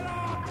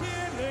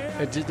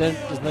 There's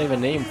not even a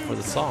name for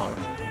the song.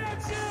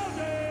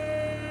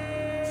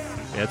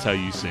 That's how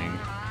you sing.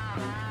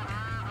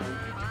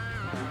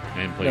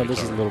 And play No, guitar.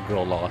 this is a little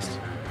girl lost.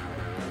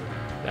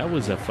 That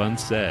was a fun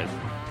set.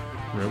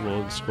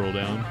 We'll scroll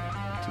down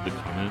to the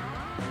comment.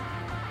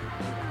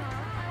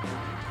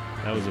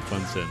 That was a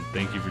fun set.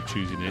 Thank you for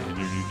choosing it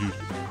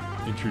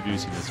and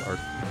introducing this art,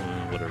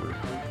 whatever.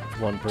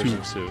 One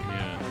person. So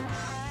yeah.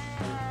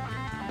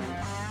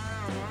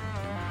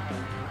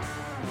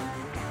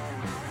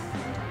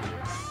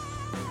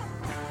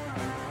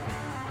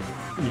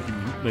 You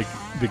can, like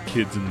the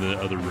kids in the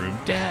other room.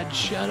 Dad,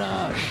 shut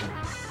up.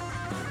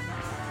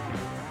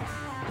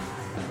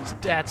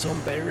 That's so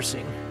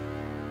embarrassing.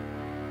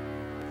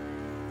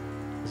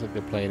 It's like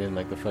they're playing in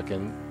like the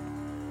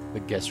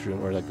guest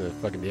room or like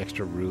the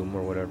extra room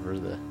or whatever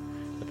that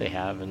they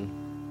have, and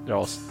they're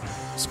all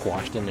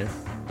squashed in there.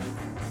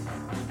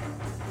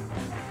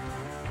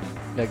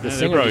 Like the Yeah,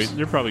 singer,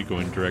 they're probably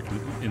going directly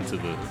into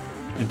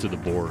the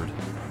board.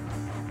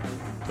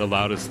 The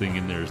loudest thing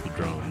in there is the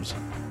drums.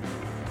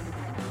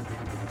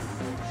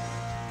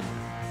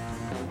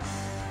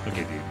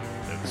 Okay, dude.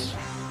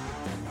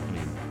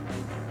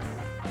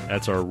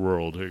 That's our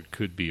world. It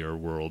could be our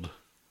world.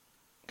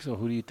 So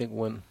who do you think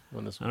won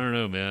this I one? don't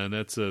know, man.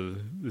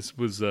 This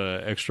was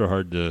extra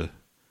hard to.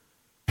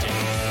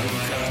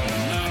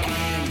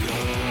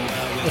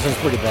 This one's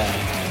pretty bad.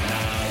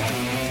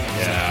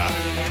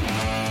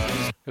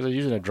 Yeah. Because they're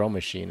using a drum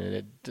machine, and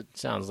it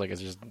sounds like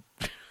it's just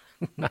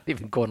not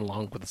even going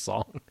along with the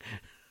song.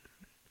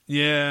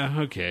 Yeah,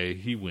 okay.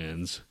 He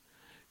wins.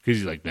 Because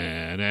he's like,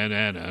 nah, nah,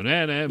 nah, nah,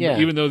 nah, nah. Yeah.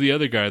 Even though the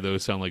other guy, though,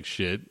 sound like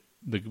shit.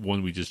 The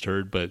one we just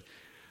heard. But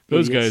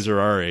those guys are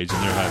our age,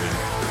 and they're having...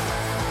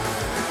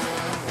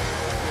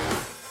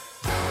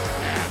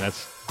 Nah,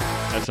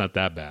 that's not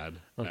that bad.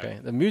 Okay.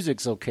 The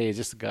music's okay. It's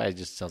just the guy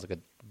just sounds like a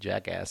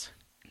jackass.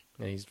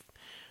 And he's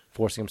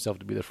forcing himself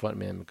to be the front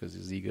man because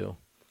of his ego.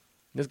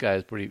 This guy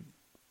is pretty...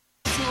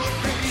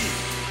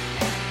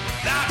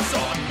 That's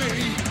on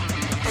me.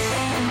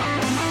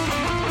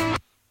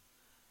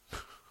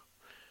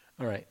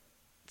 All right.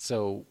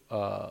 So,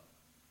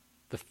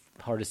 the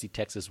Hardesty,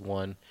 Texas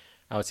won.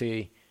 I would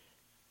say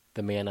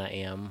The Man I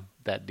Am,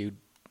 that dude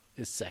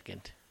is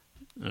second.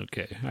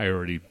 Okay. I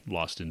already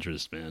lost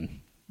interest,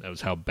 man. That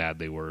was how bad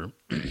they were.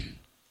 I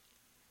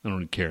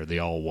don't care. They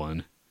all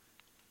won.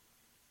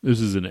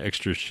 This is an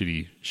extra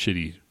shitty.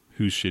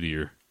 Who's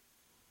shittier?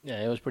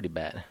 Yeah, it was pretty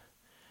bad.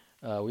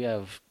 We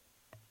have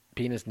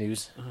penis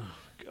news. Oh,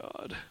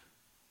 God.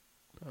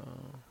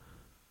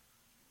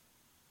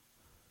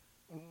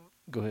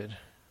 Go ahead.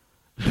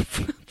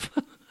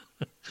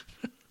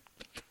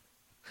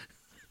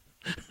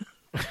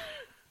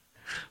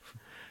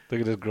 Look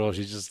at this girl.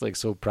 She's just like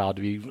so proud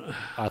to be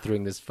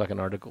authoring this fucking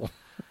article.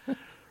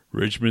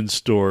 Richmond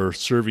store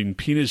serving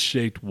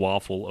penis-shaped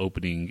waffle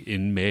opening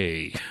in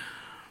May.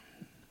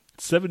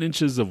 7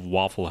 inches of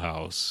Waffle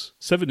House.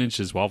 7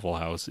 inches Waffle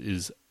House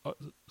is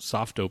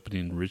soft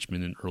opening in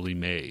Richmond in early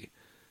May.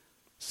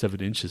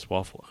 7 inches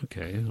waffle.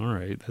 Okay, all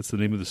right. That's the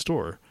name of the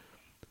store.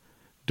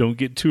 Don't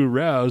get too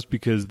aroused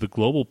because the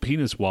global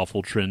penis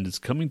waffle trend is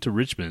coming to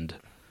Richmond.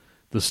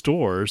 The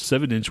store,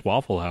 7-inch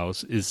Waffle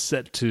House, is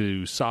set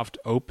to soft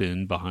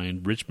open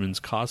behind Richmond's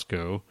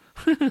Costco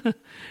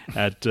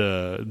at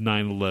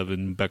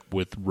 911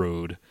 Beckwith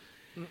Road.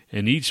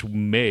 And each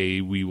May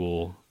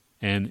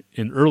in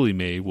early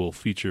May, we'll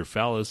feature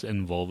phallus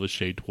and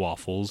vulva-shaped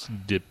waffles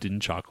dipped in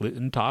chocolate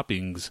and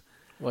toppings.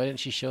 Why didn't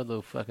she show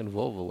the fucking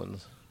vulva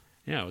ones?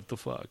 Yeah, what the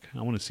fuck?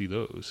 I want to see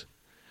those.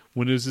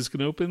 When is this going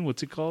to open?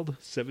 What's it called?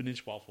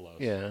 7-inch Waffle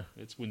House. Yeah.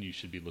 It's when you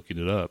should be looking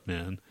it up,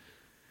 man.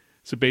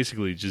 So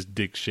basically just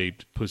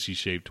dick-shaped,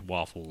 pussy-shaped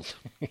waffles.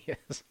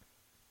 Yes.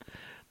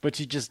 But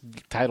she just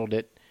titled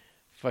it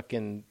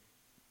fucking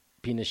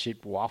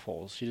penis-shaped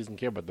waffles. She doesn't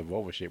care about the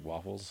vulva-shaped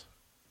waffles.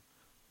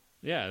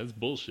 Yeah, that's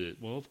bullshit.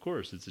 Well, of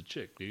course, it's a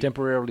chick, dude.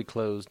 Temporarily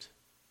closed.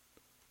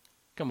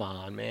 Come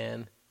on,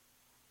 man.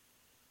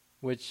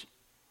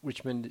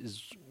 Richmond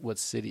is what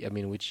city? I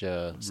mean, which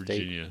state?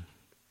 Virginia.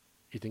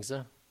 You think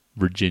so?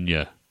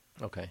 Virginia.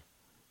 Okay.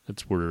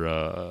 That's where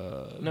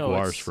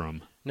Guar's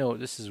from. No,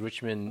 this is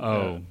Richmond.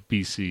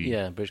 BC.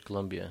 Yeah, British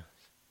Columbia.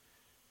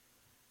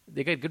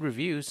 They got good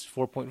reviews,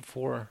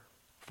 4.4,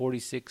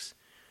 46.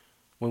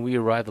 When we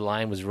arrived, the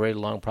line was very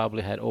long,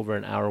 probably had over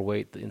an hour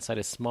wait. The inside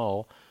is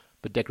small,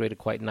 but decorated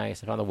quite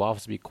nice. I found the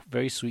waffles to be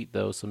very sweet,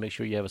 though, so make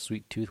sure you have a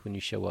sweet tooth when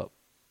you show up.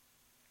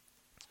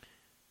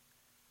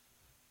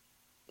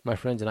 My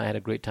friends and I had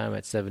a great time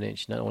at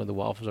 7-inch. Not only the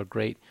waffles are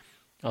great,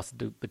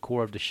 also the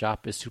core of the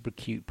shop is super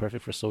cute,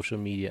 perfect for social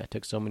media. I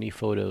took so many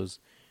photos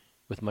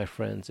with my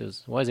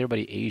friends. Why is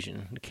everybody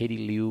Asian? Katie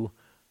Liu,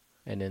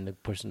 and then the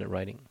person that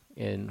writing,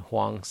 and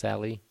Huang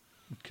Sally.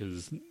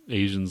 Because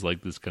Asians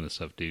like this kind of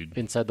stuff, dude.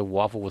 Inside the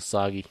waffle was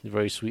soggy,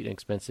 very sweet and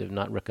expensive.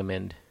 Not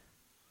recommend.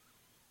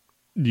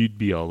 You'd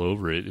be all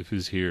over it if it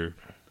was here.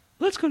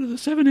 Let's go to the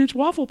 7-inch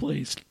waffle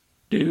place,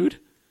 dude.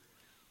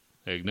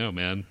 Like, no,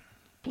 man.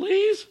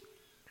 Please?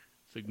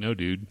 It's like, no,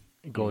 dude.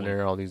 Going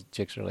there, all these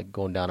chicks are like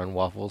going down on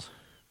waffles.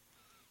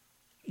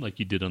 Like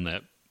you did on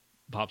that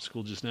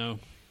popsicle just now.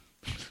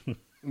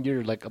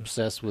 You're like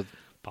obsessed with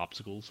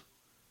Popsicles.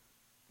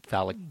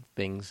 phallic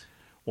things.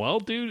 Well,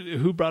 dude,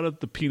 who brought up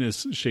the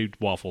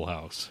penis-shaped Waffle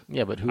House?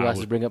 Yeah, but who has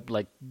to bring up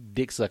like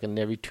dick sucking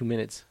every 2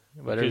 minutes?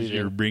 About Because everything?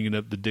 you're bringing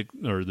up the dick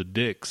or the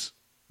dicks,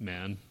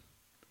 man.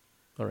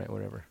 All right,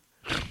 whatever.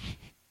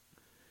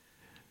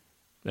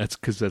 That's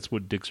because that's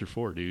what dicks are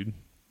for, dude.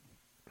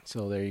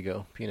 So there you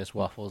go, penis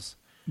waffles.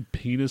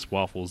 Penis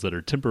waffles that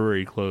are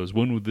temporarily closed.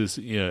 When would this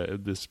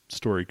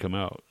story come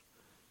out?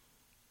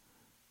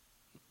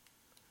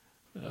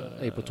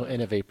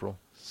 End of April.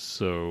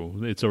 So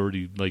it's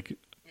already like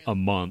a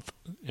month,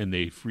 and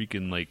they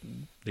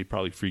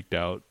probably freaked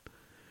out.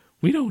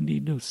 We don't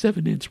need no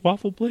 7-inch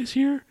waffle place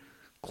here.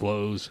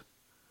 Close.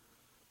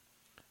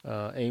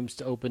 Aims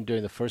to open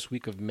during the first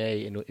week of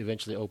May and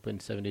eventually open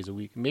 7 days a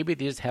week. Maybe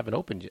they just haven't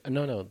opened yet.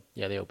 No.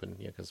 Yeah, they opened.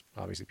 Yeah, because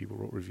obviously people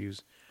wrote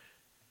reviews.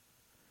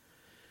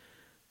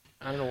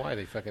 I don't know why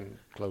they fucking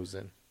closed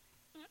then.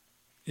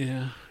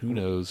 Yeah, who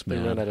knows, They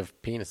man. run out of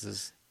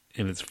penises.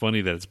 And it's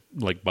funny that it's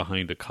like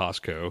behind a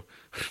Costco.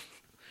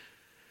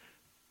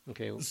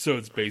 Okay. So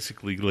it's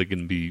basically like going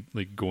to be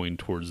like going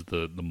towards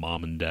the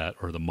mom and dad,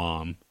 or the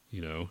mom,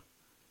 you know.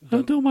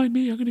 Oh, don't mind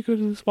me. I'm going to go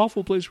to this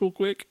waffle place real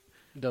quick.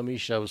 Dummy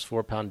shoves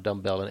 4-pound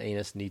dumbbell and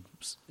anus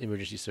needs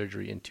emergency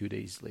surgery in 2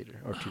 days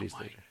later, or 2 days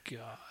later.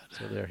 God.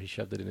 So there, he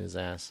shoved it in his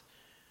ass.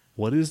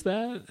 What is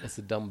that? That's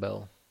a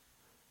dumbbell.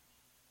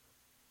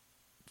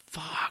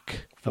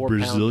 Fuck. 4 A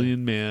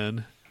Brazilian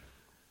man.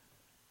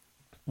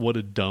 What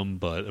a dumb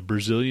butt. A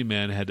Brazilian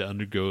man had to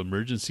undergo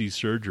emergency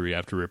surgery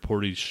after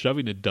reportedly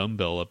shoving a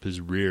dumbbell up his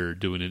rear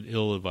during an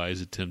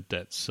ill-advised attempt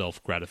at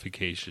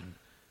self-gratification.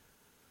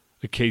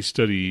 A case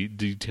study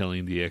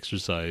detailing the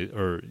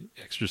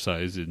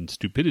exercise in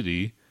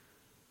stupidity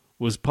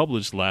was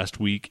published last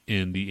week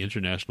in the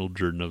International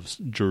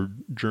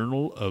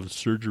Journal of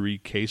Surgery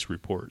Case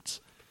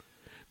Reports.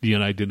 The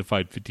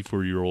unidentified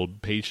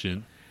 54-year-old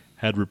patient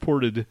had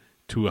reported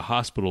to a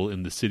hospital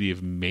in the city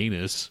of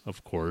Manaus,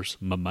 of course,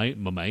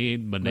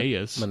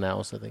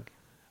 Manaus, I think.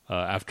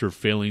 After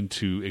failing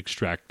to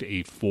extract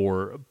a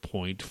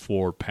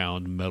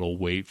 4.4-pound metal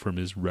weight from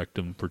his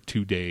rectum for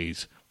 2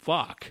 days.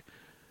 Fuck.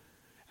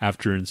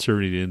 After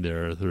inserting it in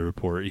there, the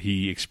report,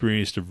 he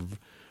experienced a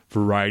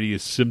variety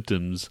of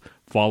symptoms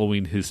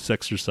following his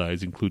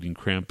exercise, including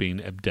cramping,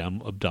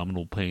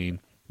 abdominal pain,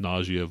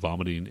 nausea,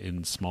 vomiting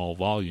in small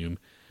volume,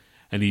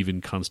 and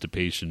even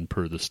constipation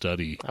per the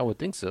study. I would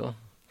think so.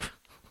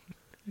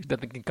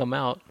 Nothing can come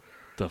out.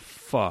 The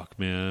fuck,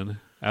 man?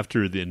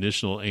 After the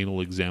initial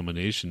anal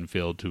examination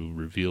failed to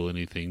reveal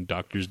anything,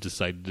 doctors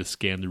decided to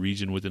scan the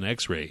region with an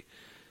X-ray.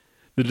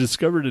 They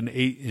discovered an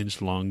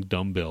 8-inch long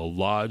dumbbell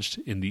lodged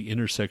in the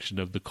intersection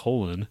of the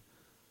colon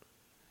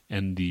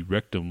and the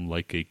rectum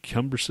like a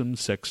cumbersome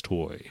sex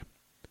toy.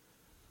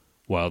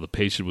 While the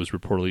patient was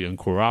reportedly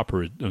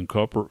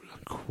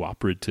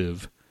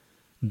uncooperative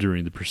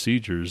during the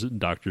procedures,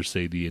 doctors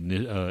say the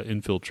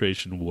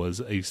infiltration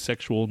was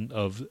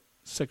of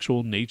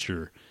sexual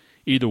nature.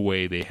 Either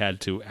way, they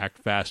had to act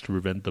fast to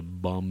prevent the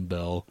bum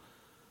bell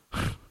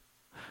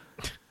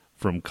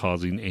from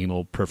causing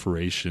anal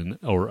perforation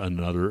or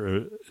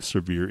another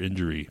severe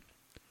injury.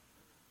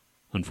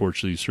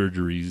 Unfortunately,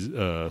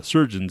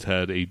 surgeons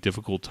had a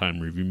difficult time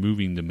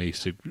removing the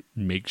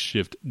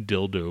makeshift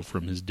dildo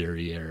from his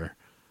derriere.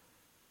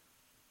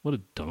 What a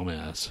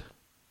dumbass.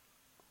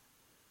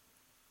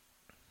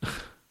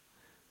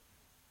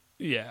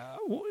 Yeah,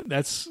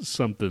 that's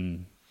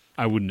something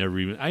I would never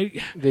even...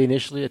 They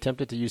initially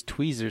attempted to use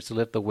tweezers to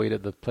lift the weight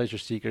of the pleasure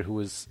seeker who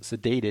was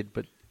sedated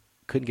but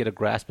couldn't get a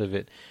grasp of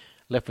it.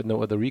 Left with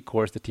no other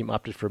recourse, the team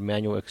opted for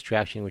manual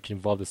extraction, which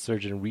involved the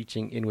surgeon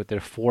reaching in with their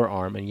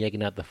forearm and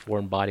yanking out the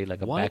foreign body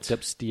like a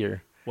backed-up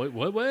steer. What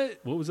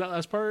was that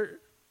last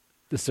part?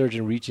 The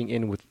surgeon reaching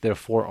in with their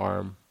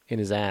forearm in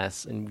his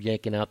ass and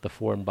yanking out the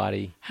foreign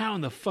body. How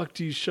in the fuck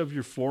do you shove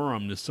your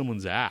forearm into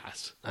someone's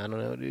ass? I don't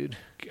know, dude.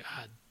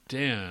 God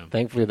damn.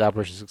 Thankfully, the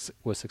operation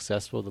was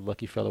successful. The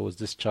lucky fellow was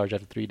discharged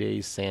after 3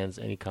 days, sans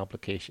any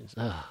complications.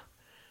 Ugh.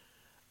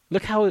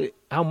 Look how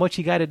much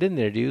he got it in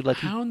there, dude. Like,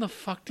 how in the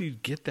fuck do you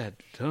get that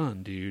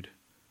done, dude?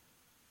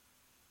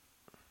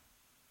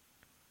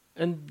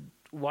 And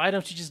why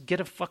don't you just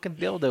get a fucking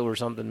dildo or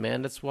something,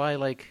 man? That's why,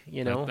 like,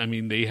 you know. I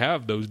mean, they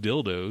have those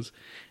dildos,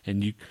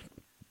 and you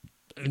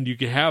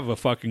can have a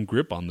fucking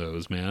grip on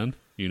those, man.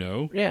 You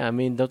know? Yeah, I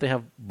mean, don't they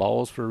have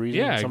balls for a reason?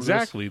 Yeah,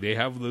 exactly. They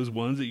have those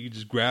ones that you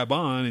just grab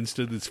on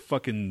instead of this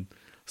fucking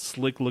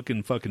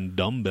slick-looking fucking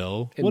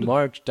dumbbell. In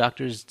March,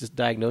 doctors just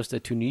diagnosed a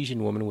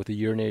Tunisian woman with a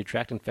urinary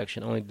tract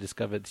infection, only to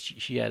discover that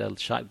she had a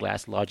shot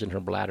glass lodged in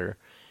her bladder.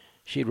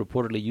 She had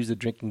reportedly used the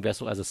drinking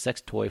vessel as a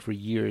sex toy for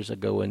years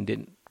ago and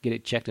didn't get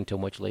it checked until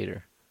much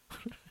later.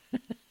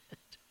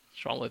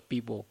 What's wrong with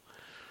people?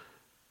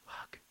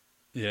 Fuck.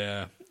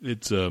 Yeah,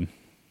 it's a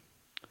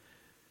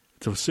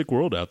sick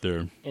world out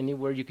there.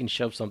 Anywhere you can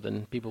shove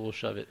something, people will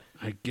shove it.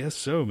 I guess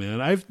so,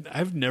 man.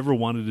 I've never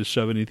wanted to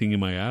shove anything in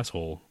my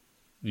asshole.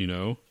 You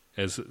know,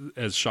 as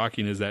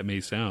shocking as that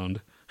may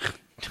sound.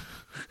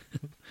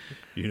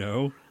 You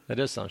know? That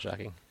does sound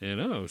shocking. You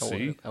know,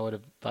 see? I would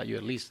have thought you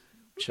at least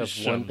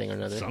shoved one thing or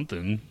another.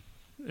 Something.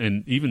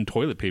 And even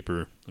toilet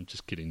paper. I'm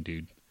just kidding,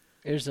 dude.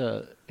 Here's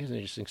an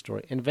interesting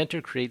story.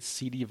 Inventor creates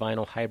CD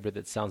vinyl hybrid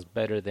that sounds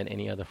better than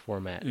any other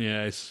format.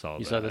 Yeah, I saw that.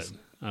 You saw this?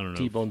 I don't know.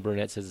 T-Bone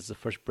Burnett says it's the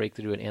first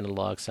breakthrough in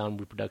analog sound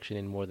reproduction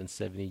in more than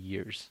 70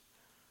 years.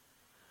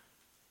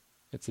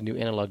 It's a new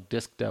analog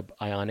disc dubbed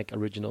Ionic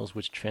Originals,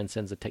 which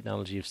transcends the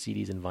technology of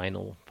CDs and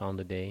vinyl found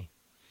today.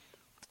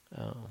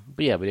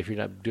 But if you're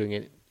not doing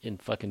it in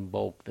fucking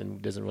bulk, then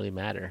it doesn't really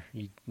matter.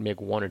 You make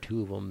one or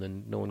two of them,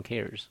 then no one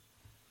cares.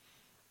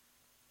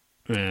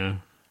 Yeah.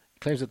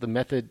 Claims that the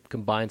method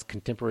combines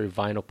contemporary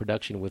vinyl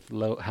production with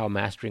how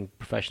mastering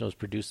professionals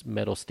produce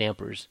metal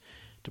stampers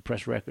to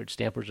press records.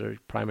 Stampers are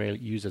primarily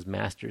used as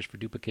masters for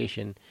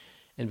duplication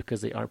and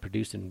because they aren't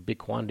produced in big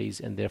quantities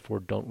and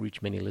therefore don't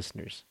reach many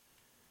listeners.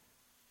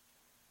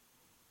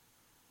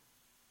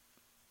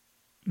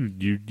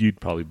 You'd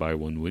probably buy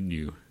one, wouldn't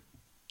you?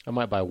 I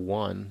might buy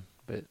one,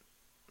 but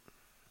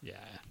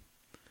Yeah.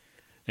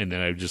 And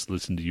then I just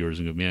listened to yours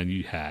and go, man,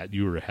 you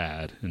were a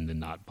had, and then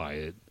not buy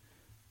it.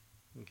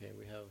 Okay,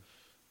 we have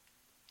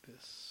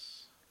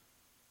this.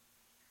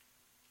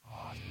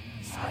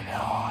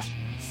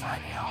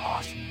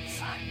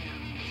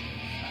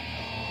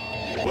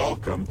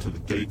 Welcome to the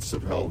Gates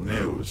of Hell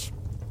News,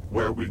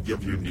 where we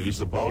give you news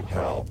about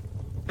hell,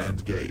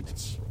 and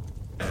gates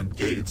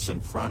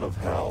in front of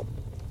hell,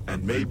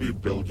 and maybe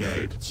Bill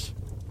Gates,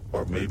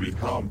 or maybe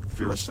Tom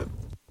McPherson.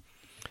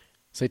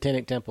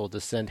 Satanic Temple to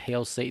send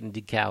Hail Satan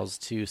decals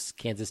to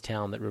Kansas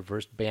town that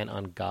reversed ban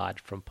on God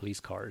from police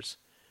cars.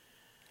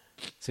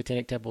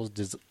 Satanic Temple's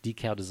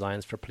decal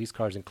designs for police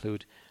cars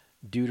include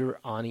Duty,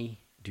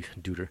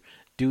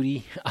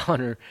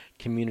 Honor,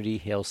 Community,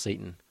 Hail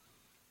Satan.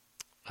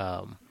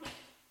 The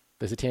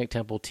Satanic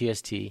Temple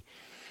TST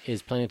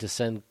is planning to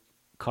send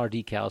car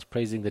decals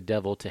praising the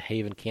devil to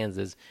Haven,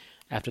 Kansas,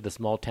 after the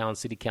small town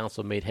city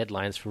council made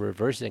headlines for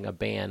reversing a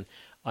ban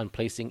on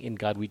placing "In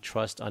God We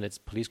Trust" on its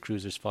police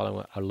cruisers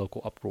following a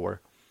local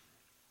uproar.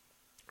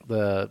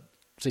 The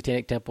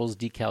Satanic Temple's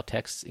decal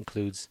text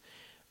includes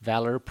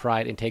Valor,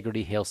 Pride,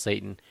 Integrity, Hail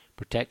Satan,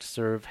 Protect,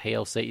 Serve,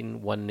 Hail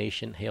Satan, One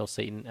Nation, Hail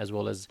Satan, as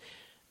well as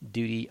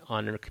Duty,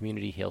 Honor,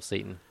 Community, Hail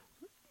Satan.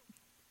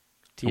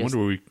 I wonder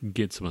where we can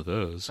get some of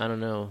those. I don't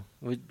know.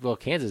 Well,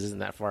 Kansas isn't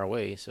that far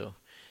away, so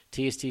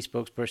TST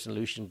spokesperson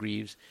Lucian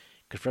Greaves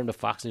confirmed to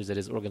Fox News that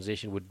his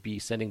organization would be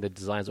sending the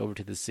designs over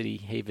to the city.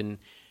 Haven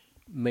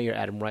Mayor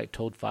Adam Wright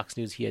told Fox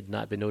News he had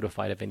not been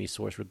notified of any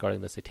source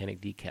regarding the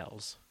satanic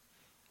decals.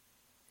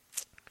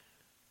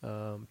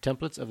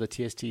 Templates of the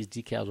TST's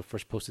decals were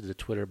first posted to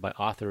Twitter by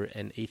author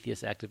and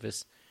atheist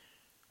activist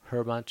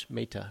Hermant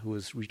Mehta, who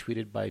was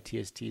retweeted by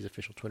TST's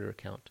official Twitter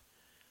account.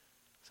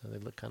 So they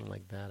look kind of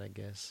like that, I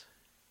guess.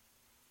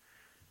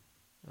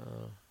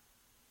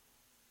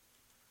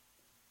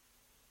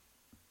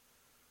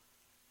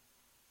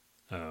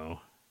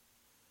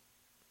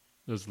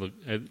 Those look.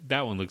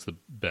 That one looks the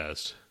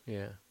best.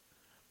 Yeah,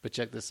 but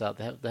check this out.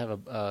 They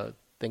have a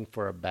thing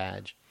for a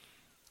badge.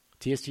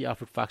 TST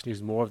offered Fox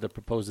News more of the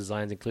proposed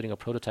designs, including a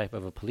prototype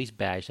of a police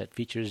badge that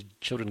features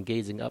children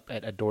gazing up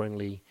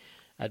adoringly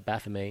at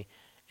Baphomet,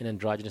 an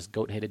androgynous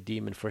goat-headed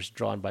demon first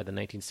drawn by the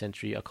 19th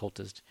century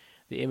occultist.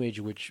 The image,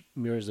 which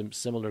mirrors a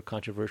similar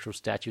controversial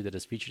statue that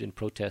is featured in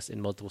protests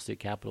in multiple state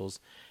capitals,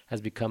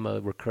 has become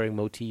a recurring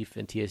motif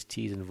in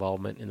TST's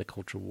involvement in the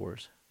culture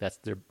wars. That's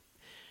their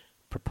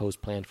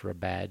proposed plan for a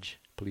badge,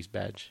 police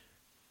badge.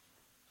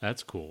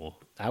 That's cool.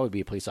 I would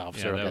be a police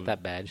officer. Yeah, I've got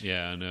that badge.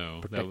 Yeah, I know.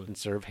 Protect and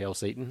serve, Hail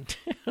Satan.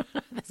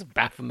 That's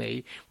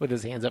Baphomet with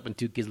his hands up and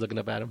two kids looking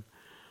up at him.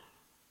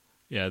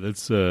 Yeah,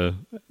 that's that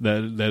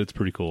is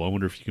pretty cool. I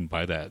wonder if you can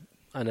buy that.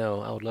 I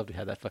know. I would love to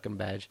have that fucking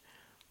badge.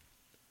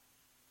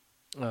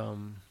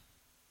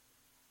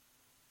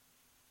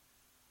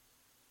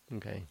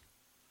 Okay.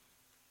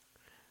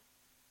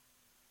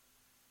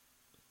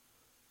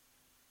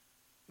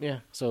 Yeah,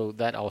 so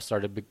that all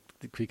started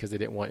because they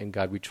didn't want "In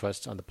God We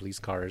Trust" on the police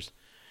cars.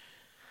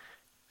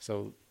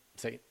 So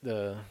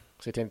the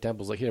Satanic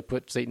Temple's like, here,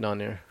 put Satan on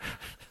there.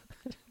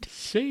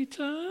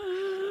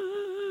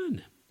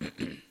 Satan!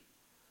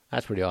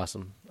 That's pretty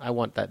awesome. I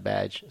want that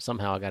badge.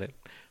 Somehow I got to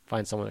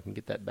find someone that can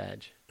get that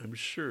badge. I'm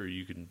sure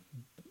you can,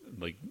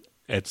 like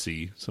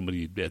Etsy.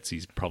 Somebody at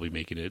Etsy's probably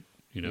making it,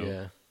 you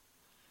know.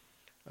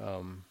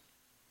 Yeah.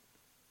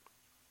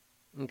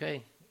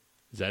 Okay.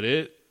 Is that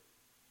it?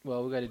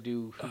 Well, we got to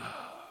do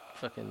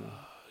fucking...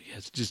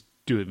 Yes, just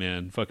do it,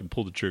 man. Fucking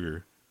pull the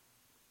trigger.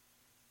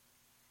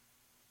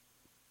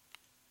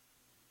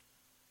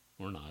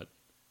 Or not.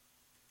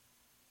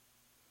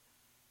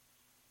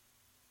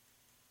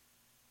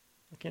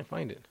 I can't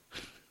find it.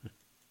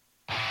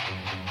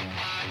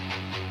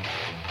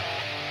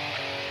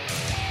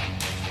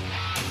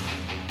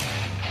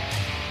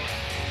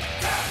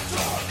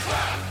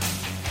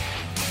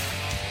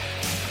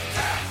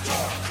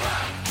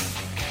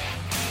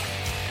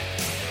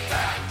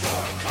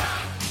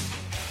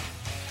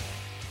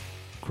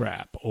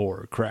 Crap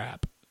or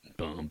crap.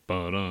 Bum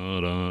ba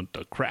da da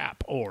da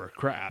crap or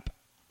crap.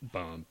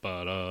 Bum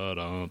ba da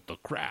da da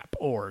crap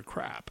or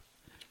crap.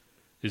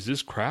 Is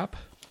this crap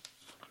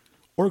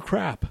or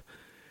crap?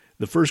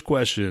 The first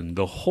question: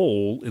 the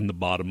hole in the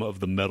bottom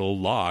of the metal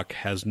lock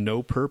has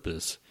no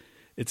purpose.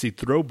 It's a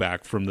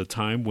throwback from the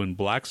time when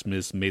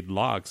blacksmiths made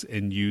locks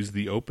and used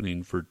the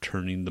opening for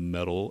turning the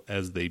metal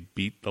as they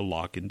beat the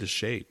lock into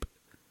shape.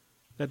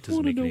 That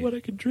doesn't make any... I want to know what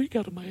I can drink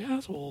out of my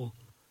asshole.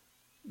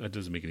 That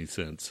doesn't make any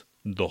sense.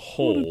 The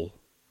hole.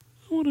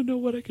 I want to know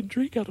what I can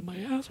drink out of my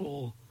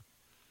asshole.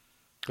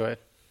 Go ahead.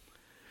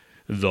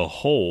 The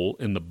hole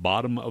in the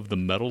bottom of the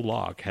metal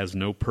lock has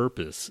no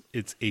purpose.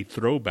 It's a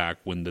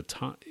throwback from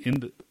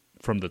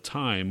the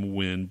time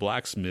when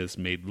blacksmiths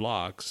made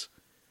locks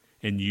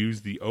and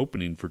used the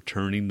opening for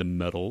turning the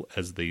metal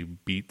as they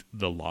beat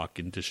the lock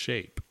into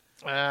shape.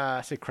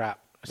 I say crap.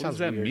 What does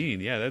that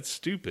mean? Yeah, that's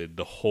stupid.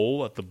 The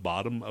hole at the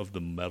bottom of the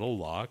metal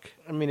lock.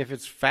 I mean, if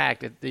it's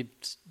fact, they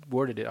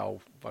worded it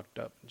all fucked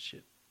up and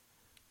shit.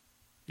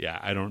 Yeah,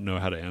 I don't know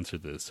how to answer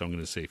this, so I'm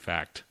going to say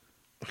fact.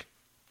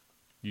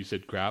 You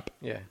said crap?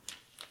 Yeah.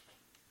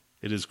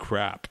 It is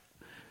crap.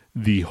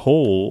 The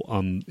hole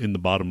in the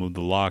bottom of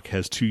the lock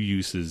has two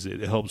uses. It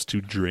helps to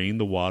drain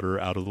the water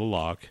out of the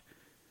lock,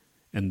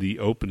 and the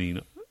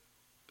opening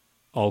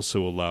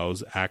also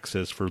allows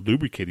access for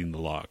lubricating the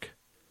lock.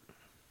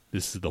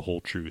 This is the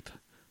whole truth.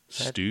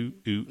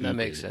 That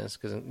makes sense,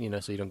 because,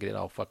 so you don't get it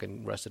all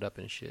fucking rusted up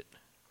and shit.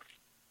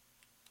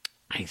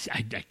 I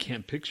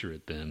can't picture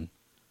it then.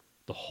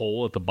 The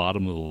hole at the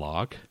bottom of the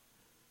lock?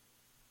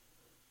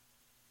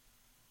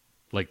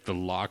 Like the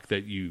lock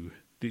that you...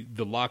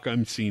 The lock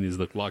I'm seeing is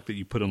the lock that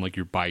you put on like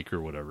your bike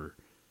or whatever.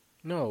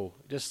 No,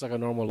 just like a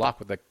normal lock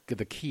with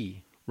the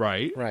key.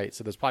 Right. Right.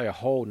 So there's probably a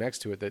hole next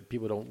to it that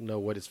people don't know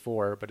what it's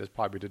for, but it's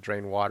probably to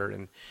drain water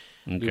and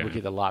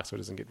lubricate the lock so it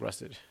doesn't get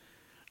rusted.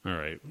 All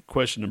right.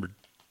 Question number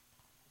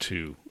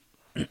 2.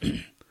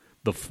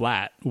 The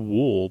flat,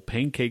 wool,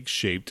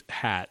 pancake-shaped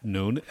hat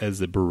known as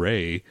a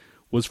beret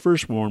was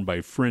first worn by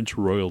French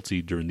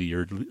royalty during the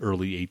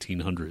early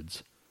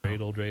 1800s.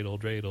 Dreidel, dreidel,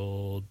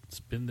 dreidel,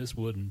 spin this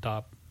wooden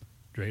top.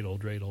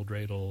 Dreidel, dreidel,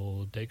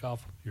 dreidel, take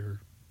off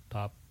your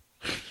top.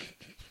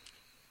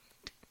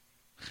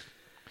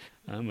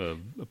 I'm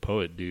a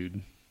poet,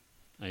 dude.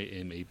 I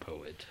am a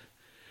poet.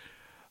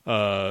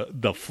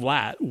 The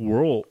flat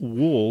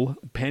wool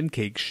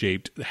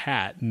pancake-shaped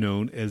hat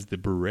known as the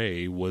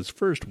beret was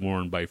first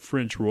worn by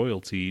French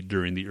royalty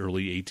during the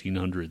early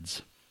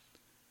 1800s.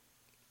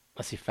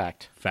 I see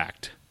fact.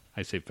 Fact.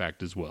 I say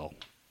fact as well.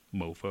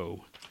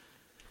 Mofo.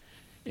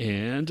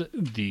 And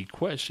the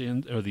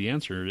question, or the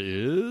answer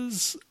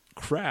is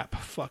crap.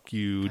 Fuck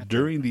you.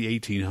 During the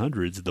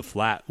 1800s, the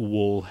flat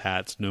wool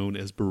hats known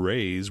as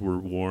berets were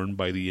worn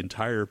by the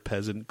entire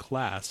peasant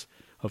class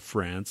of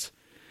France,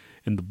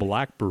 and the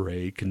black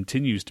beret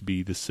continues to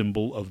be the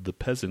symbol of the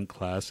peasant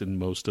class in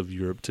most of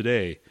Europe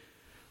today,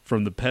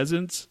 from the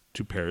peasants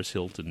to Paris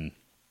Hilton.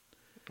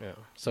 Yeah.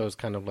 So it's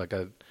kind of like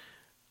a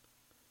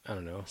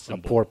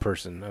Symbol. poor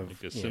person.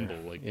 Like a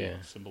symbol,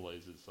 it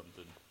symbolizes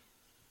something.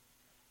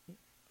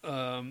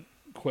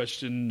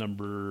 Question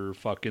number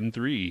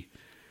 3.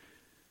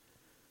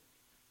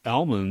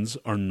 Almonds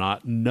are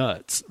not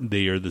nuts.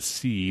 They are the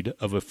seed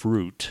of a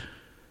fruit.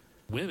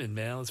 Women,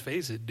 man, let's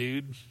face it,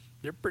 dude.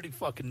 They're pretty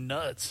fucking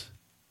nuts.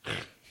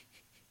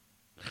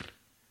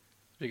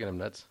 Speaking of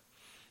nuts.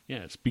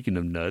 Yeah, speaking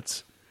of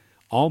nuts,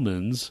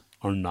 almonds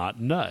are not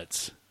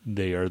nuts.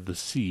 They are the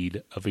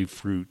seed of a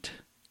fruit.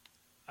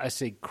 I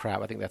say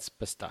crap. I think that's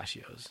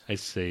pistachios. I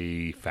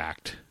say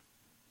fact,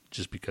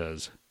 just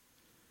because.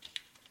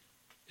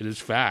 It is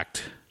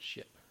fact.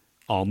 Shit.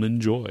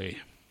 Almond joy.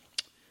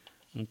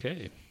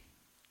 Okay.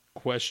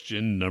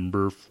 Question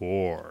number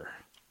 4.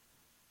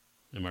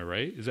 Am I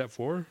right? Is that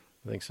 4?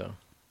 I think so.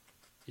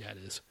 Yeah, it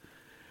is.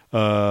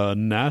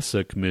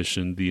 NASA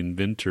commissioned the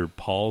inventor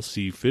Paul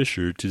C.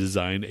 Fisher to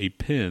design a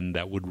pen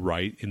that would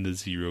write in the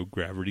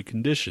zero-gravity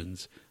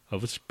conditions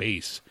of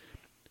space.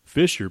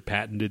 Fisher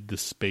patented the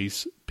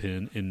space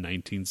pen in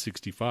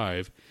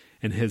 1965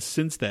 and has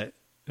since that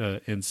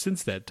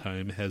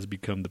time has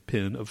become the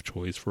pen of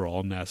choice for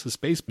all NASA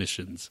space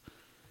missions.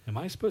 Am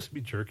I supposed to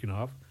be jerking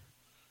off?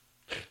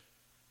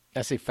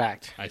 I say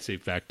fact. I say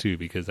fact too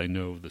because I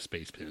know the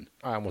space pen.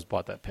 I almost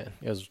bought that pen.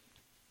 It was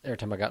every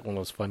time I got one of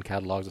those fun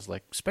catalogs, it's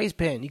like space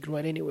pen. You can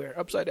write anywhere,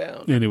 upside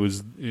down. And it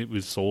was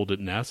sold at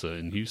NASA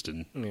in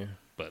Houston. Yeah,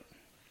 but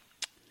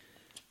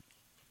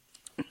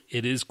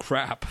it is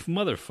crap,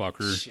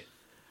 motherfucker. Shit.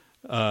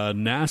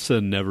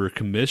 NASA never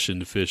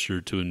commissioned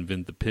Fisher to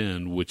invent the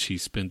pen, which he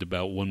spent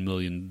about $1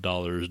 million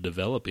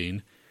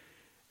developing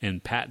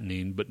and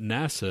patenting, but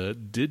NASA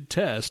did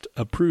test,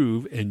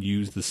 approve, and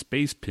use the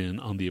space pen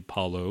on the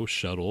Apollo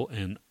shuttle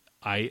and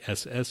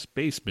ISS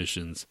space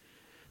missions.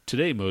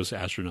 Today, most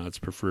astronauts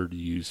prefer to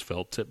use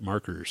felt tip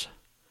markers.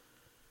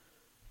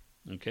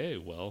 Okay,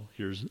 well,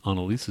 here's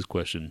Annalise's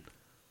question.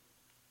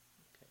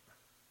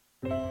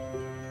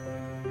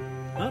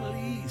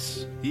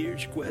 Annalise,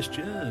 here's your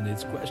question.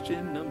 It's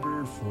question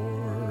number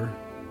 4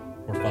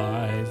 or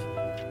 5.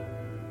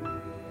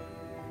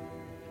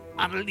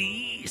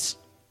 Annalise!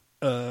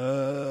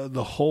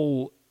 The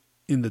hole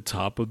in the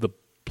top of the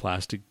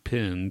plastic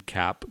pen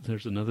cap,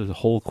 there's another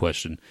hole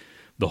question.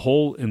 The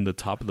hole in the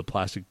top of the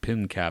plastic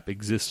pen cap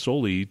exists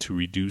solely to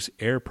reduce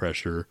air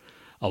pressure,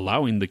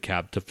 allowing the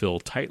cap to fill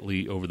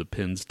tightly over the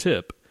pen's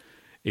tip,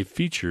 a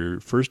feature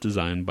first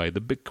designed by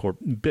the Bic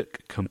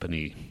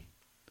Company.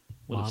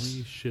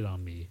 Mommy, shit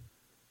on me.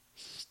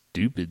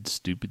 Stupid.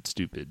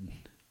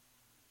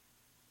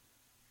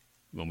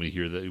 Want me to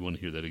hear that? You want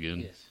to hear that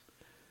again? Yes.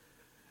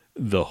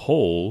 The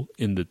hole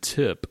in the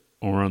tip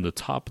or on the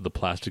top of the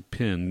plastic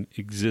pen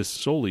exists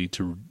solely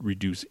to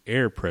reduce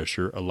air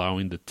pressure,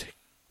 allowing the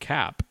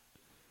cap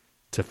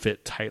to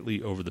fit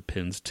tightly over the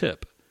pen's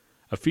tip,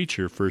 a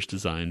feature first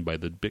designed by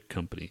the Bic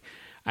Company.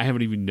 I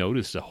haven't even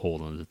noticed a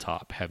hole on the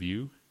top. Have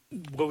you?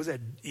 What was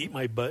that? Eat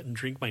my butt and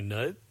drink my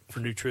nut for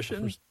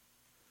nutrition?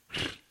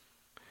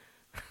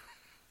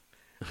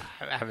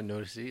 I haven't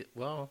noticed it.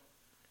 Well,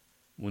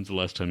 when's the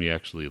last time you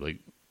actually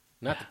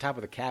not the top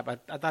of the cap. I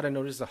thought I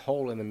noticed a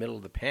hole in the middle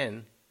of the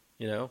pen.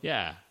 You know?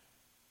 Yeah.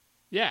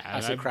 Yeah.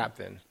 I say crap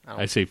then.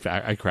 I say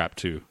I crap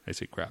too. I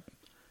say crap.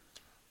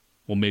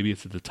 Well, maybe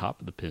it's at the top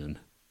of the pin.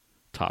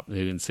 They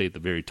didn't say at the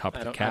very top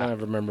of the cap. I don't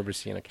ever remember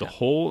seeing a cap. The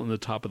hole in the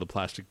top of the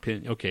plastic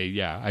pin. Okay,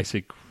 yeah. I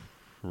say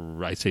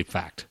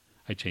fact.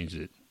 I changed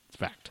it. It's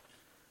fact.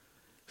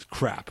 It's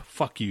crap.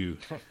 Fuck you.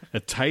 A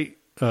tight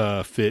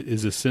fit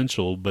is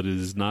essential, but it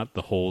is not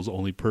the hole's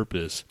only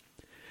purpose.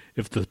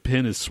 If the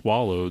pin is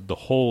swallowed, the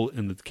hole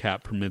in the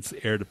cap permits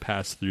air to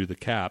pass through the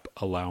cap,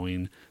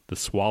 allowing the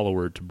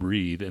swallower to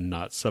breathe and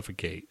not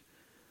suffocate.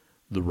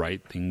 The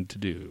right thing to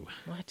do.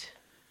 What?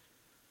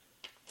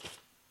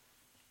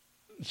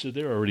 So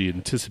they're already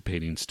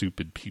anticipating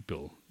stupid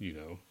people,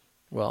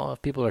 Well,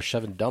 if people are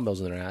shoving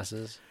dumbbells in their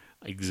asses.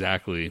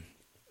 Exactly.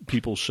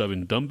 People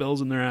shoving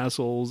dumbbells in their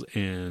assholes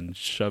and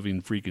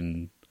shoving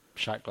freaking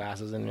shot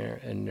glasses in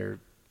their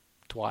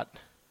twat.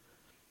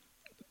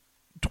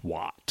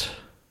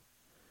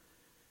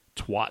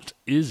 Twat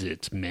is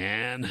it,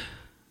 man?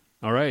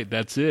 All right,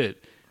 that's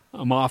it.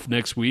 I'm off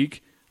next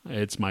week.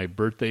 It's my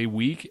birthday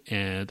week,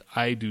 and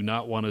I do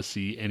not want to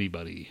see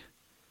anybody.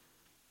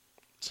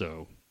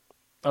 So.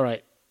 All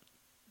right.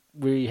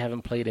 We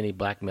haven't played any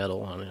black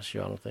metal on this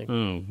show, I don't think.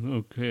 Oh,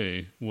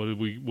 okay. What are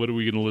we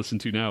going to listen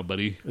to now,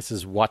 buddy? This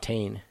is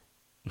Watain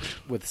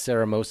with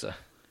Sarah Mosa.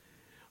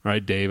 All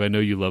right, Dave, I know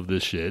you love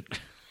this shit.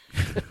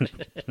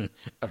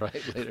 All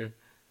right, later.